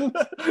Clemson.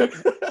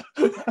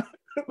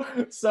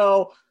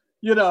 So,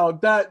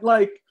 that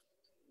like,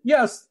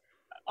 yes,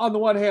 on the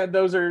one hand,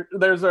 those are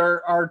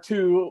our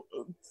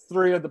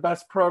 2-3 of the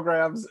best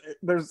programs.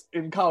 There's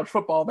in college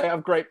football, they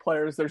have great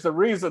players. There's a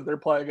reason they're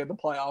playing in the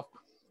playoff.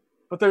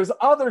 But there's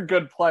other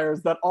good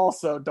players that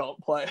also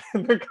don't play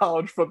in the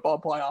college football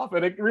playoff.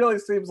 And it really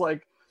seems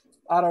like,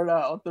 I don't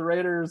know, the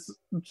Raiders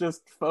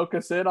just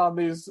focus in on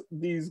these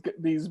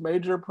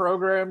major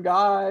program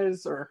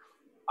guys, or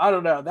I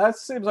don't know. That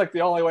seems like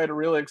the only way to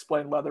really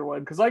explain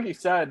Leatherwood. Because like you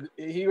said,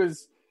 he could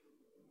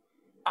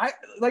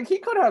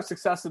have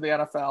success in the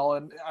NFL,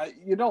 and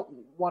you don't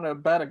want to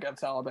bet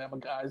against Alabama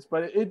guys,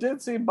 but it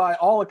did seem by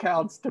all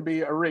accounts to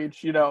be a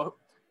reach.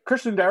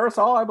 Christian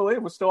Darrisaw, I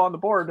believe, was still on the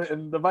board,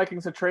 and the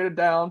Vikings had traded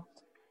down,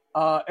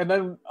 and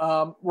then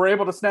were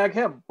able to snag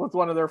him with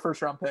one of their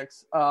first-round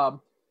picks.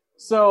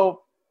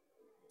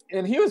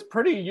 And he was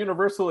pretty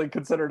universally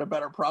considered a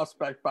better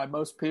prospect by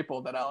most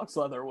people than Alex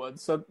Leatherwood.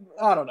 So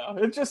I don't know.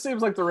 It just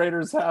seems like the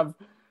Raiders have,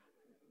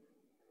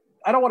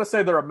 I don't want to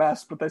say they're a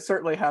mess, but they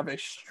certainly have a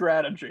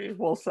strategy,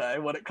 we'll say,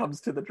 when it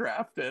comes to the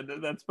draft,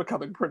 and that's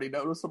becoming pretty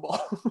noticeable.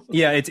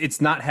 Yeah, it's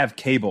not have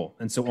cable,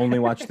 and so only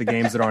watch the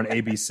games that are on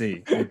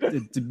ABC.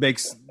 It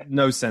makes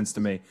no sense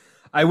to me.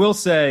 I will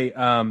say,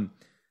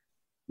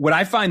 what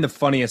I find the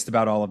funniest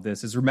about all of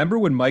this is, remember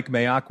when Mike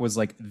Mayock was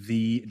like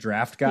the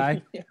draft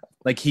guy? Yeah.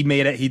 Like he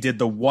did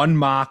the one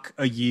mock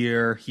a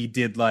year. He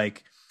did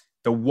like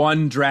the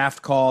one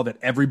draft call that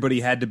everybody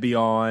had to be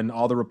on.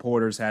 All the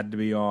reporters had to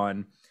be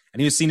on. And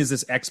he was seen as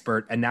this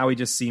expert. And now he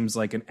just seems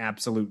like an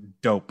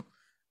absolute dope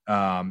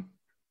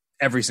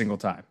every single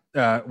time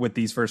with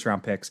these first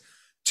round picks.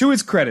 To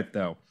his credit,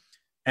 though,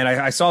 and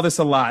I saw this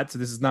a lot, so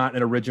this is not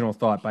an original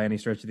thought by any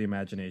stretch of the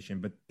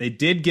imagination, but they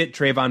did get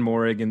Trayvon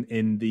Moehrig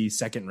in the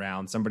second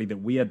round, somebody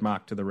that we had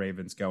mocked to the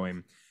Ravens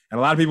going. And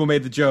a lot of people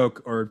made the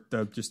joke, or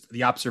just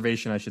the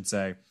observation, I should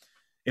say.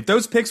 If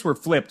those picks were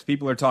flipped,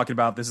 people are talking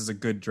about this is a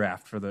good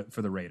draft for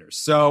the Raiders.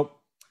 So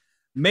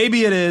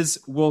maybe it is.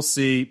 We'll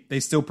see. They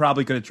still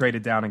probably could have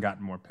traded down and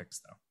gotten more picks,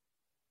 though.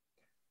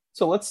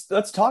 So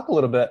let's talk a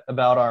little bit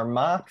about our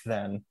mock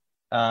then.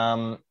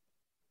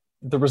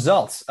 The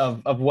results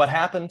of what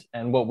happened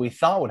and what we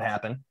thought would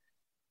happen.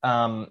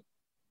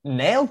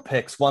 Nailed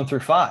picks 1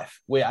 through 5.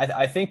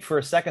 I think for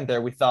a second there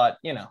we thought,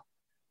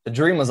 the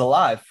dream was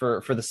alive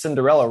for the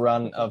Cinderella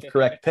run of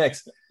correct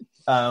picks.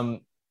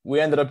 We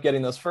ended up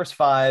getting those first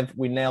 5.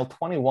 We nailed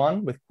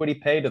 21 with Kwity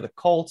Paye to the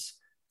Colts.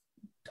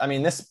 I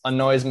mean, this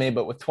annoys me,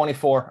 but with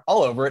 24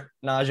 all over it,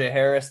 Najee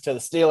Harris to the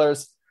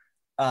Steelers.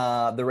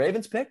 The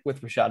Ravens pick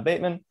with Rashad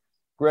Bateman,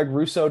 Greg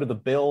Rousseau to the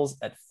Bills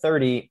at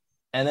 30.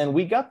 And then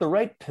we got the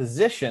right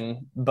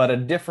position, but a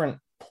different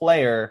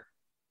player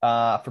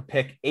for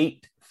pick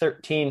 8,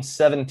 13,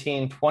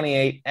 17,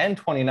 28, and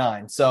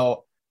 29.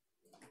 So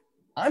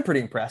I'm pretty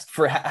impressed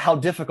for how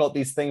difficult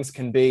these things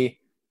can be.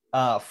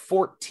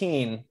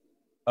 14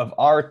 of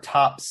our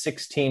top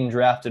 16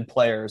 drafted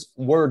players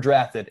were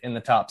drafted in the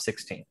top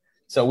 16.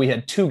 So we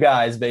had 2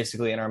 guys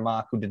basically in our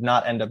mock who did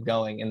not end up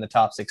going in the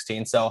top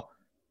 16. So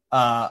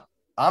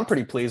I'm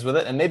pretty pleased with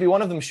it. And maybe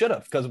one of them should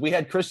have, because we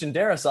had Christian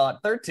Darrisaw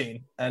at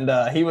 13,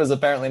 and he was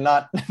apparently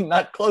not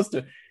close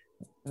to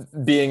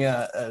being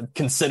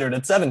considered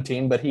at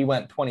 17, but he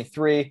went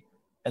 23.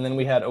 And then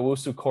we had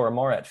Owusu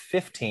Koromora at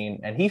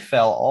 15, and he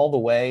fell all the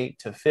way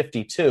to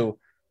 52.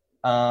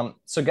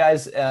 So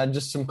guys,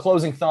 just some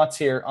closing thoughts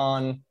here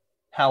on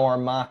how our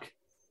mock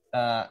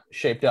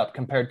shaped up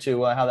compared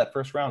to how that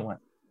first round went.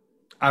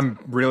 I'm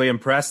really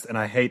impressed, and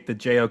I hate that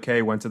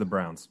JOK went to the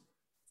Browns.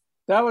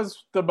 That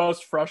was the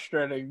most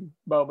frustrating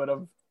moment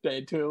of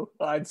day 2,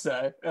 I'd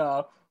say,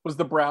 was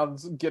the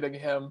Browns getting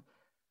him.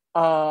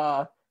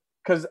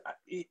 Because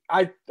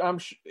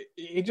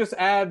he just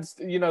adds,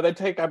 they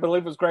take, I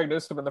believe it was Greg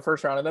Newsome in the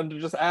first round, and then to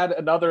just add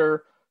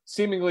another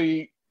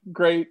seemingly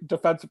great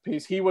defensive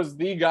piece. He was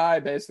the guy,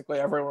 basically.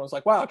 Everyone was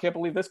like, wow, I can't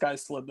believe this guy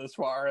slid this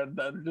far. And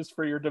then just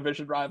for your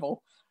division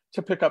rival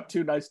to pick up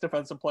 2 nice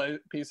defensive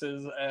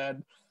pieces,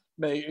 and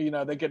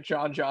they get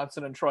John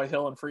Johnson and Troy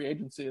Hill in free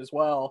agency as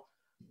well.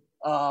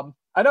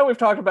 I know we've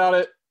talked about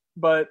it,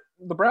 but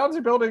the Browns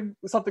are building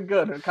something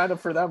good, and kind of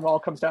for them all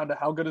comes down to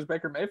how good is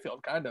Baker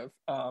Mayfield, kind of.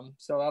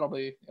 So that'll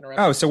be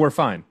interesting. Oh, so we're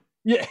fine.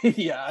 Yeah.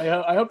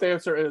 I hope the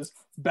answer is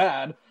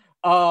bad.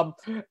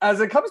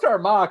 As it comes to our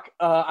mock,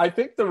 I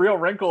think the real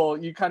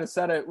wrinkle, you kind of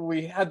said it,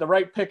 we had the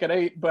right pick at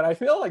 8, but I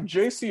feel like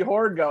JC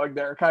Horn going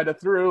there kind of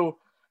threw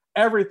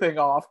everything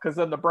off, because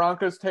then the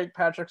Broncos take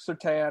Patrick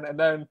Surtain, and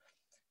then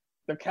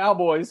the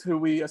Cowboys, who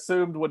we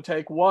assumed would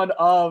take one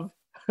of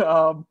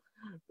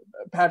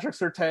Patrick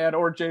Surtain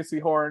or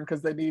JC Horn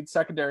because they need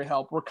secondary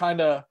help, we're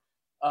kind of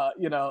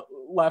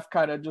left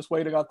kind of just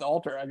waiting on the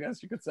altar, I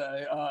guess you could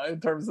say, in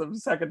terms of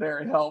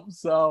secondary help.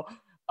 So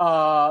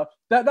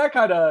that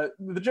kind of,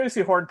 the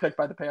JC Horn pick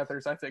by the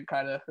Panthers, I think,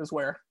 kind of is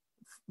where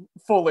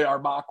fully our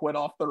mock went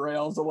off the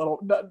rails a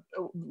little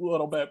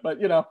bit. But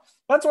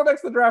that's what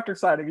makes the draft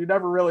exciting. You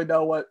never really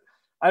know what.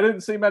 I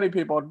didn't see many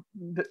people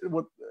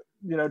with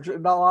not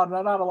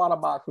a lot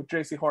of mocks with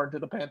JC Horn to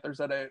the Panthers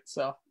at 8.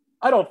 So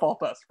I don't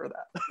fault us for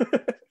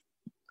that.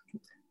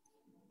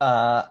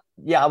 I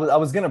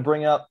was going to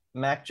bring up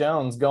Mac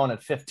Jones going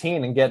at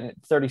 15 and getting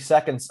 30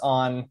 seconds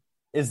on,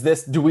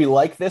 do we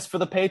like this for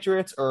the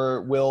Patriots,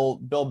 or will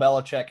Bill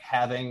Belichick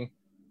having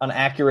an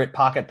accurate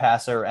pocket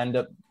passer end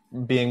up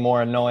being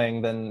more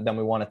annoying than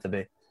we want it to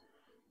be?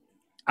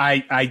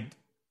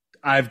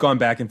 I've gone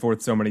back and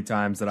forth so many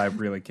times that I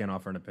really can't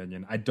offer an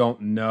opinion. I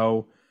don't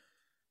know.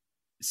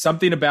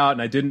 Something about,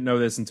 and I didn't know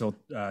this until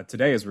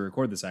today as we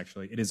record this,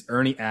 actually, it is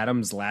Ernie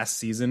Adams' last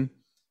season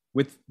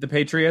with the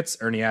Patriots.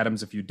 Ernie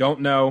Adams, if you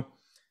don't know,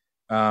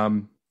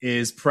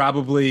 is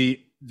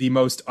probably the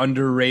most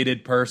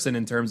underrated person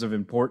in terms of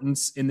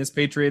importance in this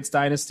Patriots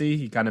dynasty.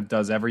 He kind of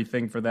does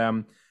everything for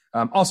them.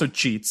 Also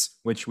cheats,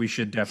 which we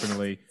should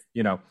definitely,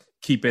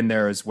 keep in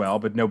there as well.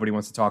 But nobody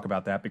wants to talk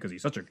about that because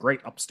he's such a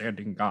great,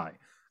 upstanding guy.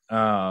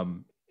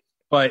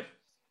 But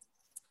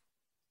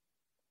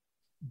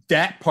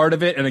that part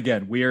of it, and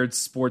again, weird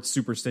sports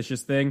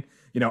superstitious thing,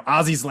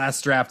 Ozzy's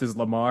last draft is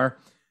Lamar.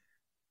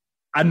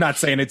 I'm not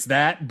saying it's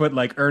that, but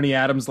like Ernie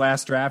Adams'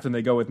 last draft, and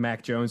they go with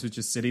Mac Jones, who's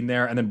just sitting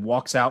there and then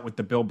walks out with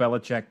the Bill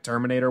Belichick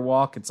Terminator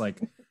walk. It's like,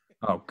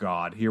 oh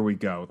God, here we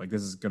go. Like,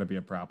 this is going to be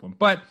a problem.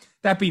 But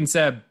that being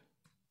said,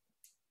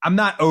 I'm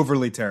not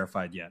overly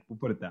terrified yet. We'll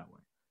put it that way.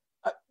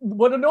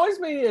 What annoys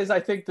me is I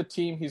think the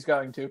team he's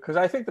going to, because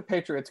I think the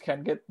Patriots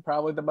can get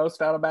probably the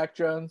most out of Mac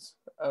Jones,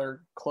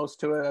 or close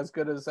to it, as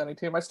good as any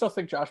team. I still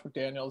think Josh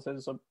McDaniels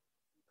is a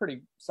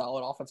pretty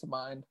solid offensive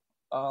mind.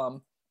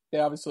 They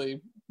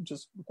obviously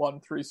just won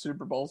 3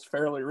 Super Bowls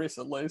fairly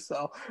recently.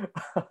 So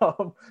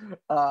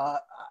I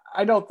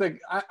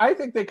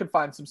think they could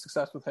find some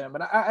success with him.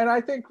 And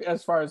I think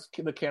as far as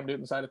the Cam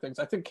Newton side of things,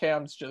 I think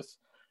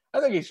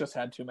he's just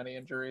had too many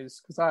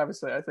injuries, because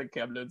obviously I think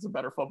Cam Newton's a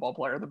better football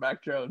player than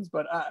Mac Jones.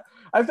 But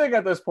I think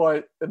at this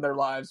point in their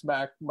lives,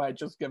 Mac might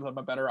just give them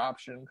a better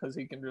option, because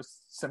he can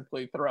just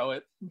simply throw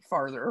it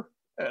farther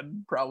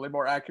and probably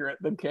more accurate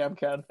than Cam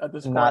can at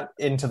this point. Not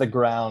into the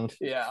ground,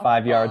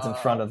 5 yards in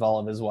front of all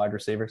of his wide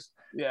receivers.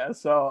 Yeah,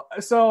 so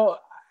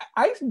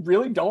I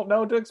really don't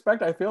know what to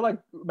expect. I feel like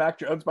Mac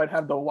Jones might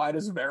have the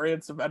widest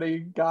variance of any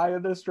guy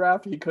in this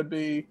draft. He could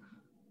be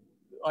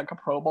like a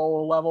Pro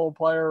Bowl level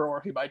player, or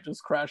he might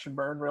just crash and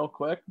burn real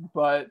quick.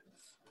 But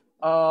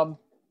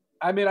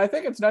I mean, I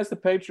think it's nice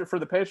for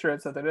the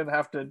Patriots that they didn't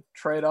have to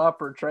trade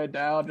up or trade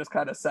down, just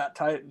kind of sat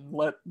tight and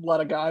let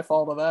a guy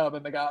fall to them.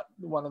 And they got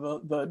one of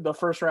the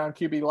first round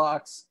QB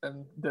locks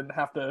and didn't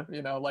have to,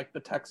 like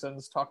the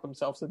Texans, talk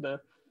themselves into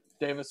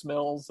Davis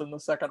Mills in the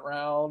second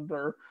round,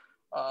 or,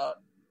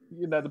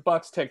 the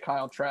Bucs take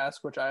Kyle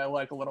Trask, which I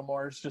like a little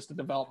more. It's just a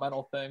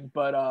developmental thing.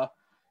 But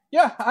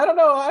yeah, I don't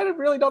know. I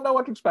really don't know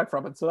what to expect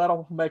from it. So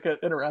that'll make it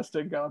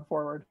interesting going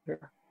forward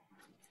here.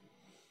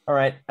 All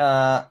right.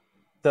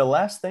 The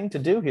last thing to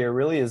do here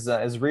really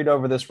is read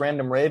over this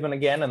random Raven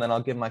again, and then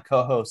I'll give my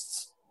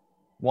co-hosts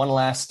one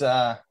last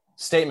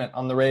statement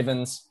on the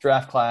Ravens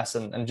draft class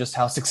and just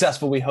how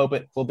successful we hope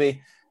it will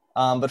be.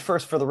 But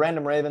first, for the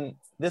random Raven,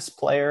 this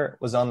player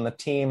was on the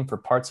team for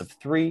parts of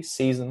 3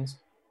 seasons,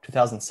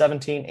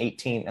 2017,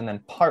 18, and then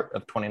part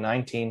of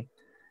 2019.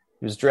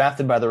 He was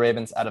drafted by the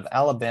Ravens out of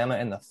Alabama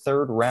in the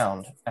 3rd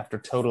round after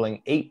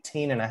totaling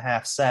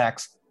 18.5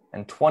 sacks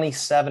and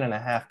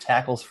 27.5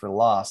 tackles for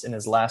loss in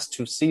his last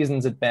 2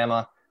 seasons at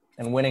Bama,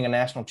 and winning a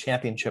national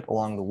championship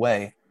along the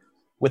way.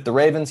 With the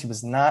Ravens, he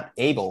was not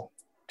able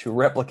to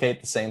replicate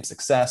the same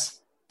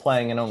success,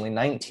 playing in only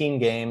 19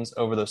 games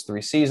over those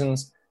 3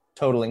 seasons,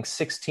 totaling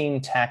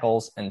 16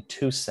 tackles and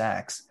 2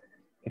 sacks.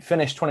 He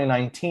finished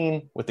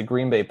 2019 with the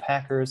Green Bay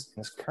Packers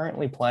and is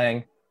currently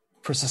playing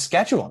for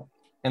Saskatchewan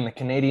in the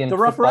Canadian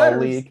Football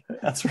League.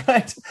 That's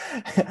right.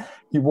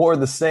 He wore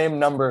the same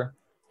number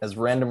as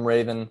random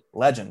Raven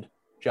legend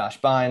Josh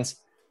Bynes.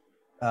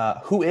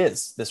 Who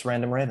is this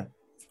random Raven?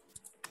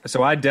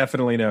 So I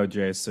definitely know,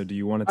 Jace. So do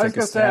you want to take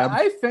a stab?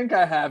 I think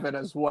I have it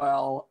as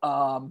well.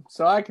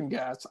 So I can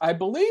guess. I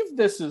believe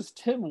this is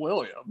Tim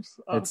Williams.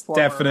 It's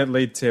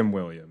definitely Tim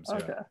Williams.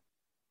 Okay. Yeah.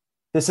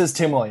 This is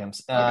Tim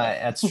Williams.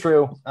 That's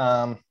true.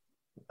 A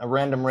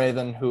random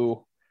Raven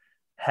who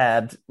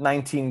had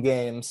 19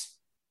 games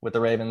with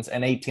the Ravens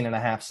and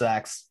 18.5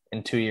 sacks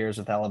in 2 years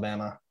with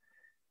Alabama.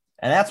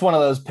 And that's one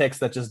of those picks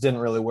that just didn't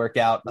really work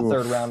out. A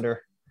 3rd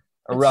rounder,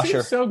 a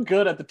rusher. Seemed so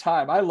good at the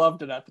time. I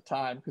loved it at the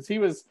time because he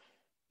was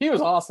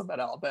awesome at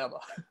Alabama.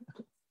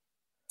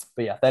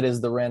 But yeah, that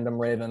is the random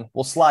Raven.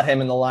 We'll slot him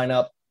in the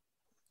lineup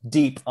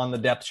deep on the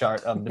depth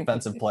chart of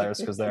defensive players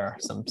because there are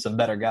some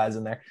better guys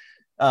in there.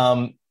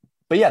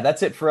 But yeah,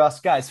 that's it for us,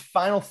 guys.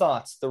 Final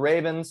thoughts. The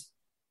Ravens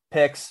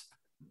picks,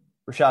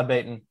 Rashad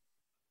Bateman,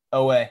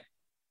 Owe,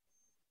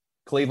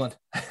 Cleveland.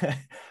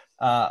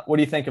 What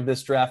do you think of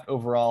this draft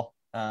overall?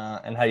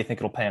 And how do you think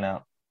it'll pan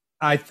out?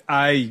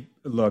 I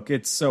look,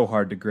 it's so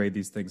hard to grade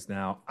these things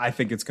now. I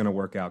think it's going to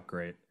work out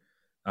great.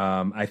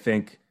 I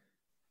think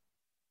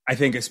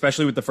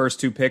especially with the first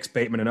 2 picks,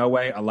 Bateman and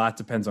Owe, a lot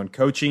depends on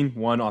coaching.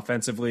 1,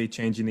 offensively,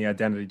 changing the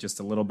identity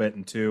just a little bit,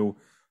 and 2,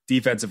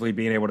 defensively,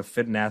 being able to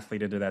fit an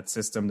athlete into that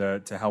system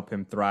to help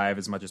him thrive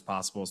as much as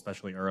possible,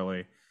 especially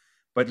early.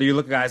 But you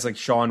look at guys like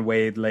Shaun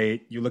Wade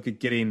late. You look at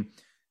getting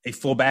a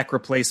fullback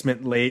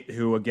replacement late,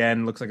 who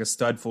again looks like a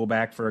stud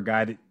fullback for a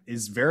guy that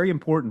is very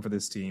important for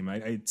this team.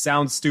 It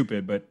sounds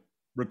stupid, but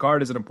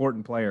Ricard is an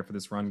important player for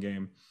this run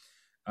game.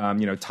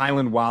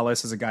 Tylan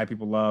Wallace is a guy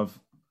people love.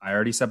 I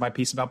already said my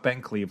piece about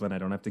Ben Cleveland. I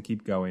don't have to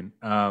keep going.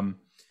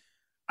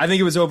 I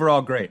think it was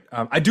overall great.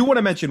 I do want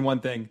to mention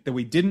one thing that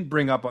we didn't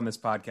bring up on this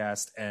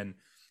podcast, and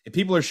if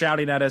people are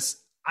shouting at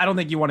us, I don't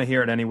think you want to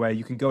hear it anyway.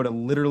 You can go to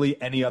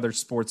literally any other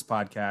sports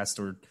podcast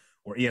or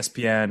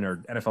ESPN or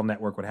NFL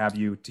Network, what have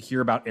you, to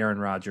hear about Aaron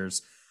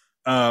Rodgers.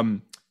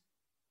 It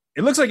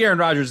looks like Aaron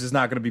Rodgers is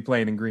not going to be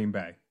playing in Green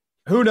Bay.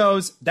 Who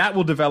knows? That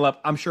will develop.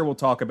 I'm sure we'll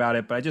talk about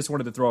it, but I just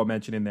wanted to throw a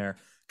mention in there.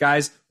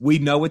 Guys, we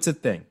know it's a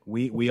thing.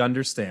 We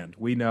understand.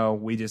 We know.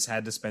 We just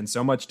had to spend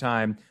so much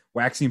time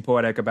waxing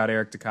poetic about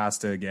Eric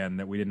DeCosta again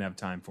that we didn't have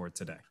time for it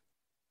today.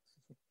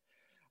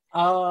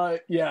 We'll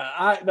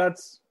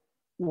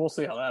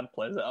see how that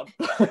plays out.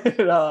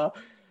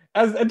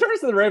 As in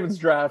terms of the Ravens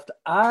draft,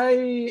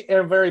 I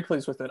am very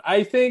pleased with it.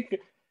 I think,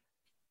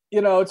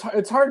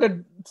 it's hard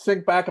to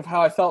think back of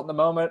how I felt in the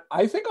moment.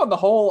 I think on the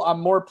whole, I'm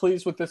more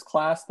pleased with this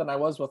class than I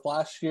was with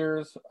last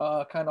year's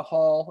kind of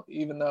haul,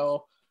 even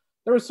though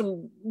there was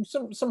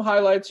some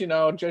highlights.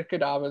 J.K.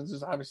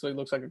 Dobbins obviously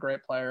looks like a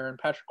great player, and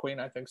Patrick Queen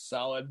I think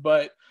solid.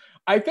 But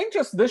I think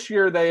just this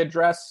year they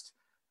addressed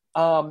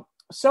so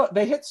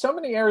they hit so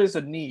many areas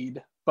of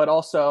need, but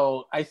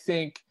also I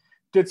think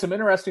did some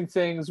interesting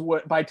things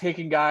by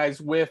taking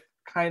guys with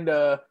kind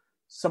of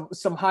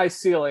some high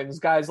ceilings,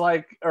 guys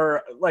like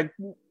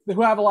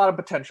who have a lot of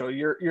potential.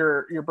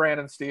 Your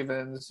Brandon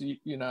Stevens,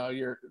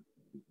 your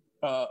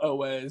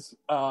Owais.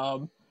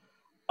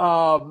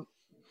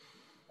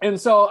 And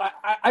so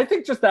I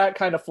think just that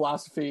kind of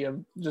philosophy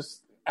of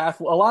just a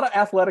lot of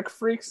athletic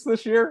freaks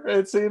this year,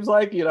 it seems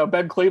like,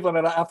 Ben Cleveland,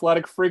 an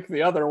athletic freak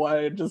the other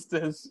way, just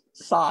his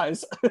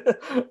size.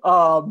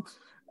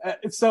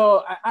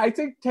 So I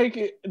think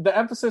taking the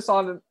emphasis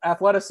on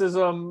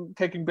athleticism,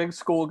 taking big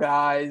school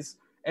guys,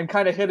 and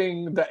kind of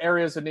hitting the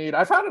areas of need,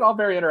 I found it all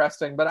very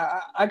interesting, but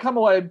I come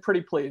away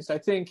pretty pleased. I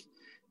think,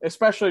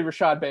 especially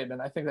Rashad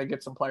Bateman, I think they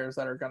get some players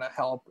that are going to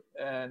help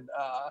and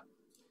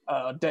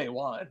day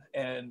one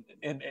and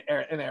in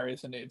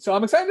areas of need. So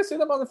I'm excited to see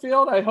them on the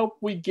field. I hope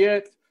we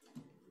get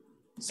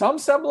some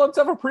semblance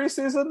of a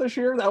preseason this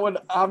year. That would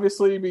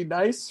obviously be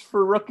nice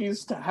for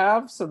rookies to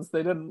have since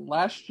they didn't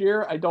last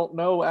year. I don't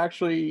know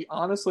actually,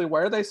 honestly,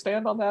 where they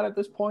stand on that at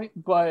this point.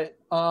 But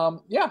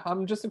I'm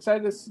just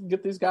excited to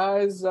get these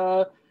guys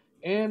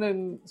in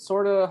and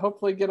sort of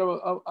hopefully get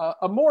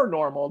a more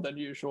normal than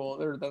usual,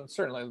 or than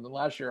certainly than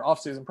last year,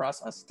 offseason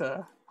process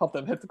to help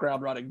them hit the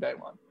ground running day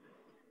one.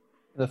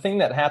 The thing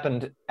that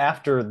happened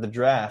after the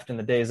draft and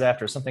the days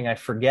after, something I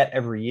forget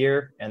every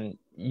year, and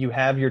you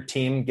have your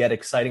team get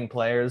exciting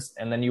players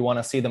and then you want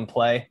to see them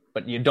play,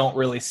 but you don't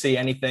really see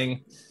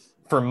anything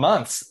for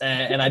months.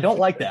 And I don't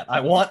like that. I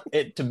want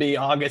it to be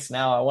August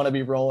now. I want to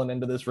be rolling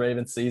into this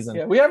Ravens season.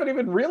 Yeah, we haven't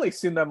even really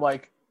seen them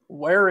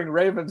wearing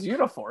Ravens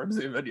uniforms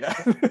even yet.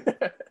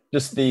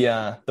 Just the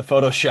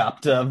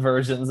photoshopped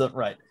versions of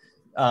right.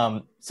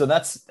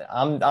 So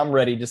I'm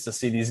ready just to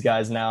see these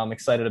guys now. I'm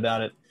excited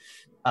about it.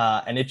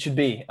 And it should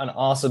be an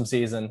awesome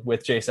season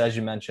with, Jace, as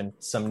you mentioned,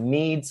 some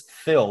needs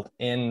filled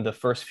in the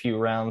first few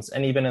rounds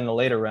and even in the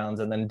later rounds,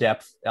 and then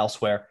depth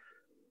elsewhere.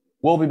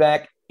 We'll be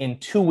back in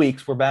 2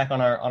 weeks. We're back on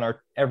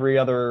our every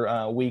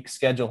other week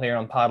schedule here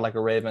on Pod Like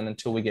a Raven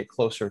until we get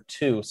closer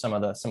to some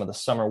of the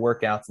summer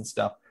workouts and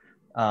stuff.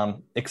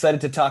 Excited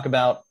to talk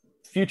about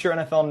future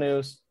NFL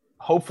news.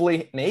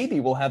 Hopefully, maybe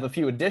we'll have a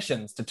few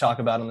additions to talk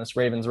about on this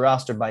Ravens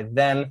roster by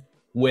then,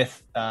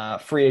 with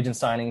free agent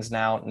signings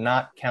now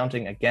not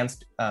counting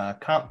against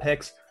comp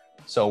picks.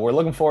 So we're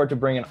looking forward to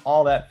bringing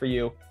all that for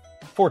you.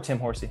 For Tim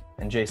Horsey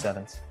and Jace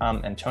Evans,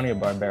 I'm Antonio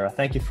Barbera.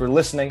 Thank you for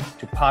listening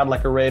to Pod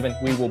Like a Raven.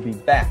 We will be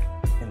back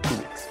in 2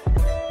 weeks.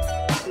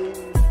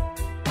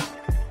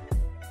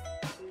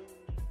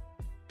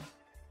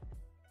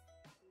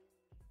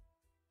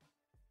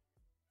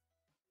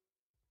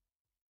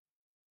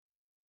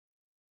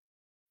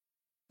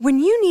 When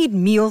you need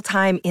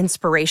mealtime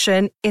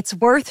inspiration, it's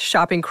worth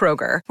shopping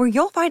Kroger, where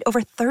you'll find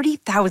over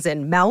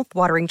 30,000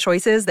 mouth-watering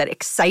choices that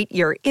excite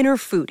your inner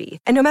foodie.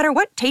 And no matter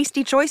what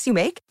tasty choice you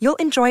make, you'll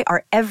enjoy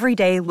our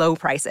everyday low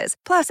prices,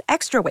 plus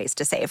extra ways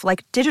to save,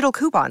 like digital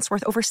coupons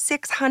worth over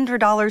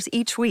 $600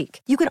 each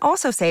week. You can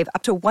also save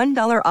up to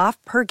 $1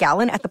 off per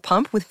gallon at the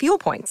pump with fuel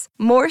points.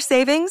 More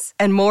savings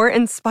and more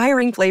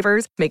inspiring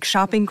flavors make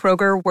shopping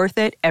Kroger worth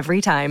it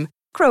every time.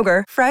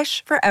 Kroger,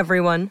 fresh for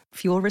everyone.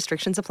 Fuel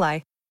restrictions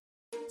apply.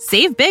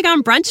 Save big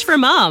on brunch for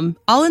mom,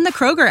 all in the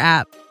Kroger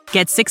app.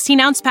 Get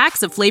 16-ounce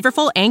packs of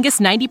flavorful Angus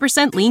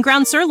 90% lean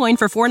ground sirloin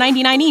for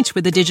 $4.99 each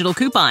with a digital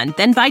coupon.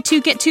 Then buy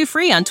 2, get 2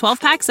 free on 12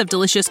 packs of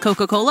delicious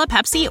Coca-Cola,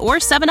 Pepsi, or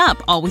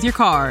 7-Up, all with your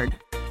card.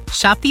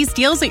 Shop these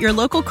deals at your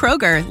local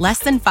Kroger, less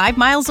than 5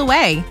 miles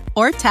away.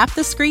 Or tap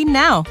the screen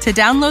now to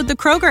download the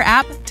Kroger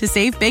app to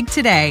save big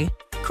today.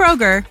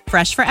 Kroger,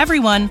 fresh for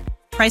everyone.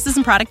 Prices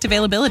and product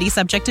availability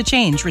subject to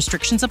change.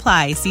 Restrictions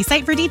apply. See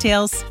site for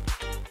details.